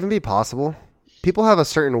 pounds. Would that even be possible? People have a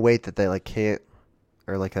certain weight that they like can't,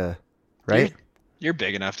 or like a, right? You're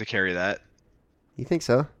big enough to carry that. You think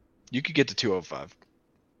so? You could get to 205.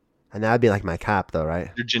 And that'd be like my cap, though,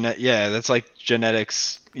 right? Yeah, that's like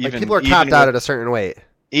genetics. Like people are capped out at a certain weight.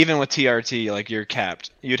 Even with TRT, like you're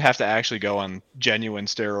capped. You'd have to actually go on genuine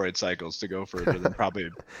steroid cycles to go further than probably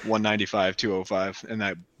 195, 205 in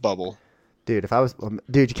that bubble.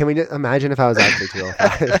 Can we imagine if I was actually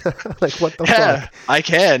 205? Like, what the fuck? I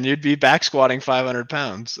can. You'd be back squatting 500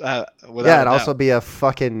 pounds. It'd also be a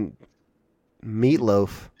fucking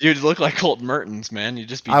meatloaf. You'd look like Colton Mertens, man. You'd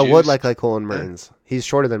just be I juiced. would like Colton Mertens. He's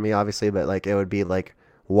shorter than me, obviously, but like it would be like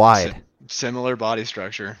wide. Similar body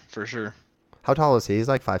structure, for sure. How tall is he? He's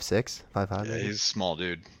like 5'6", 5'5". Yeah, he's a small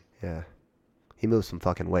dude. Yeah. He moves some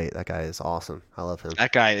fucking weight. That guy is awesome. I love him.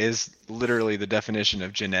 That guy is literally the definition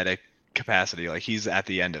of genetic capacity. Like, he's at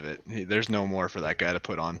the end of it. There's no more for that guy to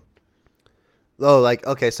put on. Oh, like,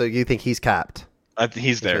 okay, so you think he's capped?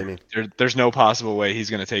 He's there. There's no possible way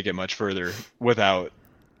he's going to take it much further without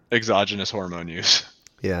exogenous hormone use.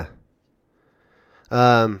 Yeah.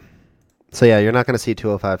 So yeah, you're not going to see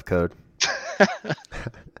 205 Code.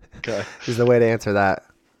 Okay. Is the way to answer that.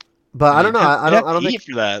 But I don't know. I don't think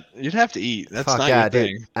for that. You'd have to eat. That's not your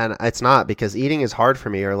thing. Dude. And it's not, because eating is hard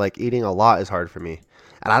for me, or like eating a lot is hard for me.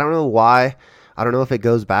 And I don't know why. I don't know if it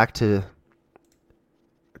goes back to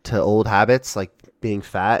old habits, like being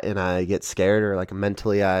fat, and I get scared, or like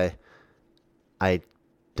mentally I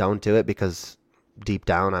don't do it because deep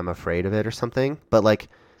down I'm afraid of it or something. But like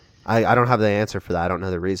I don't have the answer for that. I don't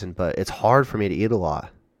know the reason, but it's hard for me to eat a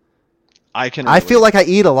lot. I feel like I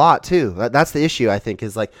eat a lot too. That's the issue, I think,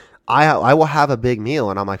 is like I will have a big meal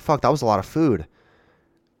and I'm like, fuck, that was a lot of food.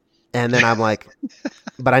 And then I'm like,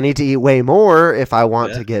 but I need to eat way more if I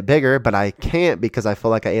want to get bigger, but I can't because I feel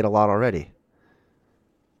like I ate a lot already.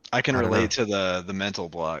 I can relate to the mental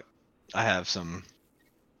block. I have some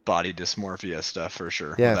body dysmorphia stuff for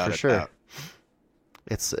sure. Yeah, for sure.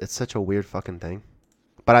 It's such a weird fucking thing.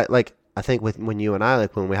 But I think when you and I,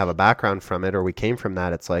 like when we have a background from it or we came from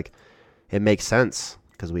that, it's like it makes sense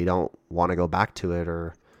because we don't want to go back to it,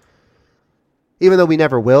 or even though we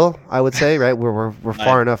never will, I would say, right? We're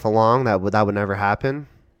far enough along that would never happen.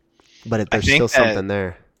 But there's still something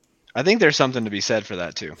there. I think there's something to be said for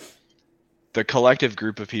that too. The collective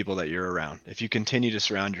group of people that you're around, if you continue to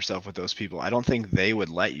surround yourself with those people, I don't think they would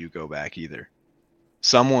let you go back either.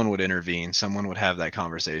 Someone would intervene. Someone would have that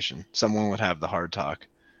conversation. Someone would have the hard talk.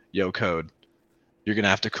 Yo, Code, you're going to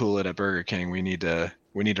have to cool it at Burger King. We need to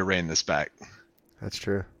rein this back. That's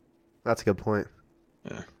true. That's a good point.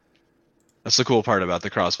 Yeah. That's the cool part about the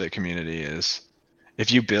CrossFit community is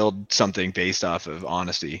if you build something based off of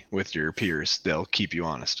honesty with your peers, they'll keep you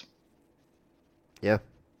honest. Yeah.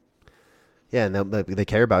 Yeah, and they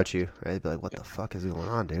care about you, right? They'd be like, what the fuck is going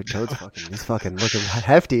on, dude? Code's he's fucking looking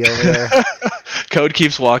hefty over there. Code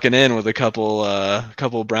keeps walking in with a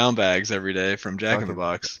couple brown bags every day from Jack in the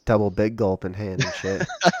Box. Double big gulp in hand and shit.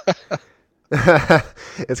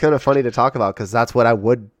 It's kind of funny to talk about because that's what I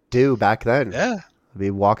would do back then. Yeah. I'd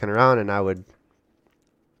be walking around and I would,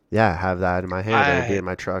 have that in my hand or it'd be in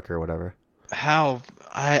my truck or whatever.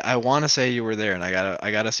 I want to say you were there, and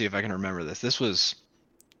I gotta see if I can remember this.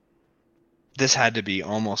 This had to be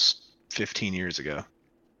almost 15 years ago.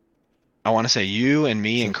 I want to say you and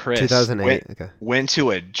me and Chris 2008 went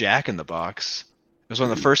to a Jack in the Box. It was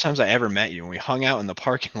one of the first times I ever met you, and we hung out in the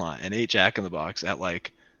parking lot and ate Jack in the Box at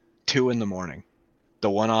like 2 a.m. The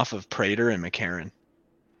one off of Prater and McCarran.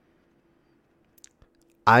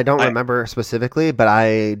 I don't remember specifically, but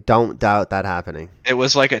I don't doubt that happening. It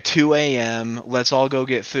was like a 2 a.m. Let's all go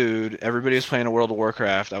get food. Everybody was playing a World of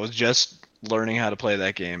Warcraft. I was just learning how to play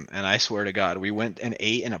that game, and I swear to God, we went and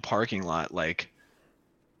ate in a parking lot. Like,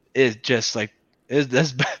 it's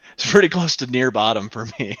pretty close to near bottom for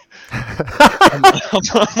me. I'm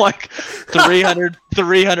like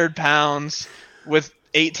 300 pounds with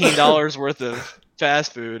 $18 worth of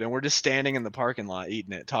fast food, and we're just standing in the parking lot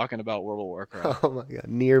eating it, talking about World of Warcraft. Oh my God,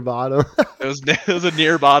 near bottom. it was a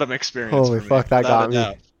near bottom experience. Holy fuck, that got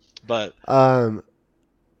me. But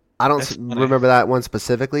I don't remember that one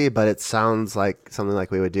specifically, but it sounds like something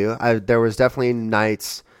like we would do. There was definitely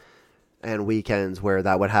nights and weekends where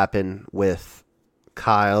that would happen with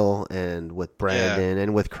Kyle and with Brandon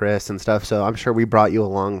and with Chris and stuff. So I'm sure we brought you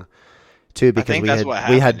along too because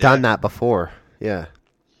we had done that before. Yeah.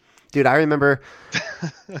 Dude, I remember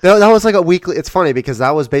that was like a weekly. It's funny because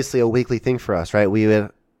that was basically a weekly thing for us, right? We would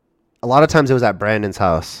a lot of times it was at Brandon's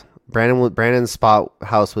house. Brandon's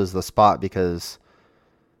house was the spot because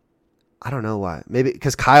I don't know why. Maybe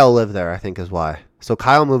because Kyle lived there, I think is why. So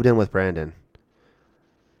Kyle moved in with Brandon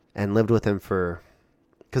and lived with him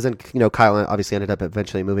because then Kyle obviously ended up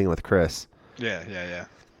eventually moving in with Chris. Yeah.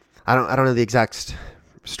 I don't know the exact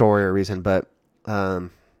story or reason, but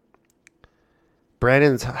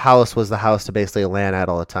Brandon's house was the house to basically land at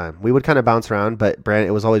all the time. We would kind of bounce around, but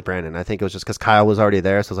it was always Brandon. I think it was just because Kyle was already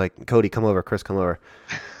there, so it was like, Cody, come over, Chris, come over.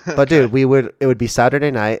 But dude, it would be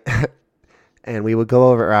Saturday night, and we would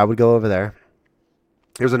go over, or I would go over there.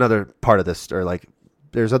 There's another part of this, or like,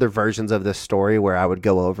 there's other versions of this story where I would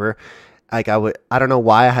go over. Like I don't know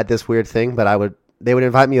why I had this weird thing, but they would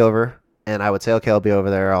invite me over. And I would say, okay, I'll be over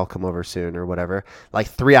there. I'll come over soon or whatever. Like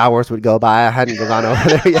 3 hours would go by. I hadn't gone over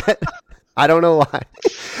there yet. I don't know why.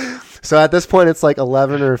 So at this point, it's like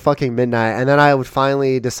 11 or fucking midnight. And then I would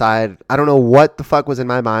finally decide, I don't know what the fuck was in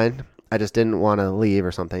my mind. I just didn't want to leave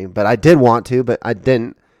or something. But I did want to, but I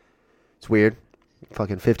didn't. It's weird.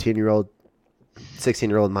 Fucking 15-year-old,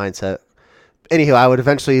 16-year-old mindset. Anywho, I would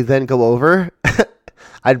eventually then go over.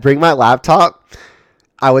 I'd bring my laptop.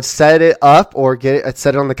 I would set it up or I'd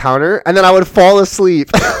set it on the counter, and then I would fall asleep.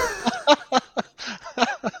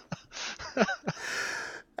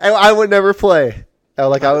 I would never play.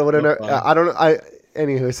 Anywho,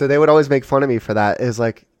 so they would always make fun of me for that. It's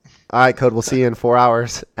like, all right, Code, we'll see you in 4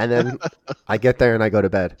 hours. And then I get there and I go to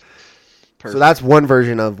bed. Perfect. So that's one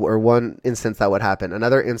version or one instance that would happen.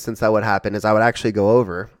 Another instance that would happen is I would actually go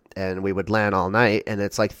over and we would land all night, and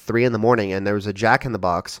it's like 3 a.m. and there was a Jack in the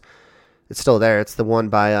Box. It's still there. It's the one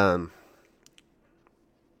by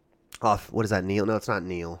what is that, Neil? No, it's not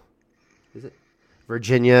Neil. Is it?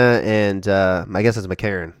 Virginia and I guess it's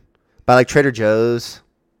McCarran. By like Trader Joe's.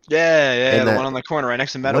 Yeah, the one on the corner right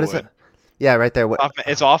next to Meadowwood. What is it? Yeah, right there.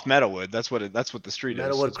 It's off Meadowwood. That's what the street is.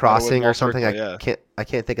 Meadowwood Crossing or something. I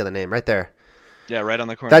can't think of the name. Right there. Yeah, right on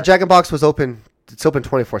the corner. That Jack in the Box was open. It's open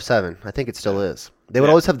 24/7. I think it still is. They would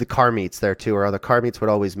always have the car meets there too, or the car meets would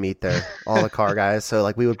always meet there. All the car guys. So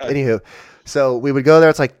like we would, anywho. So we would go there.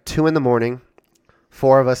 It's like 2 a.m.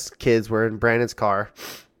 4 of us kids were in Brandon's car.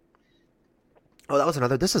 Oh, that was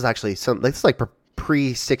another. This is actually this is like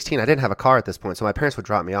pre-16. I didn't have a car at this point, so my parents would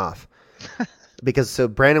drop me off. So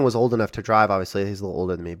Brandon was old enough to drive. Obviously, he's a little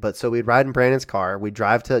older than me. But so we'd ride in Brandon's car. We'd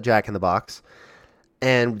drive to Jack in the Box,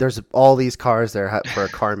 and there's all these cars there for a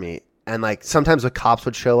car meet. And like sometimes the cops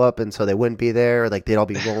would show up, and so they wouldn't be there. Or, like they'd all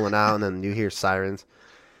be rolling out, and then you hear sirens.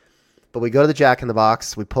 But we go to the Jack in the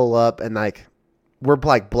Box. We pull up, and like we're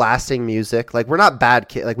like blasting music. Like we're not bad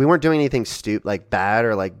kids. Like we weren't doing anything stupid, like bad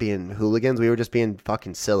or like being hooligans. We were just being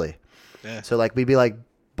fucking silly. Yeah. So like we'd be like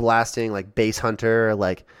blasting like Bass Hunter or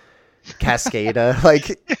like Cascada,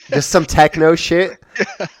 like just some techno shit,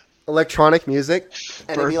 electronic music,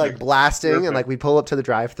 and it'd be like blasting, and like we'd pull up to the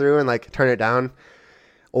drive-thru and like turn it down.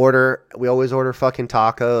 We always order fucking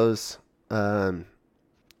tacos. Yeah,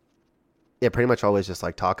 pretty much always just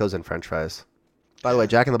like tacos and French fries. By the way,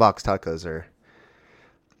 Jack in the Box tacos are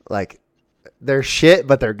like they're shit,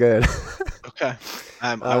 but they're good. Okay.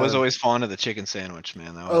 I was always fond of the chicken sandwich,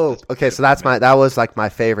 man. Okay. So that was like my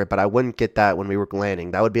favorite, but I wouldn't get that when we were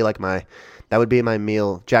landing. That would be my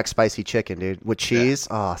meal. Jack spicy chicken, dude, with cheese.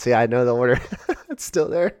 Yeah. Oh, see, I know the order. It's still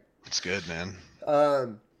there. It's good, man.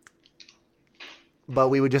 But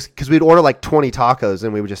we would because we'd order like 20 tacos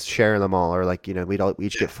and we would just share them all, or like we'd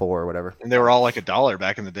each get 4 or whatever. And they were all like $1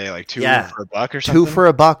 back in the day, like 2 for $1 or something. 2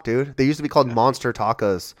 for $1, dude. They used to be called Monster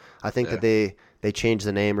Tacos. I think that they changed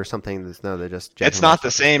the name or something. No, they just. It's not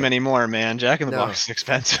the same anymore, man. Jack in the Box is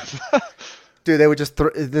expensive. Dude, they would just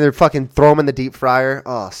they're fucking throw them in the deep fryer.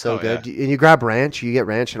 Oh, so good. Yeah. And you grab ranch. You get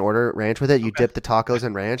ranch and order ranch with it. You dip the tacos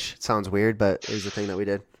in ranch. It sounds weird, but it was the thing that we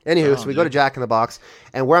did. Anywho, so we go to Jack in the Box,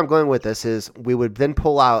 and where I'm going with this is we would then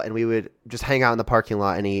pull out and we would just hang out in the parking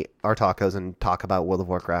lot and eat our tacos and talk about World of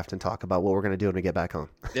Warcraft and talk about what we're going to do when we get back home.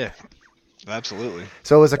 Yeah, absolutely.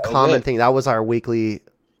 So it was a common thing. That was our weekly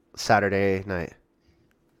Saturday night.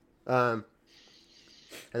 And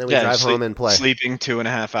then we drive home and play. Sleeping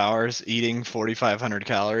 2.5 hours, eating 4,500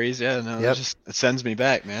 calories. Yeah, no, it sends me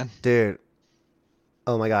back, man. Dude.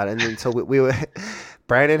 Oh my God. And then so we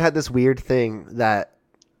Brandon had this weird thing that.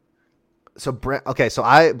 So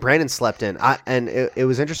Brandon slept in. And it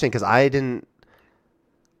was interesting because I didn't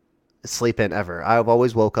sleep in ever. I've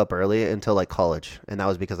always woke up early until like college, and that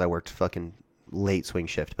was because I worked fucking late swing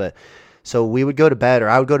shift. But So we would go to bed, or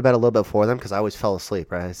I would go to bed a little bit before them because I always fell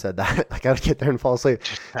asleep, right? I said that. Like, I would get there and fall asleep.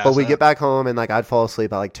 But we get back home, and, like, I'd fall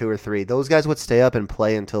asleep at, like, 2 or 3. Those guys would stay up and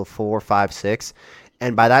play until 4, 5, 6.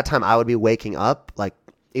 And by that time, I would be waking up, like,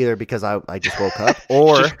 either because I just woke up,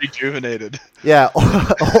 or just rejuvenated. Yeah,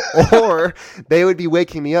 or they would be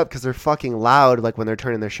waking me up because they're fucking loud, like when they're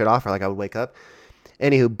turning their shit off, or like I would wake up.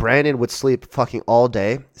 Anywho, Brandon would sleep fucking all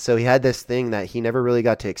day, so he had this thing that he never really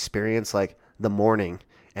got to experience, like the morning,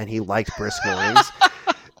 and he liked brisk mornings,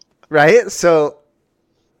 right? So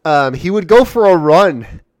he would go for a run.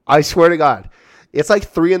 I swear to God, it's like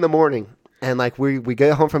 3 a.m, and like we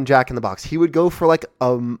get home from Jack in the Box. He would go for like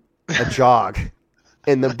a jog.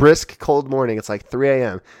 In the brisk cold morning, it's like 3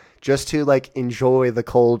 a.m. just to like enjoy the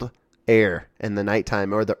cold air in the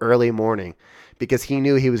nighttime or the early morning, because he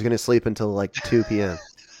knew he was going to sleep until like 2 p.m.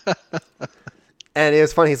 And it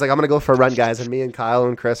was funny. He's like, I'm going to go for a run, guys. And me and Kyle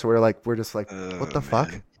and Chris, we're just like, what the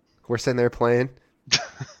fuck? We're sitting there playing.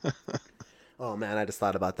 Oh man, I just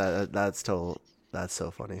thought about that. That's so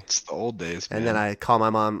funny. It's the old days, man. And then I call my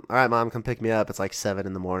mom. All right, Mom, come pick me up. It's like 7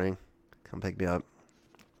 a.m. Come pick me up.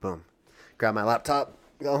 Boom. Grab my laptop,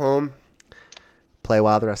 go home, play a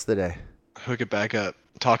while the rest of the day. Hook it back up.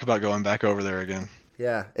 Talk about going back over there again.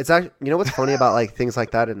 Yeah, it's actually, you know what's funny about like things like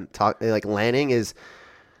that and like landing is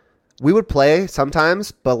we would play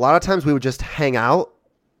sometimes, but a lot of times we would just hang out,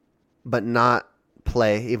 but not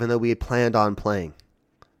play, even though we had planned on playing.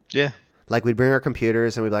 Yeah. Like we'd bring our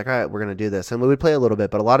computers and we'd be like, all right, we're gonna do this, and we would play a little bit,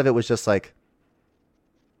 but a lot of it was just like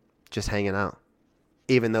just hanging out,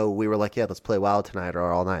 even though we were like, yeah, let's play WoW tonight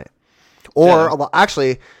or all night. Or yeah.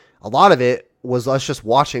 Actually, a lot of it was us just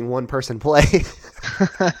watching one person play. It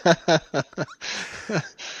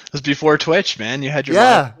was before Twitch, man. You had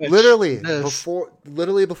your literally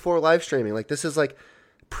before live streaming. Like this is like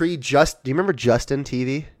do you remember Justin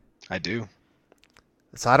TV? I do.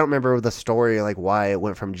 So I don't remember the story, like why it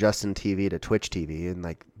went from Justin TV to Twitch TV, and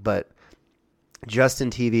like, but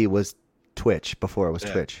Justin TV was Twitch before it was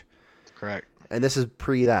Twitch. Correct. And this is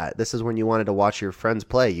pre that. This is when you wanted to watch your friends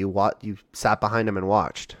play. You sat behind them and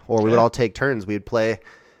watched. Or we would all take turns. We would play.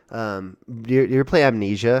 You ever play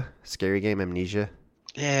Amnesia? Scary game Amnesia?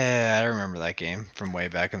 Yeah, I remember that game from way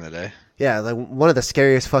back in the day. Yeah, like one of the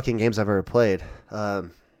scariest fucking games I've ever played.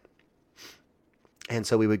 And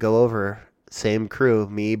so we would go over, same crew,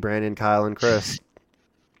 me, Brandon, Kyle, and Chris.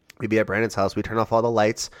 We'd be at Brandon's house. We'd turn off all the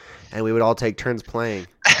lights, and we would all take turns playing.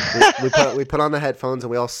 We put on the headphones,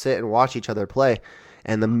 and we all sit and watch each other play.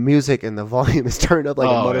 And the music and the volume is turned up like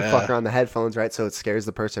a motherfucker on the headphones, right? So it scares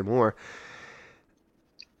the person more.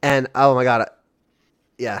 And oh my God,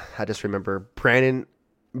 I just remember Brandon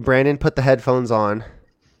put the headphones on,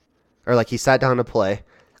 or like he sat down to play.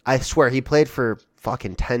 I swear he played for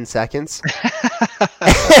fucking 10 seconds.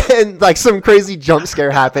 And like some crazy jump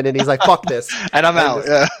scare happened, and he's like, fuck this. And I'm out.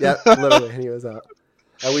 Yeah, literally. And he was out.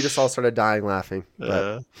 And we just all started dying laughing.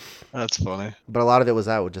 But, that's funny. But a lot of it was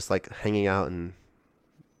that, with just like hanging out and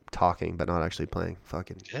talking, but not actually playing.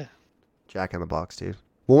 Fucking Jack in the Box, dude.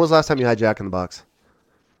 When was the last time you had Jack in the Box?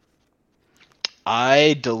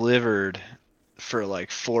 I delivered for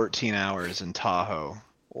like 14 hours in Tahoe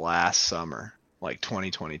last summer, like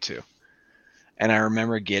 2022. And I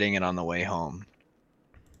remember getting it on the way home.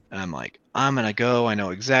 And I'm like, I'm going to go. I know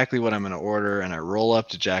exactly what I'm going to order. And I roll up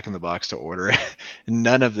to Jack in the Box to order it. And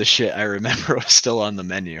none of the shit I remember was still on the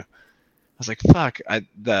menu. I was like, fuck.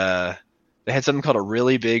 They had something called a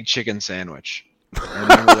really big chicken sandwich. I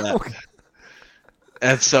remember that.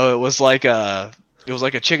 And so it was like a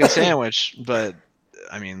chicken sandwich, but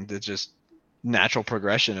I mean, it's just natural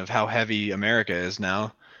progression of how heavy America is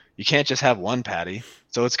now. You can't just have one patty.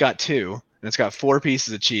 So it's got 2, and it's got 4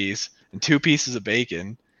 pieces of cheese and 2 pieces of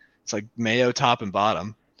bacon. It's like mayo top and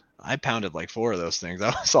bottom. I pounded like 4 of those things. I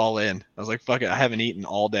was all in. I was like, fuck it. I haven't eaten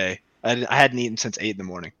all day. I hadn't eaten since 8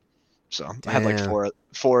 a.m. So I had like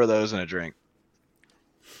four of those and a drink.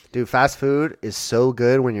 Dude, fast food is so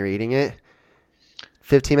good when you're eating it.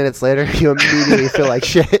 15 minutes later, you immediately feel like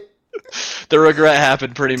shit. The regret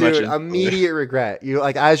happened pretty much. Dude, immediate regret. You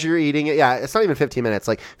like as you're eating it. Yeah, it's not even 15 minutes.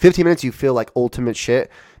 Like 15 minutes, you feel like ultimate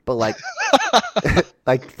shit. But like,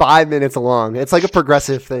 like 5 minutes along, it's like a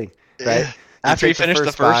progressive thing, right? After you finish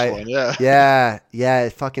the first one, yeah,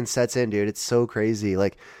 it fucking sets in, dude. It's so crazy.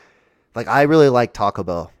 Like I really like Taco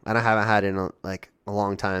Bell, and I haven't had it in a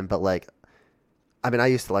long time. But like, I mean, I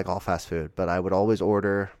used to like all fast food, but I would always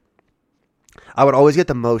get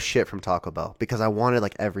the most shit from Taco Bell because I wanted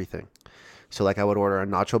like everything. So like I would order a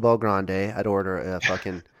Nacho Bell Grande. I'd order a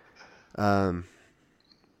fucking a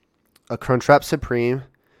Crunchwrap Supreme,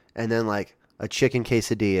 and then like a chicken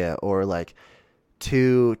quesadilla or like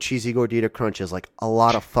 2 cheesy gordita crunches, like a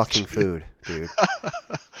lot of fucking food, dude.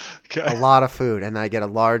 Okay. A lot of food, and I get a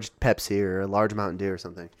large Pepsi or a large Mountain Dew or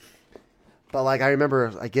something. But like I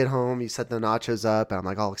remember, I get home, you set the nachos up, and I'm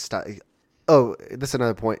like, oh, this is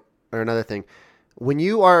another point or another thing. When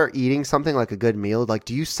you are eating something like a good meal, like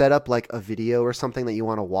do you set up like a video or something that you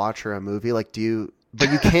want to watch or a movie? Like but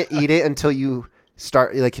you can't eat it until you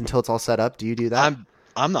start, like until it's all set up. Do you do that?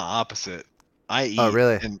 I'm the opposite. I eat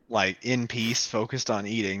really? in peace, focused on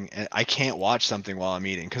eating, and I can't watch something while I'm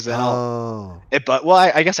eating because then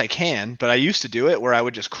I guess I can, but I used to do it where I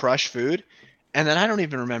would just crush food, and then I don't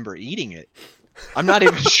even remember eating it. I'm not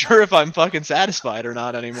even sure if I'm fucking satisfied or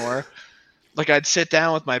not anymore. Like I'd sit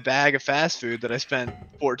down with my bag of fast food that I spent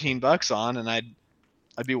 $14 on, and I'd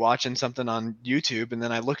be watching something on YouTube, and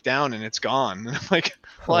then I look down and it's gone. And I'm like,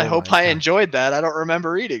 well, I hope I enjoyed that. I don't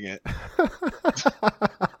remember eating it.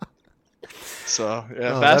 So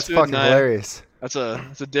yeah, fast food. That's fucking hilarious. That's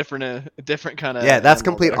a different kind of. Yeah, that's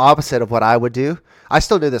complete opposite of what I would do. I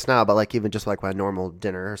still do this now, but like even just like my normal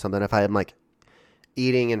dinner or something, if I am like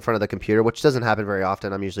eating in front of the computer, which doesn't happen very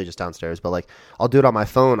often. I'm usually just downstairs, but like I'll do it on my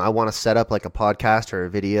phone. I want to set up like a podcast or a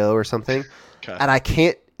video or something, and I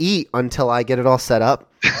can't eat until I get it all set up.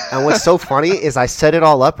 And what's so funny is I set it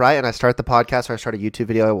all up, right? And I start the podcast or I start a YouTube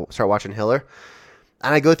video, I start watching Hiller,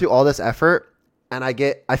 and I go through all this effort. And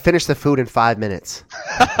I finish the food in 5 minutes.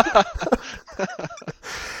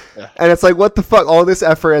 And it's like, what the fuck? All this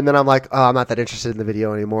effort. And then I'm like, oh, I'm not that interested in the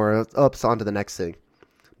video anymore. Oops, on to the next thing.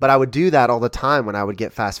 But I would do that all the time when I would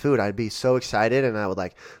get fast food. I'd be so excited and I would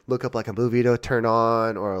like look up like a movie to turn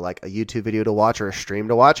on or like a YouTube video to watch or a stream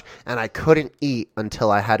to watch. And I couldn't eat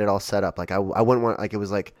until I had it all set up. Like I wouldn't want, like it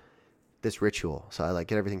was like this ritual. So I like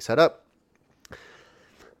get everything set up,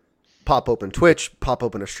 pop open Twitch, pop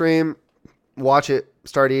open a stream, watch it,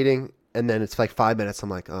 start eating, and then it's like 5 minutes. I'm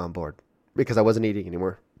like, oh, I'm bored because I wasn't eating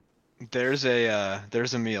anymore. There's a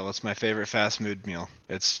meal. It's my favorite fast food meal.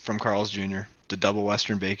 It's from Carl's Jr. The double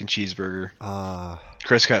Western bacon cheeseburger,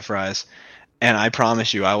 crisp cut fries, and I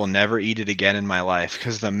promise you, I will never eat it again in my life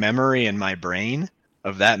because the memory in my brain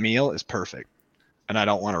of that meal is perfect, and I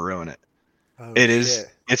don't want to ruin it. Oh, it is.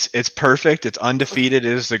 It's perfect. It's undefeated.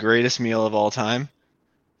 It is the greatest meal of all time.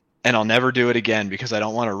 And I'll never do it again because I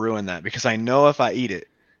don't want to ruin that. Because I know if I eat it,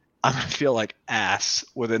 I'm going to feel like ass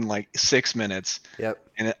within like 6 minutes. Yep.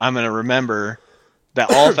 And I'm going to remember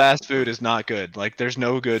that all fast food is not good. Like there's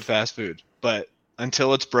no good fast food. But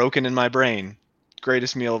until it's broken in my brain,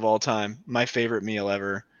 greatest meal of all time, my favorite meal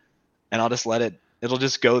ever. And I'll just it'll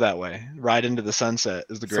just go that way. Right into the sunset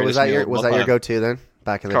is the greatest meal. Was that your go-to then?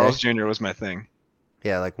 Back in the day? Carl's Jr. was my thing.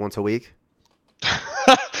 Yeah, like once a week?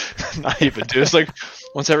 Not even, dude. It's like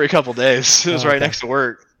once every couple days. It was right next to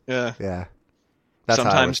work. Yeah. Yeah. That's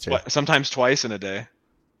sometimes twice in a day.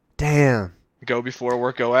 Damn. Go before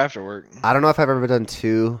work, go after work. I don't know if I've ever done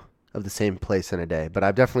 2 of the same place in a day, but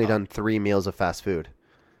I've definitely done 3 meals of fast food.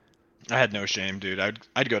 I had no shame, dude.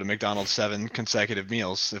 I'd go to McDonald's 7 consecutive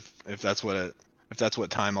meals if that's what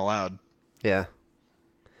time allowed. Yeah.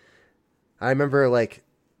 I remember like,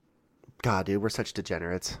 God, dude, we're such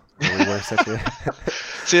degenerates.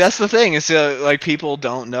 See, that's the thing. It's like people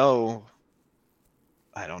don't know.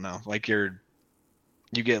 I don't know. Like you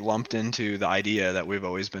get lumped into the idea that we've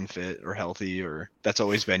always been fit or healthy, or that's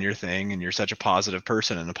always been your thing, and you're such a positive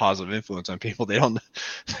person and a positive influence on people. They don't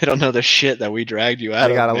know the shit that we dragged you out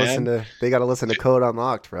They gotta of. listen to Code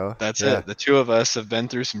Unlocked, bro. That's it. The two of us have been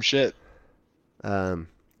through some shit.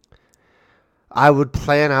 I would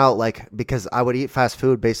plan out because I would eat fast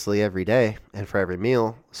food basically every day and for every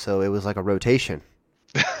meal, so it was like a rotation.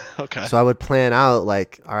 Okay. So I would plan out all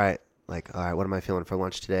right, what am I feeling for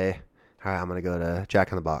lunch today? All right, I'm gonna go to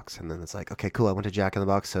Jack in the Box, and then it's like, okay, cool, I went to Jack in the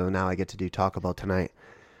Box, so now I get to do Taco Bell tonight,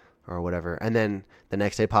 or whatever. And then the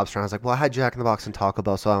next day pops around, I was like, well, I had Jack in the Box and Taco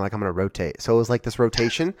Bell, so I'm gonna rotate. So it was like this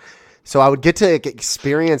rotation. So I would get to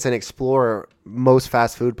experience and explore most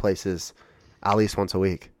fast food places at least once a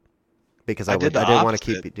week. Because I didn't want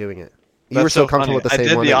to keep doing it. You were so comfortable with the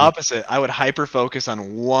same one. I did the opposite. I would hyper focus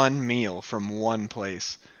on one meal from one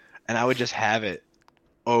place, and I would just have it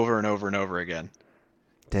over and over and over again.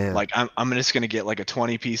 Damn. Like I'm just gonna get like a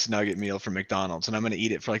 20-piece nugget meal from McDonald's, and I'm gonna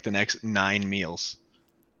eat it for like the next 9 meals.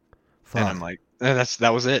 Fuck. And I'm like,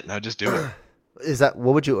 that was it. And I'd just do it. Was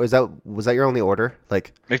that your only order?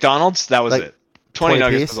 Like McDonald's? That was it. 20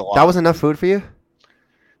 nuggets was a lot. That was enough food for you?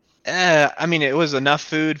 I mean, it was enough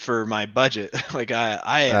food for my budget. Like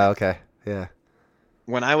okay, yeah.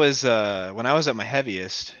 When I was at my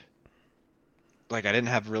heaviest, like I didn't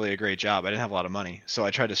have really a great job. I didn't have a lot of money, so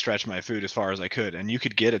I tried to stretch my food as far as I could. And you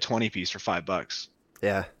could get a 20-piece for $5.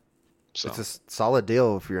 Yeah. So it's a solid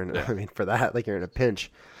deal if you're in. I mean, for that, like you're in a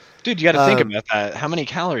pinch. Dude, you got to think about that. How many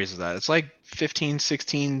calories is that? It's like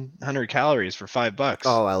 1,600 calories for $5.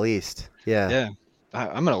 Oh, at least. Yeah. Yeah.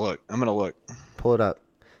 I'm gonna look. Pull it up,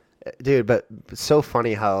 dude. But it's so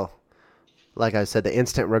funny how, like I said, the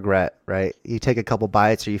instant regret, right? You take a couple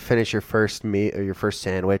bites or you finish your first meat or your first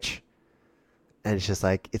sandwich, and it's just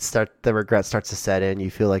like the regret starts to set in. You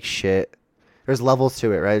feel like shit. There's levels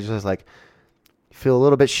to it, right? It's just like you feel a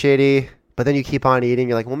little bit shitty, but then you keep on eating.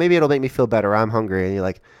 You're like, well, maybe it'll make me feel better. I'm hungry, and you're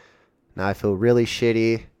like, now I feel really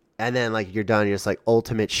shitty, and then like you're done. You're just like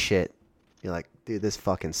ultimate shit. You're like, dude, this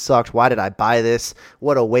fucking sucked. Why did I buy this?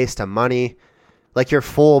 What a waste of money. Like you're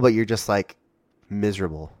full, but you're just like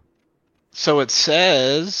miserable. So it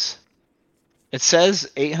says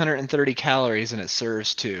 830 calories and it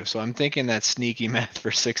serves 2. So I'm thinking that's sneaky math for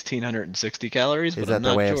 1,660 calories. Is that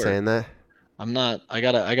the way of saying that? I'm not. I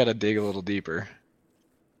gotta dig a little deeper.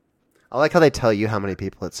 I like how they tell you how many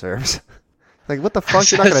people it serves. Like, what the fuck?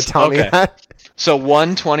 You're not gonna tell me that. So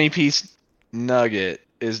one 20-piece nugget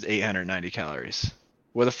is 890 calories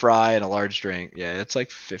with a fry and a large drink. Yeah, it's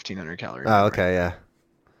like 1,500 calories. Oh, okay, yeah.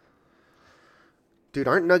 Dude,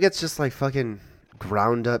 aren't nuggets just like fucking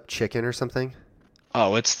ground up chicken or something?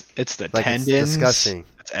 Oh, it's the like tendons. It's disgusting.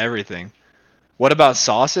 It's everything. What about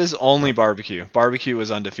sauces? Only barbecue. Barbecue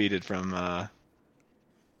was undefeated from.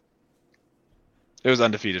 It was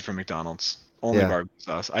undefeated from McDonald's. Only barbecue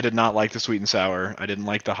sauce. I did not like the sweet and sour. I didn't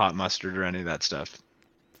like the hot mustard or any of that stuff.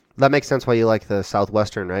 That makes sense why you like the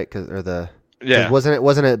Southwestern, right? Yeah.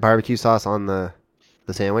 Wasn't it barbecue sauce on the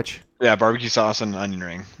sandwich? Yeah, barbecue sauce and an onion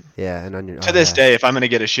ring. Yeah, an onion. To this day, if I'm gonna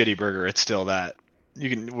get a shitty burger, it's still that. You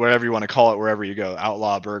can whatever you want to call it, wherever you go.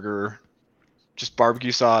 Outlaw burger, just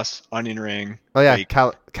barbecue sauce, onion ring. Oh yeah,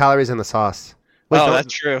 calories in the sauce. Wait,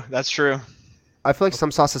 that's true. That's true. I feel like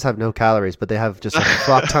some sauces have no calories, but they have just a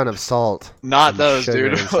fuck ton of salt. Not those,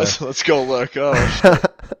 dude. Let's go look.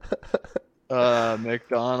 Oh,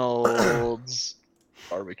 McDonald's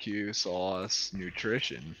barbecue sauce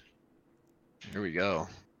nutrition. Here we go.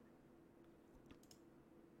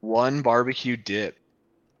 One barbecue dip.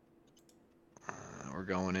 We're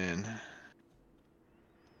going in.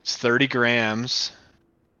 It's 30 grams.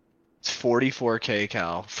 It's 44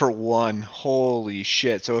 kcal for one. Holy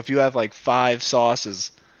shit. So if you have like 5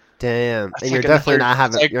 sauces. Damn. And you're definitely not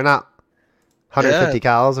having, you're not 150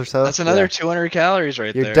 calories or so? That's another 200 calories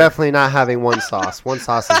right there. You're definitely not having one sauce. One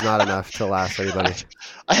sauce is not enough to last anybody.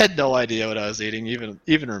 I had no idea what I was eating,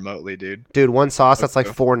 even remotely, dude. Dude, one sauce, that's like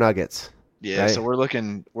 4 nuggets. Yeah, right? So we're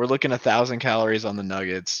looking 1,000 calories on the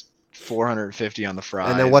nuggets, 450 on the fries.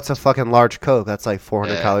 And then what's a fucking large Coke? That's like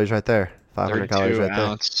 400 calories right there. 500 calories right there.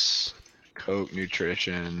 32-ounce Coke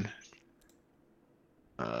nutrition.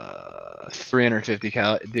 350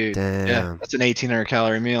 calories. Dude, damn. Yeah, that's an 1,800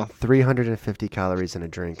 calorie meal. 350 calories in a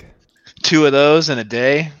drink. 2 of those in a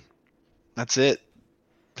day. That's it.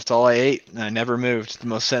 That's all I ate, and I never moved. The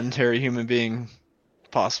most sedentary human being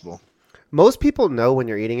possible. Most people know when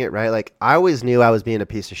you're eating it, right? Like, I always knew I was being a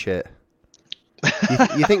piece of shit.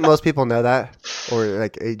 You think most people know that? Or,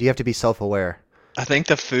 like, do you have to be self-aware? I think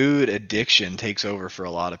the food addiction takes over for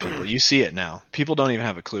a lot of people. You see it now. People don't even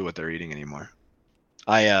have a clue what they're eating anymore.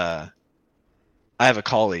 I have a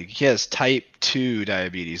colleague. He has type 2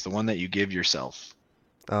 diabetes, the one that you give yourself.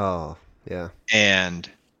 Oh, yeah. And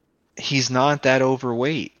he's not that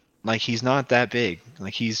overweight. Like, he's not that big.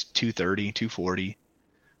 Like, he's 230, 240.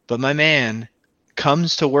 But my man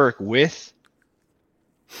comes to work with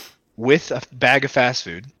a bag of fast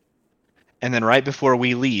food. And then right before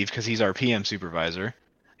we leave, because he's our PM supervisor,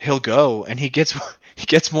 he'll go and he gets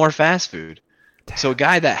more fast food. So a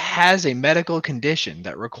guy that has a medical condition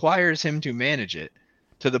that requires him to manage it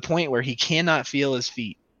to the point where he cannot feel his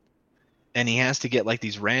feet. And he has to get like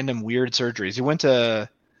these random weird surgeries. He went to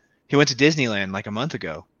Disneyland like a month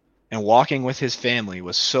ago, and walking with his family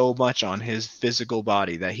was so much on his physical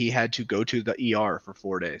body that he had to go to the ER for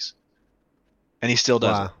 4 days. And he still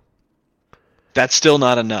does it. That's still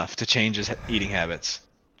not enough to change his eating habits.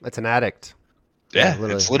 That's an addict. Yeah,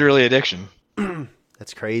 it's literally addiction.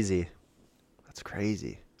 That's crazy. That's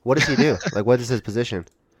crazy. What does he do? Like, what is his position?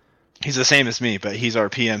 He's the same as me, but he's our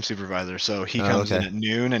PM supervisor. So he comes in at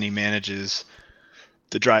noon and he manages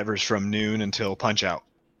the drivers from noon until punch out.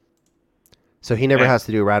 So he never has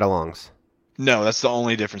to do ride-alongs? No, that's the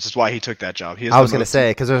only difference. That's why he took that job. I was going to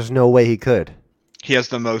say, because there's no way he could. He has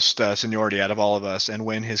the most seniority out of all of us, and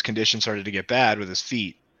when his condition started to get bad with his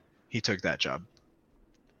feet, he took that job.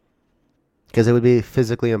 Because it would be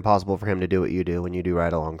physically impossible for him to do what you do when you do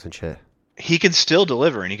ride-alongs and shit. He can still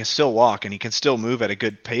deliver, and he can still walk, and he can still move at a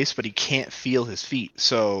good pace, but he can't feel his feet.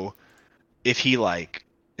 So if he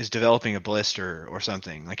is developing a blister or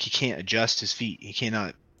something. Like he can't adjust his feet. He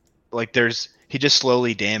cannot. Like he just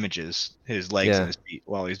slowly damages his legs and his feet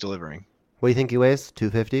while he's delivering. What do you think he weighs?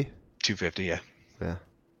 250? 250, yeah. Yeah.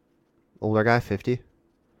 Older guy, 50?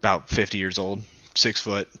 About 50 years old. 6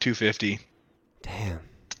 foot, 250. Damn.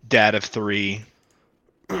 Dad of 3.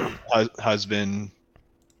 Husband.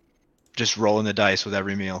 Just rolling the dice with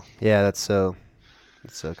every meal. Yeah, that's so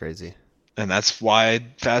crazy. And that's why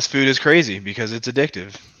fast food is crazy, because it's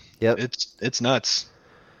addictive. Yep. It's nuts.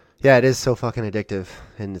 Yeah, it is so fucking addictive.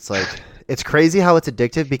 And it's like, it's crazy how it's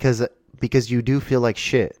addictive because you do feel like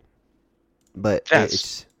shit. But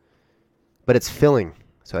yes. it's filling.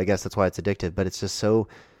 So I guess that's why it's addictive. But it's just so,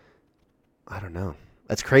 I don't know.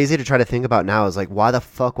 It's crazy to try to think about now. Is like, why the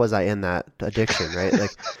fuck was I in that addiction, right?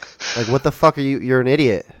 like what the fuck are you? You're an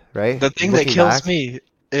idiot, right? The thing that kills me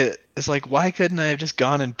is like, why couldn't I have just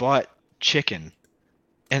gone and bought chicken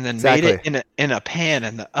and then made it in a pan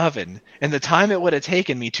in the oven? And the time it would have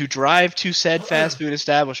taken me to drive to said fast food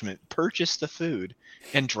establishment, purchase the food,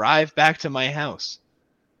 and drive back to my house.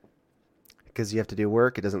 Because you have to do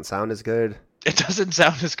work. It doesn't sound as good. It doesn't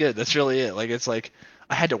sound as good. That's really it. Like, it's like,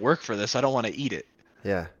 I had to work for this. I don't want to eat it.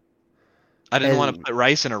 Yeah. I didn't want to put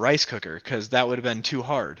rice in a rice cooker because that would have been too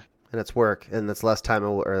hard. And it's work, and it's less time,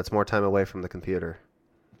 or it's more time away from the computer.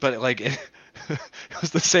 But it was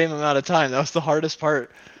the same amount of time. That was the hardest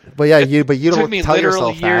part. But yeah, you don't tell yourself that. It took me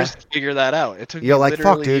literally years to figure that out. It took You're me like,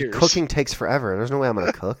 fuck, dude, years. Cooking takes forever. There's no way I'm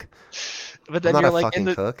gonna cook. But then I'm you're not a like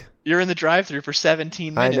fucking cook. You're in the drive-thru for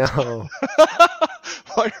 17 minutes. I know.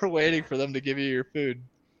 While you're waiting for them to give you your food.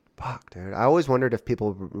 Fuck, dude. I always wondered if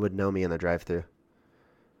people would know me in the drive-thru.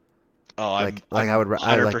 Oh, I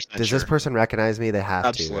would. Does this person recognize me? They have to.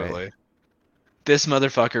 Absolutely. Right? This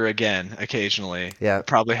motherfucker again, occasionally. Yeah.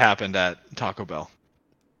 Probably happened at Taco Bell.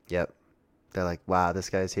 Yep. They're like, wow, this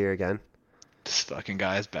guy's here again. This fucking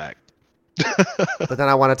guy is back. But then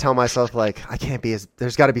I want to tell myself, like, I can't be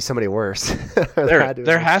there's got to be somebody worse.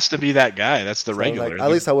 there has to be that guy. That's the regular. Like,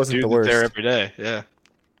 at least I wasn't the worst. There every day. Yeah.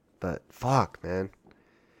 But fuck, man.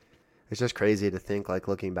 It's just crazy to think, like,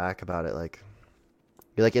 looking back about it, like,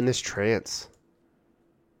 you're like in this trance.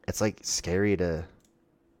 It's like scary to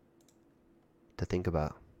think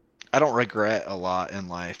about. I don't regret a lot in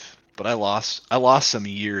life, but I lost some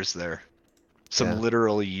years there. Some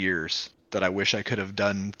literal years that I wish I could have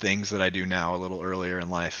done things that I do now a little earlier in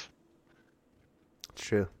life. It's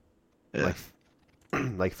true. Yeah.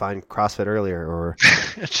 Like find CrossFit earlier, or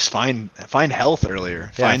just find health earlier.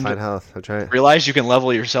 Yeah, find health. That's right. Realize you can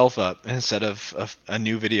level yourself up instead of a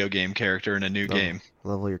new video game character in a new game.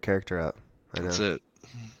 Level your character up. I know. That's it.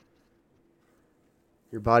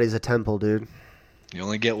 Your body's a temple, dude. You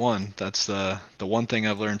only get one. That's the one thing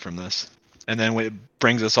I've learned from this. And then it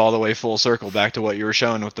brings us all the way full circle back to what you were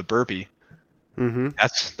showing with the burpee. Mm-hmm.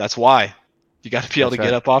 That's why. You got to be able to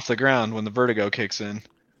get up off the ground when the vertigo kicks in.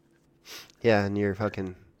 Yeah, and you're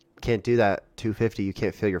fucking can't do that 250. You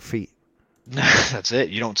can't feel your feet. That's it.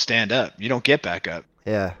 You don't stand up. You don't get back up.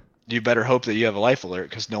 Yeah. You better hope that you have a life alert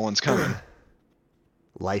because no one's coming.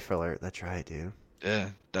 Life alert. That's right, dude. Yeah,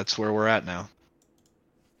 that's where we're at now.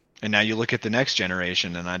 And now you look at the next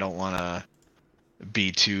generation, and I don't want to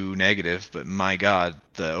be too negative, but my God,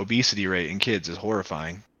 the obesity rate in kids is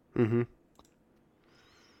horrifying. Mm-hmm.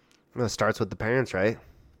 Well, it starts with the parents, right?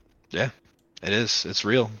 Yeah. It is. It's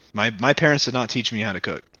real. My parents did not teach me how to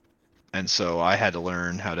cook. And so I had to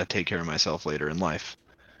learn how to take care of myself later in life.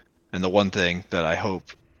 And the one thing that I hope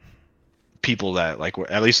people that, like,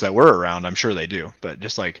 at least that we're around, I'm sure they do, but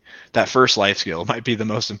just like that first life skill might be the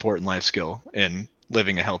most important life skill in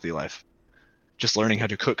living a healthy life. Just learning how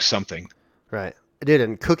to cook something. Right. Dude,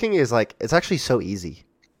 and cooking is like, it's actually so easy.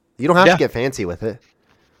 You don't have to get fancy with it.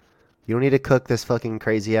 You don't need to cook this fucking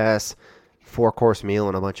crazy ass 4-course meal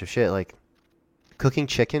and a bunch of shit. Like, cooking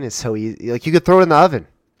chicken is so easy. Like, you could throw it in the oven.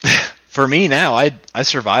 For me now, I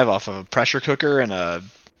survive off of a pressure cooker and a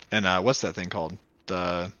what's that thing called?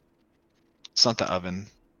 It's not the oven.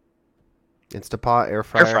 Instapot, air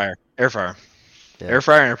fryer. Air fryer. Yeah. Air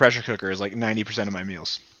fryer and a pressure cooker is like 90% of my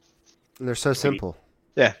meals. And they're so simple.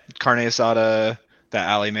 Yeah, carne asada that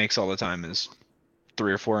Allie makes all the time is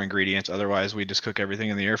 3 or 4 ingredients. Otherwise, we just cook everything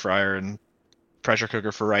in the air fryer and pressure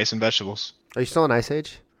cooker for rice and vegetables. Are you still on Ice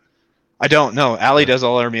Age? I don't know. Allie does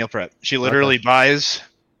all our meal prep. She literally buys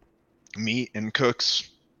meat and cooks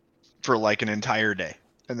for like an entire day,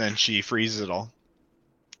 and then she freezes it all.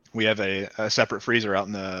 We have a separate freezer out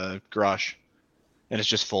in the garage, and it's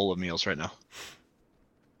just full of meals right now.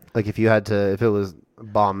 Like if it was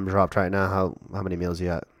bomb dropped right now, how many meals you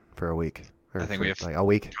got for a week? Or I think we have like a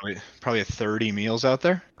week. Probably 30 meals out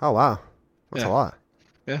there. Oh wow, that's a lot.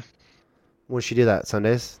 Yeah. When does she do that?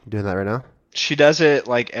 Sundays? Doing that right now? She does it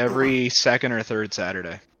like every second or third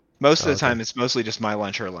Saturday. Most of the time, it's mostly just my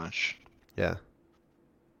lunch, her lunch. Yeah.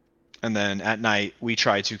 And then at night, we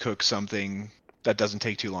try to cook something that doesn't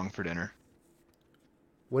take too long for dinner.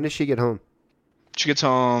 When does she get home? She gets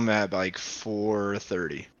home at like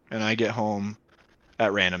 4:30, and I get home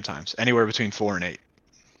at random times, anywhere between 4 and 8.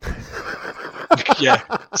 Yeah,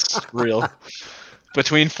 it's real.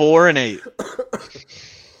 Between 4 and 8.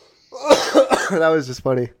 That was just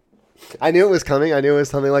funny. I knew it was coming. I knew it was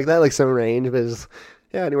something like that, like some range, but it's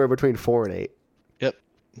anywhere between 4 and 8. Yep,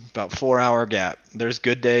 about 4-hour gap. There's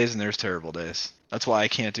good days and there's terrible days. That's why I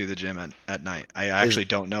can't do the gym at night. I actually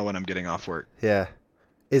don't know when I'm getting off work. Yeah.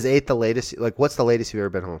 Is 8 the latest? Like, what's the latest you've ever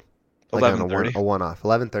been home? Like 11:30. A one-off.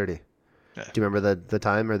 11:30. Yeah. Do you remember the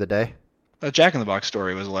time or the day? The Jack in the Box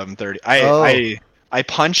story was 11:30. I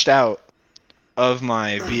punched out of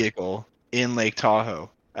my vehicle in Lake Tahoe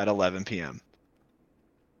at 11 p.m.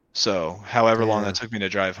 So, however long that took me to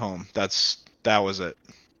drive home, that was it.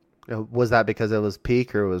 Was that because it was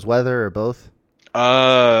peak or it was weather or both?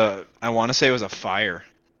 I want to say it was a fire.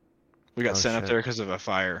 We got sent up there because of a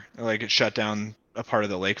fire. Like, it shut down a part of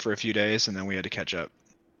the lake for a few days, and then we had to catch up.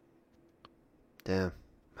 Damn.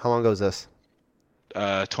 How long ago was this?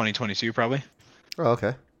 2022 probably. Oh,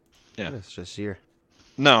 okay. Yeah. It's just a year.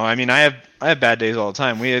 No, I mean, I have bad days all the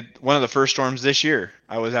time. We had one of the first storms this year.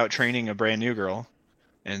 I was out training a brand new girl,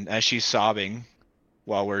 and as she's sobbing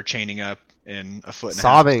while we're chaining up in a foot and a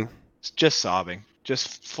half. Sobbing? Just sobbing.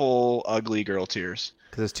 Just full ugly girl tears.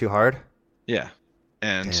 Because it's too hard? Yeah.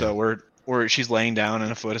 And so she's laying down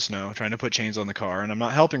in a foot of snow trying to put chains on the car, and I'm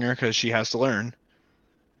not helping her because she has to learn.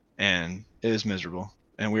 And it is miserable.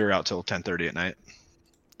 And we were out till 10:30 at night.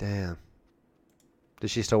 Damn.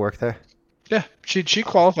 Does she still work there? Yeah, she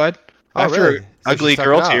qualified. Oh, After really? So ugly she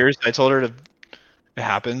girl stuck it out. tears, I told her it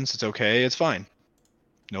happens. It's okay. It's fine.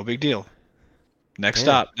 No big deal. Next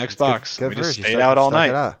stop. Next box. Good We for her. just She stayed stuck- out all stuck night.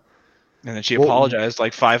 it out. And then she apologized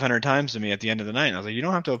like 500 times to me at the end of the night. And I was like, you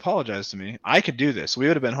don't have to apologize to me. I could do this. We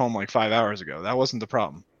would have been home like 5 hours ago. That wasn't the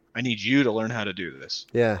problem. I need you to learn how to do this.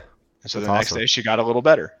 Yeah. And so That's the next awesome. day she got a little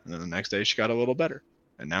better. And then the next day she got a little better.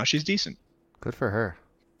 And now she's decent. Good for her.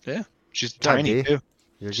 Yeah. She's Yeah, tiny D. too.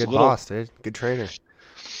 You're a Just good a little- boss, dude. Good trainer.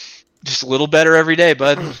 Just a little better every day,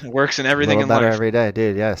 bud. It works in everything A in little better life. every day,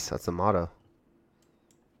 dude. Yes, that's the motto.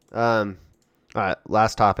 All right,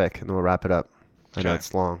 last topic, and then we'll wrap it up. I know Okay.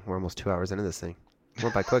 it's long. We're almost 2 hours into this thing.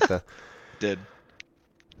 Went by quick, though. Did.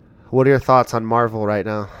 What are your thoughts on Marvel right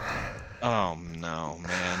now? Oh, no,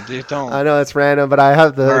 man. Dude, don't. I know it's random, but I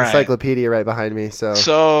have the All right. encyclopedia right behind me,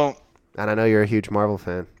 So, and I know you're a huge Marvel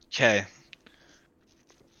fan. okay.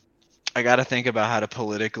 I got to think about how to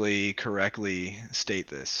politically correctly state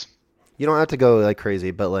this. You don't have to go like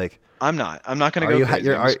crazy, but like, I'm not going to are go you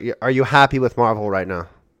crazy. are you happy with Marvel right now?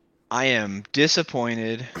 I am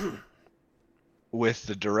disappointed with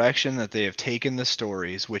the direction that they have taken the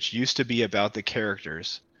stories, which used to be about the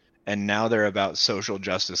characters, and now they're about social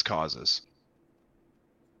justice causes.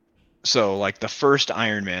 So, like, the first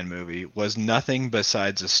Iron Man movie was nothing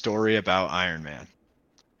besides a story about Iron Man.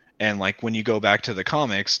 And, like, when you go back to the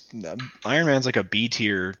comics, Iron Man's like a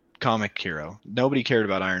B-tier comic hero. Nobody cared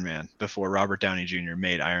about Iron Man before Robert Downey Jr.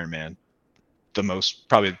 made Iron Man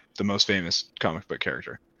probably the most famous comic book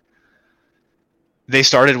character. They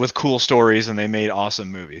started with cool stories and they made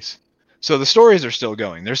awesome movies. So the stories are still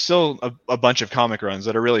going. There's still a bunch of comic runs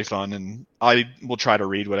that are really fun, and I will try to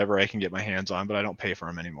read whatever I can get my hands on, but I don't pay for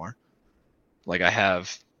them anymore. Like, I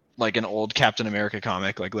have like an old Captain America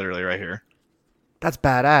comic, like literally right here. That's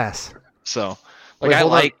badass. So, like, Wait, I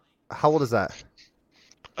hold on. like. How old is that?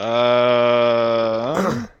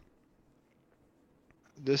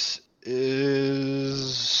 This is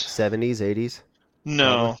 70s, 80s.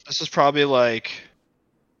 no. This is probably like.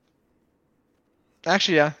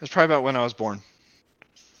 Actually, yeah, it's probably about when I was born.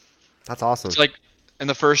 That's awesome. It's like in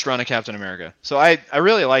the first run of Captain America. So I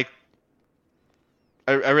really like.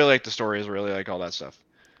 I really like the stories. I really like all that stuff.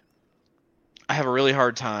 I have a really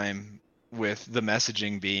hard time with the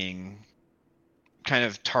messaging being kind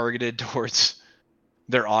of targeted towards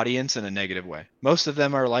their audience in a negative way. Most of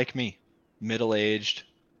them are like me, middle-aged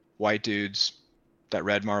white dudes that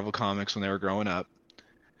read Marvel comics when they were growing up.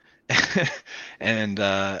 And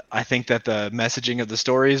I think that the messaging of the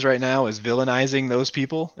stories right now is villainizing those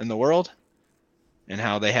people in the world and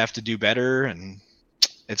how they have to do better, and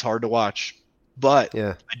it's hard to watch. But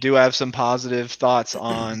Yeah. I do have some positive thoughts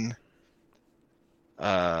on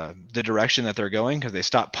the direction that they're going, because they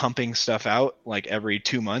stopped pumping stuff out like every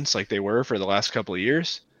 2 months like they were for the last couple of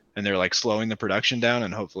years, and they're like slowing the production down,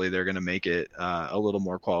 and hopefully they're going to make it a little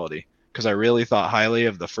more quality. because I really thought highly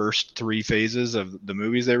of the first 3 phases of the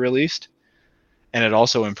movies they released. And it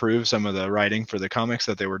also improved some of the writing for the comics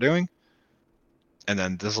that they were doing. And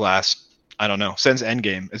then this last, I don't know, since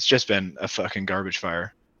Endgame, it's just been a fucking garbage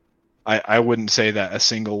fire. I wouldn't say that a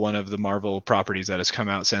single one of the Marvel properties that has come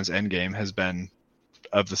out since Endgame has been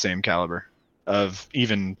of the same caliber of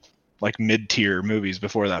even like mid-tier movies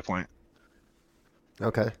before that point.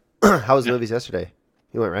 Okay. How was the movies yesterday?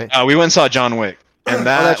 You went, right? We went and saw John Wick. And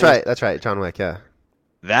that's right. That's right. John Wick, yeah.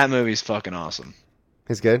 That movie's fucking awesome.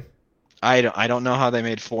 It's good? I don't know how they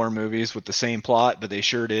made 4 movies with the same plot, but they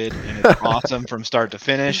sure did. And it's awesome from start to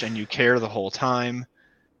finish, and you care the whole time.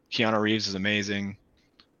 Keanu Reeves is amazing.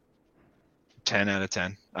 10 out of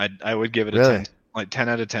 10. I would give it a 10. Like 10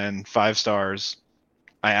 out of 10, 5 stars.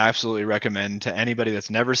 I absolutely recommend to anybody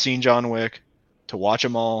that's never seen John Wick to watch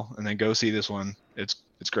them all and then go see this one. It's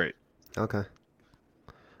great. Okay.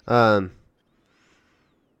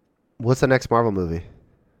 What's the next Marvel movie?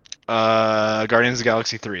 Guardians of the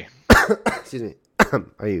Galaxy 3. Excuse me.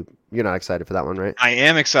 You're not excited for that one, right? I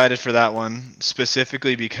am excited for that one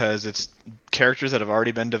specifically because it's characters that have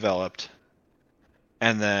already been developed.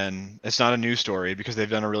 And then it's not a new story because they've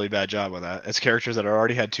done a really bad job with that. It's characters that have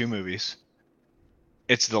already had 2 movies.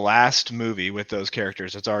 It's the last movie with those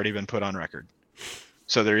characters that's already been put on record.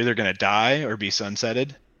 So they're either going to die or be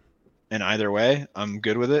sunsetted. And either way, I'm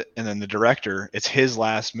good with it. And then the director, it's his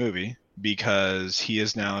last movie because he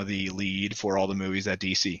is now the lead for all the movies at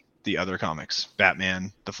DC, the other comics,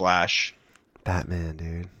 Batman, The Flash. Batman,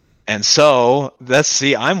 dude. And so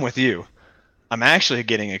I'm with you. I'm actually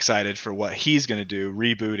getting excited for what he's going to do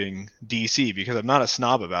rebooting DC because I'm not a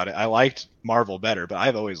snob about it. I liked Marvel better, but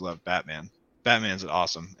I've always loved Batman. Batman's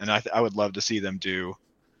awesome. And I would love to see them do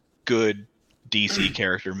good DC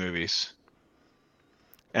character movies.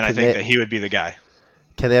 And I think that he would be the guy.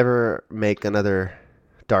 Can they ever make another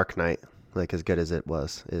Dark Knight like as good as it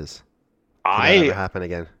was? Can that ever happen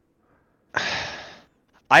again?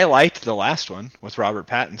 I liked the last one with Robert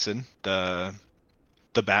Pattinson, the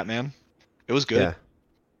Batman. It was good. Yeah.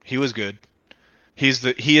 He was good. He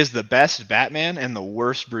is the best Batman and the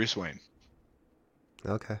worst Bruce Wayne.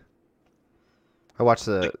 Okay. I watched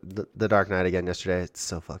the Dark Knight again yesterday. It's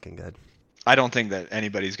so fucking good. I don't think that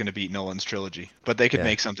anybody's going to beat Nolan's trilogy, but they could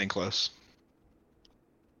make something close.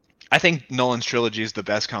 I think Nolan's trilogy is the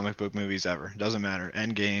best comic book movies ever. Doesn't matter.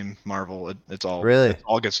 Endgame, Marvel, it's all really? It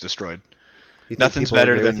all gets destroyed. Nothing's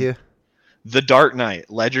better than The Dark Knight,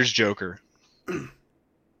 Ledger's Joker. Do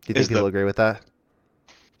you think people agree with that?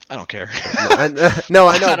 I don't care. No,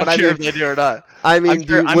 I know, but I mean, if they do or not. I mean,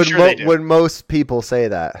 would most people say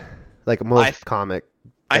that? Like most comic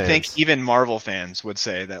fans. I think even Marvel fans would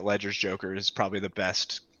say that Ledger's Joker is probably the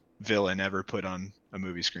best villain ever put on a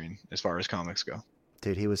movie screen as far as comics go.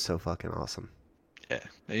 Dude, he was so fucking awesome. Yeah,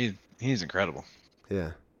 he's incredible.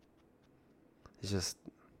 Yeah. He's just...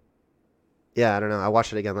 Yeah, I don't know. I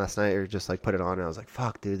watched it again last night or just like put it on and I was like,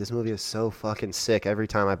 fuck, dude, this movie is so fucking sick every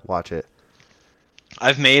time I watch it.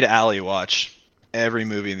 I've made Allie watch every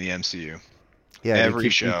movie in the MCU. Yeah, every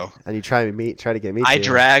show. And you try to get me I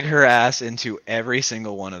drag her ass into every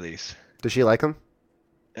single one of these. Does she like them?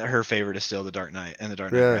 Her favorite is still The Dark Knight and The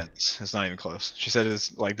Dark Knight Rises. It's not even close. She said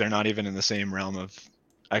it's like they're not even in the same realm of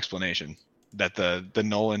explanation. That the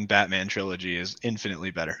Nolan Batman trilogy is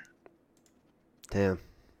infinitely better. Damn.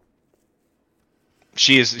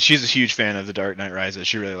 She's a huge fan of The Dark Knight Rises.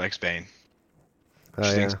 She really likes Bane. She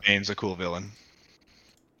thinks Bane's a cool villain.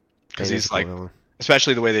 Because he's like,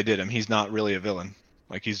 especially the way they did him, he's not really a villain.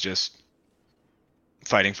 Like he's just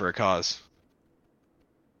fighting for a cause.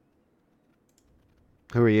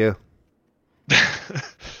 Who are you?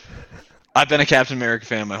 I've been a Captain America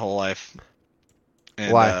fan my whole life.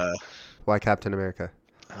 And, why? Why Captain America?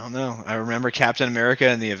 I don't know. I remember Captain America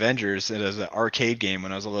and the Avengers. It was an arcade game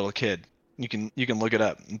when I was a little kid. You can look it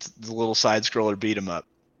up. It's a little side scroller beat 'em up.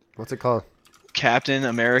 What's it called? Captain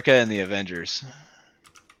America and the Avengers.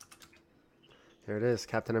 Here it is,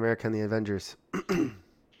 Captain America and the Avengers.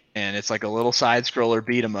 And it's like a little side scroller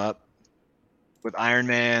beat 'em up with Iron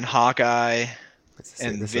Man, Hawkeye,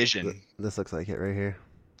 and Vision. This looks like it right here.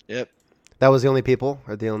 Yep. That was the only people,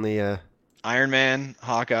 or the only? Iron Man,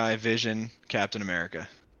 Hawkeye, Vision, Captain America.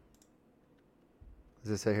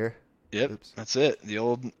 Does it say here? Yep, oops. That's it.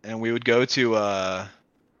 And we would go to a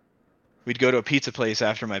pizza place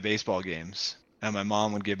after my baseball games, and my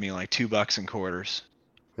mom would give me like $2 in quarters.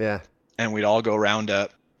 Yeah. And we'd all go round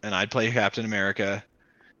up, and I'd play Captain America,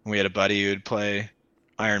 and we had a buddy who'd play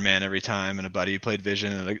Iron Man every time, and a buddy who played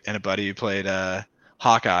Vision, and a buddy who played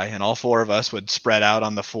Hawkeye, and all 4 of us would spread out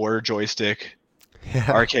on the 4 joystick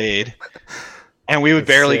arcade, and we would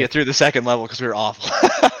barely get through the second level because we were awful.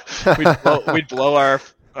 we'd blow our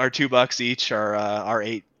 $2 each, our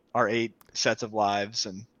eight sets of lives,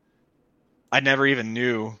 and I never even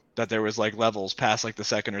knew that there was like levels past like the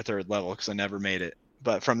second or third level because I never made it.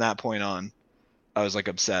 But from that point on, I was like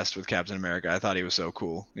obsessed with Captain America. I thought he was so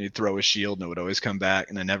cool. He'd throw his shield and it would always come back,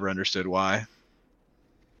 and I never understood why.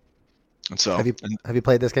 And so, have you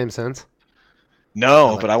played this game since?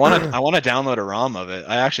 No, but I want to download a ROM of it.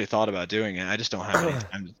 I actually thought about doing it. I just don't have any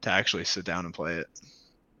time to actually sit down and play it.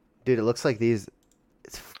 Dude, it looks like these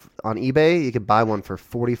on eBay. You could buy one for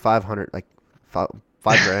 $4,500, like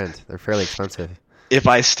 $5,000. They're fairly expensive. If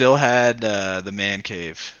I still had the man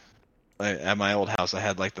cave at my old house, I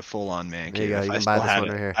had like the full-on man cave. If I still had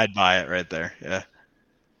it, I'd buy it right there. Yeah,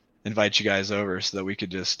 invite you guys over so that we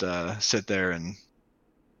could just sit there and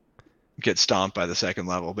get stomped by the second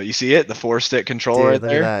level. But you see it, the 4-stick control right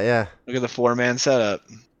there. Look at that, yeah. Look at the 4-man setup.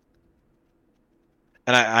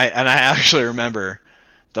 And I actually remember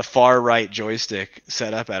the far right joystick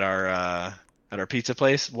set up at our pizza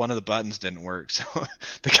place. One of the buttons didn't work, so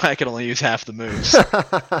the guy could only use half the moves.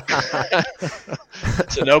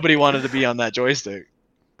 So nobody wanted to be on that joystick.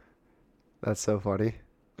 That's so funny.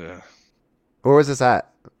 Yeah. Where was this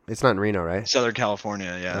at? It's not in Reno, right? Southern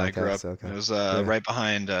California, yeah. Okay, I grew up. okay. It was right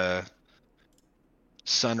behind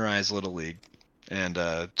Sunrise Little League, and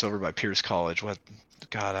it's over by Pierce College.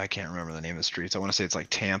 God, I can't remember the name of the streets. I want to say it's like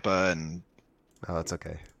Tampa and. Oh, it's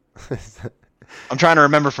okay. I'm trying to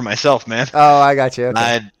remember for myself, man. Oh, I got you.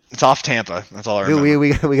 Okay. It's off Tampa. That's all I remember.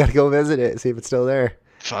 Dude, we got to go visit it, see if it's still there.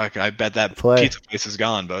 Fuck, I bet that pizza place is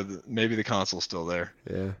gone, but maybe the console's still there.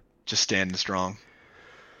 Yeah. Just standing strong.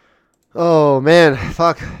 Oh, man.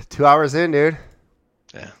 Fuck. 2 hours in, dude.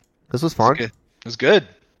 Yeah. This was fun. It was good.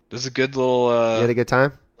 This is a good little... you had a good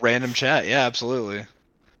time? Random chat. Yeah, absolutely.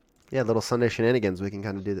 Yeah, little Sunday shenanigans. We can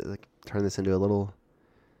kind of do that, like turn this into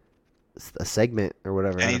a segment or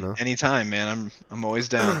whatever. I don't know. Anytime, man. I'm always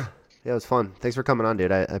down. Yeah, it was fun. Thanks for coming on,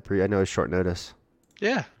 dude. I know it's short notice.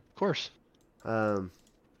 Yeah, of course. What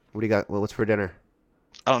do you got? What's for dinner?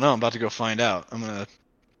 I don't know. I'm about to go find out. I'm gonna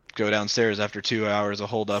go downstairs after 2 hours of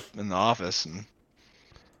hold up in the office and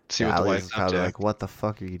see what the wife's up to. Like, what the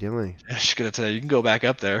fuck are you doing? Yeah, she's gonna tell you can go back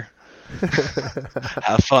up there.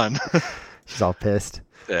 Have fun. She's all pissed.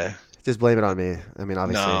 Yeah. Just blame it on me. I mean,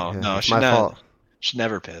 obviously. No, it's my fault. She's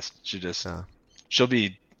never pissed. She'll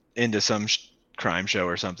be into some crime show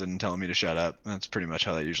or something and telling me to shut up. That's pretty much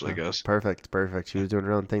how that usually goes. Perfect. She was doing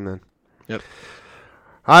her own thing then. Yep.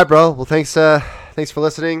 All right, bro. Well, thanks for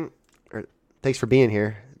listening. Or thanks for being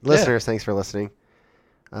here. Listeners, thanks for listening.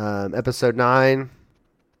 Episode 9.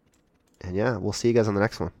 And yeah, we'll see you guys on the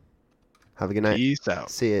next one. Have a good night. Peace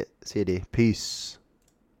out. See you, D. Peace.